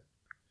dig that.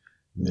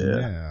 Yeah.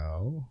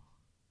 Now,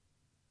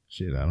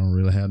 shit, I don't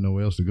really have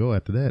nowhere else to go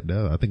after that.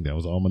 I think that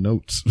was all my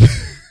notes.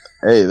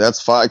 Hey,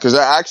 that's fine. Cause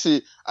I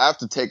have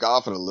to take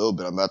off in a little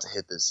bit. I'm about to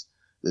hit this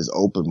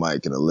open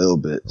mic in a little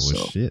bit.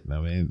 Well, shit.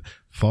 I mean,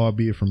 far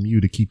be it from you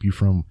to keep you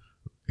from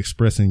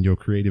expressing your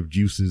creative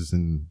juices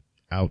and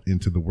out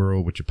into the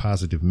world with your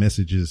positive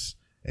messages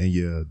and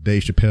your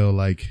Dave Chappelle,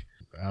 like,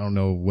 I don't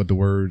know what the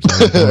words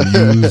I was going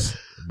to use,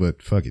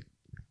 but fuck it.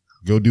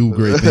 Go do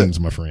great things,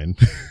 my friend.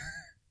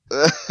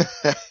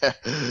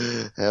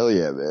 Hell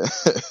yeah, man.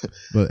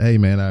 But hey,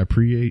 man, I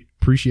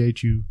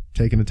appreciate you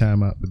taking the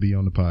time out to be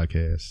on the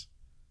podcast.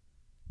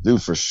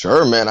 Dude, for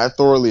sure, man. I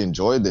thoroughly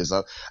enjoyed this.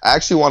 I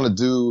actually want to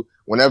do,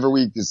 whenever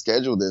we can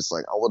schedule this,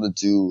 like, I want to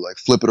do, like,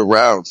 flip it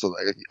around so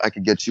like I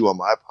can get you on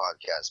my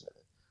podcast, man.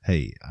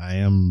 Hey, I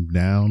am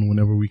down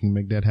whenever we can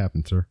make that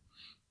happen, sir.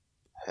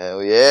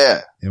 Hell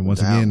yeah. And once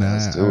again,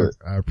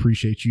 I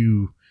appreciate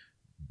you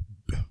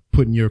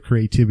putting your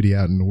creativity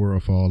out in the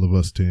world for all of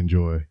us to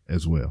enjoy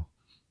as well.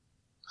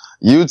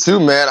 You too,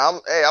 man.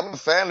 I'm a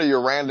fan of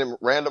your random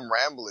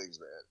ramblings,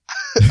 man.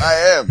 I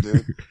am,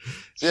 dude.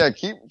 So yeah,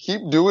 keep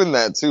doing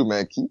that too,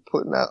 man. Keep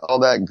putting out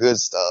all that good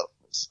stuff.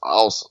 It's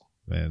awesome.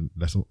 Man,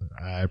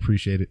 I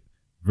appreciate it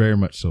very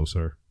much so,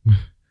 sir.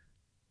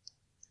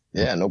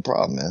 Yeah, no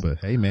problem, man. But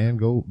hey, man,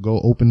 go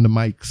open the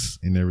mics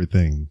and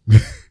everything.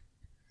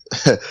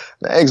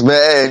 Thanks,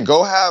 man. And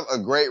go have a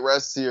great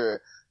rest of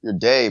your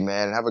day,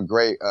 man. And have a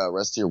great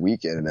rest of your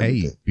weekend and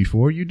everything. Hey,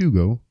 before you do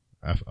go,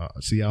 I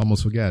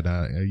almost forgot.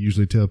 I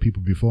usually tell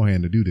people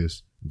beforehand to do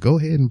this. Go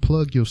ahead and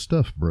plug your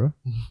stuff, bro.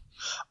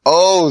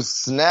 Oh,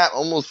 snap.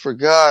 Almost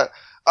forgot.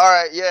 All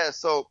right. Yeah.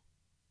 So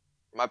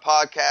my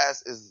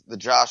podcast is The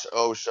Josh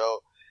O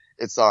Show.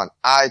 It's on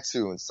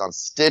iTunes. It's on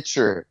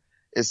Stitcher.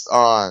 It's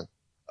on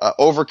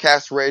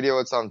Overcast Radio.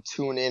 It's on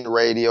TuneIn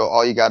Radio.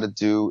 All you got to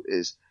do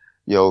is,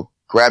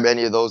 grab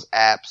any of those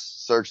apps,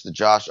 search The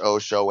Josh O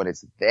Show, and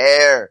it's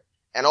there.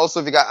 And also,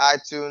 if you got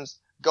iTunes,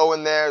 go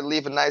in there,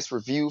 leave a nice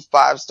review,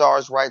 5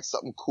 stars, write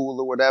something cool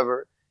or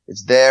whatever.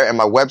 It's there. And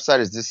my website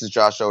is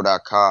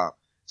thisisjosho.com.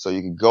 So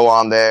you can go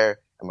on there,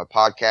 and my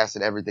podcast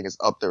and everything is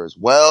up there as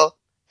well.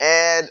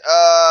 And,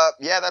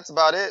 yeah, that's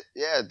about it.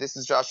 Yeah,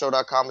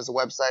 thisisjosho.com is the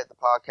website. The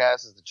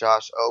podcast is The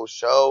Josh O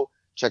Show.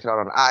 Check it out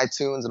on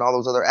iTunes and all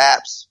those other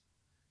apps.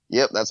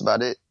 Yep, that's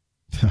about it.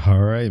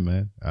 All right,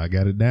 man. I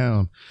got it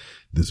down.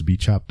 This will be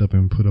chopped up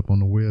and put up on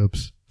the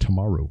webs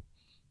tomorrow.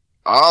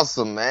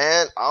 Awesome,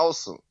 man.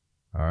 Awesome.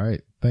 All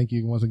right. Thank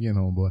you once again,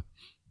 homeboy.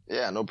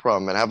 Yeah, no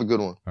problem, man. Have a good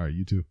one. All right,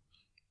 you too.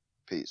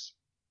 Peace.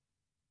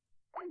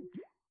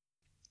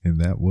 And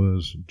that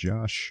was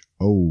Josh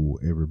O,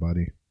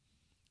 everybody.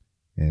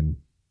 And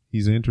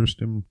he's an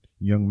interesting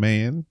young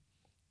man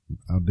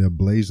out there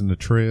blazing the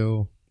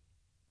trail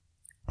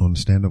on the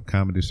stand-up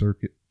comedy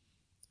circuit.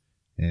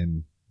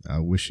 And I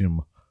wish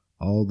him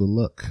all the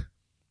luck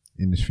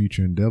in his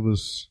future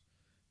endeavors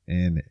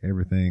and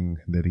everything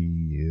that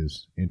he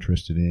is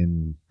interested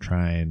in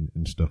trying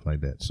and stuff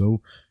like that.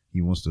 So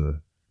he wants to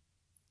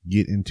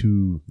get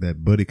into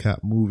that buddy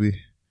cop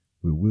movie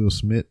with Will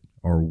Smith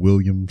or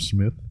William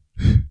Smith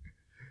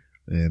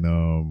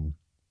and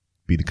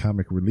be the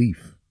comic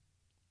relief.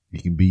 He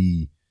can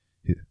be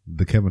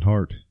the Kevin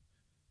Hart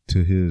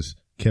to his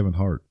Kevin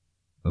Hart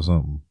or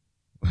something.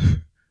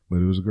 But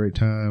it was a great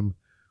time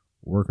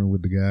working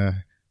with the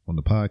guy on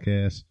the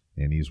podcast,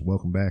 and he's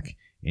welcome back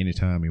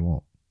anytime he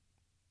wants.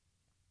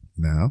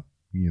 Now,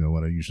 you know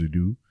what I usually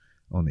do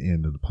on the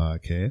end of the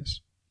podcast.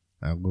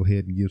 I'll go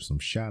ahead and give some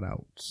shout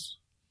outs.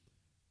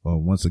 Well,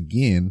 once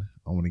again,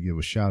 I want to give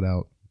a shout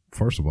out,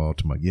 first of all,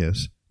 to my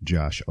guest,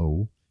 Josh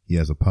O. He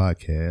has a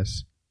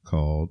podcast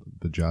called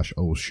The Josh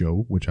O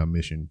Show, which I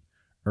mentioned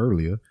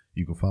earlier.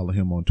 You can follow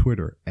him on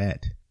Twitter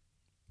at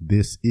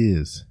This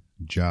Is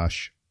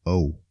Josh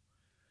O.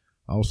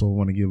 I also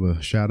want to give a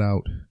shout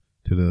out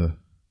to the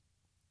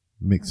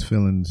Mixed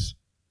Feelings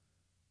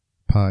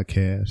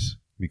podcast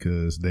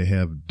because they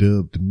have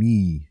dubbed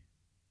me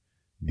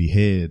the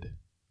head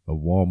of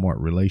Walmart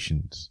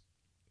relations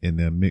in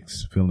their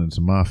Mixed Feelings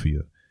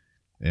Mafia.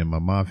 And my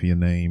mafia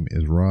name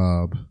is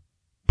Rob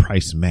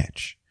Price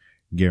Match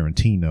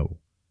Guarantino.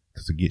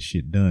 Because to get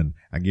shit done,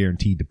 I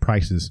guaranteed the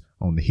prices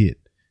on the hit.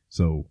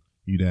 So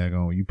you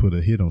put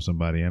a hit on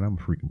somebody and I'm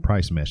freaking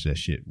price match that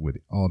shit with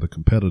all the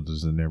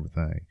competitors and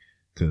everything.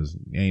 Because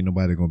ain't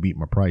nobody going to beat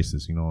my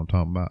prices. You know what I'm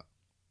talking about?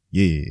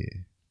 Yeah.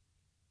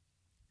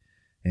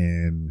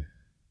 And,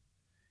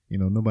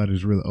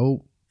 nobody's really, I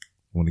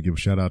want to give a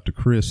shout out to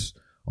Chris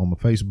on my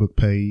Facebook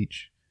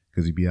page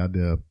because he be out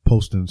there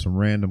posting some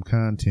random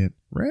content,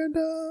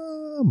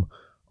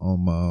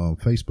 on my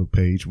Facebook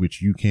page,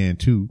 which you can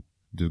too.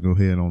 Just go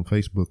ahead on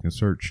Facebook and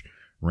search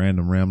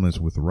Random Ramblings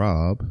with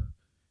Rob.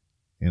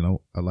 And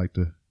I like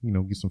to,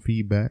 get some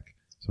feedback,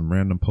 some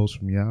random posts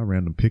from y'all,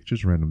 random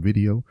pictures, random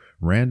video,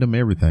 random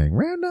everything,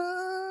 random.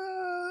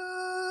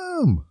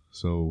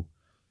 So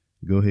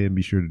go ahead and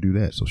be sure to do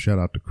that. So shout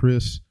out to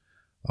Chris.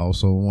 I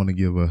also want to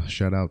give a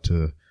shout out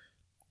to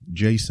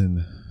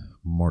Jason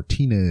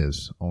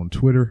Martinez on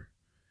Twitter.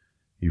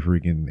 He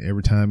freaking,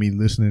 every time he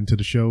listening to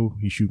the show,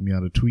 he shoot me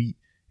out a tweet.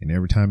 And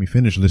every time he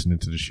finish listening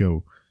to the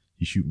show,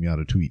 he shoot me out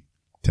a tweet.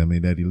 Tell me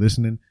that he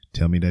listening.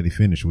 Tell me that he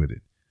finished with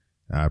it.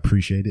 I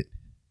appreciate it.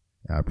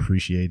 I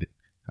appreciate it.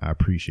 I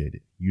appreciate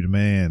it. You the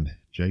man,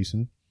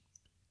 Jason.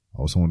 I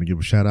also want to give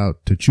a shout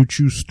out to Choo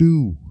Choo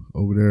Stew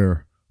over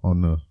there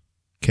on the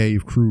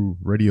Cave Crew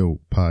Radio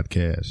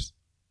podcast.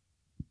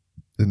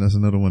 And that's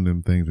another one of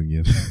them things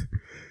again.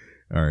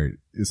 All right.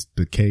 It's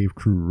the Cave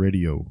Crew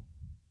Radio.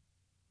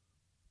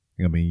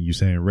 I mean, you're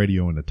saying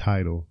radio in the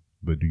title,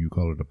 but do you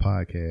call it a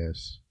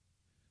podcast?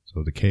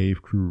 So the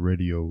Cave Crew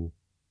Radio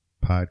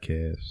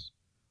podcast,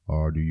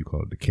 or do you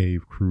call it the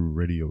Cave Crew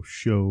Radio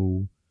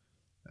Show?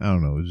 I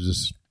don't know. It's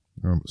just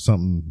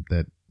something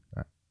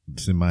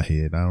that's in my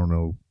head. I don't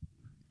know.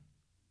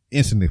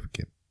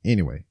 Insignificant.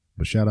 Anyway,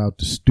 but shout out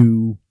to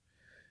Stu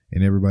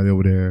and everybody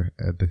over there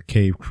at the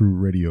Cave Crew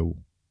Radio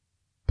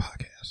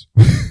podcast.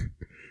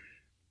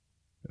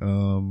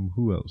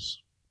 Who else?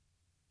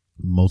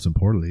 Most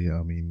importantly,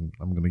 I'm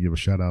going to give a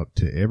shout out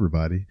to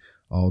everybody,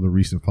 all the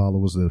recent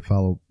followers that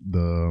follow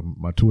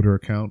my Twitter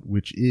account,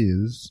 which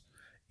is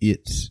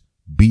It's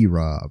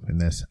B-Rob,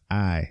 and that's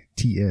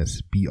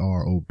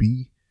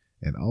ITSBROB.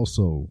 And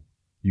also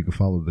you can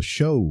follow the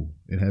show.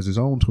 It has its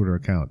own Twitter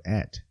account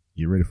at,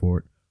 get ready for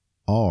it,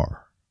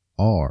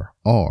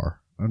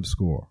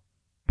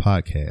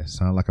 RRR_podcast.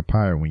 Sound like a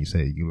pirate when you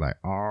say it. You like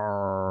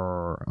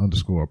R_podcast.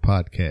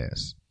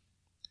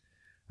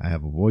 I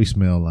have a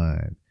voicemail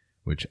line,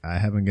 which I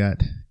haven't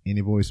got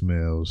any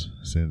voicemails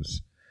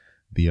since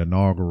the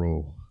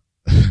inaugural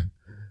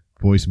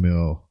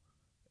voicemail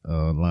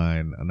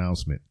line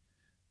announcement.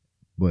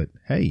 But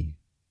hey,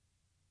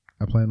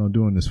 I plan on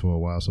doing this for a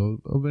while,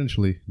 so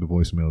eventually the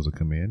voicemails will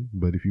come in.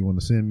 But if you want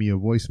to send me a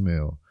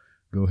voicemail,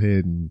 go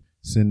ahead and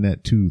send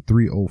that to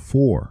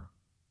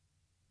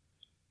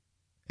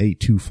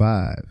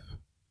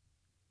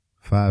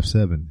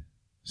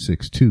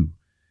 304-825-5762.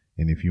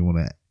 And if you want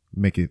to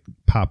make it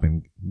pop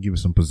and give it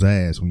some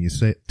pizzazz when you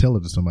tell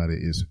it to somebody,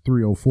 it's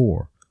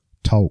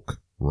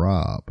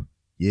 304-TALK-ROB.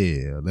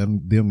 Yeah,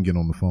 let them get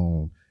on the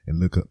phone and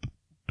look up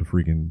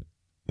the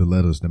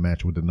letters that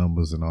match with the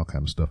numbers and all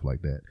kind of stuff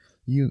like that.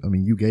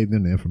 You gave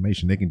them the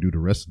information. They can do the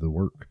rest of the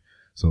work.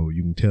 So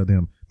you can tell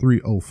them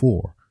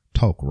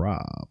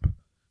 304-TALK-ROB.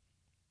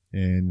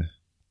 And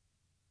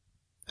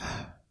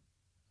I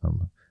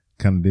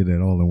kind of did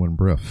that all in one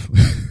breath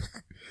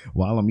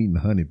while I'm eating the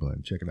honey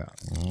bun. Check it out.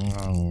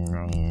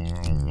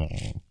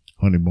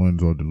 Honey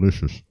buns are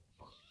delicious.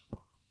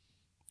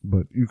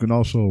 But you can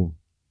also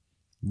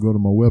go to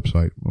my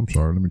website. I'm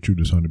sorry. Let me chew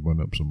this honey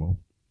bun up some more.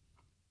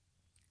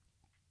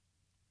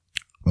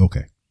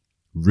 Okay.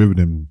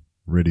 Riveting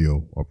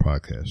radio or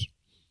podcast.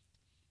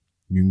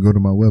 You can go to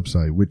my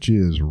website, which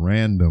is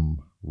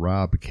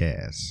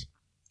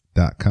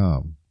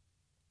randomrobcast.com.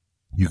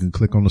 You can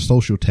click on the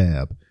social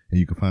tab and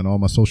you can find all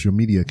my social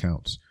media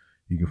accounts.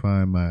 You can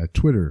find my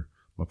Twitter,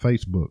 my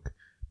Facebook,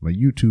 my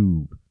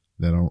YouTube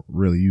that I don't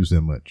really use that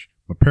much,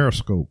 my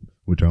Periscope,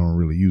 which I don't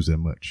really use that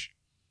much,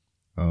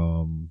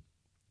 my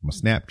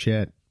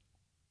Snapchat,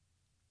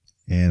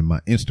 and my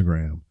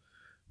Instagram.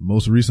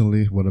 Most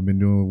recently, what I've been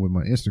doing with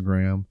my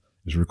Instagram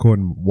is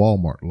recording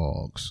Walmart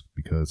logs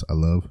because I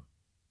love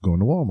going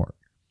to Walmart.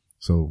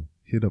 So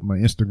hit up my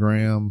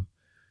Instagram,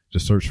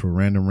 just search for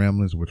Random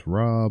Ramblings with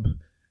Rob,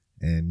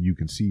 and you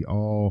can see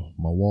all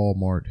my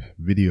Walmart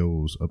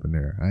videos up in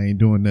there. I ain't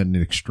doing nothing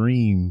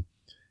extreme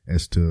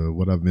as to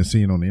what I've been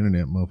seeing on the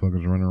internet.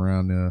 Motherfuckers running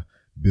around there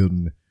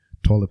building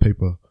toilet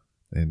paper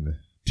and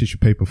tissue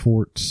paper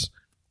forts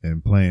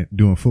and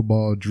doing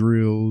football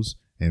drills.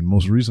 And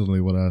most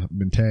recently, what I've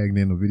been tagged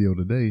in a video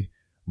today,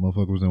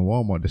 motherfucker was in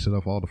Walmart. They set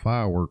off all the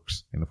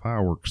fireworks in the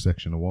fireworks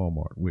section of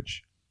Walmart,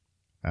 which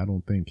I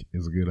don't think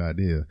is a good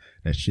idea.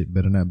 That shit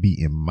better not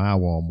be in my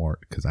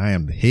Walmart, because I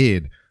am the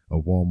head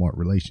of Walmart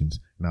relations,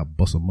 and I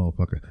bust a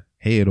motherfucker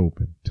head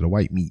open to the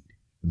white meat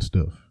and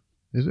stuff.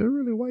 Is there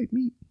really white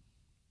meat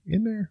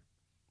in there?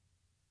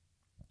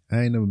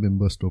 I ain't never been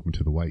bust open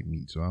to the white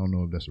meat, so I don't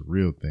know if that's a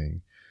real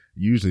thing.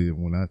 Usually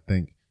when I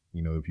think,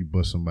 if you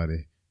bust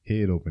somebody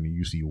head open and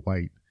you see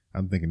white,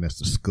 I'm thinking that's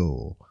the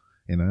skull.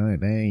 And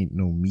there ain't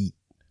no meat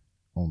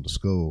on the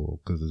skull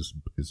because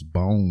it's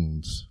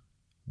bones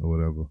or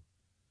whatever.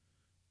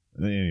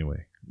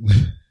 Anyway,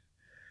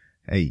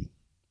 hey,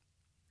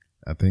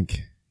 I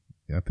think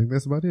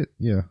that's about it.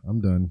 Yeah, I'm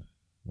done.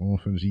 I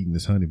won't finish eating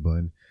this honey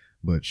bun,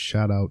 but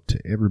shout out to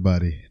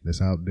everybody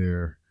that's out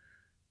there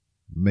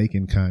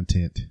making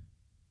content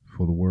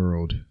for the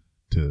world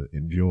to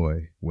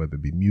enjoy, whether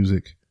it be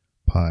music,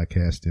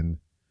 podcasting,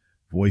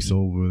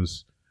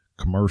 voiceovers,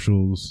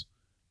 commercials,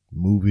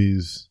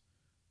 movies,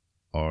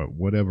 or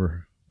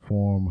whatever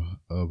form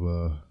of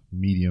a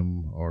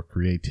medium or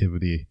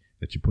creativity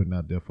that you're putting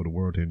out there for the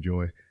world to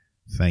enjoy.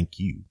 Thank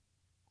you.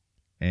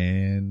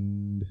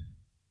 And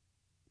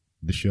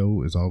the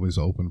show is always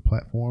an open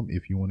platform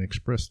if you want to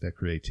express that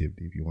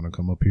creativity. If you want to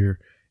come up here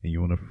and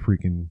you want to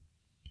freaking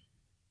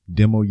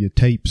demo your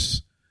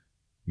tapes,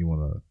 you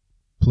want to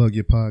plug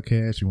your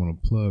podcast, you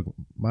want to plug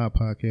my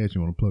podcast,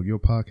 you want to plug your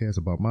podcast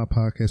about my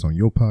podcast on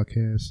your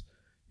podcast,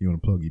 you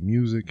want to plug your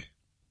music.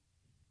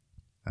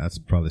 I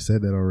probably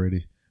said that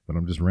already, but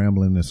I'm just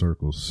rambling in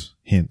circles.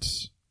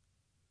 Hence,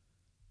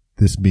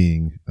 this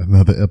being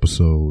another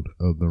episode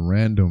of the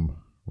Random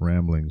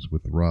Ramblings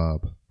with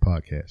Rob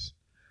podcast.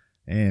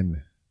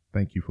 And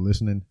thank you for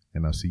listening,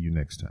 and I'll see you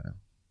next time.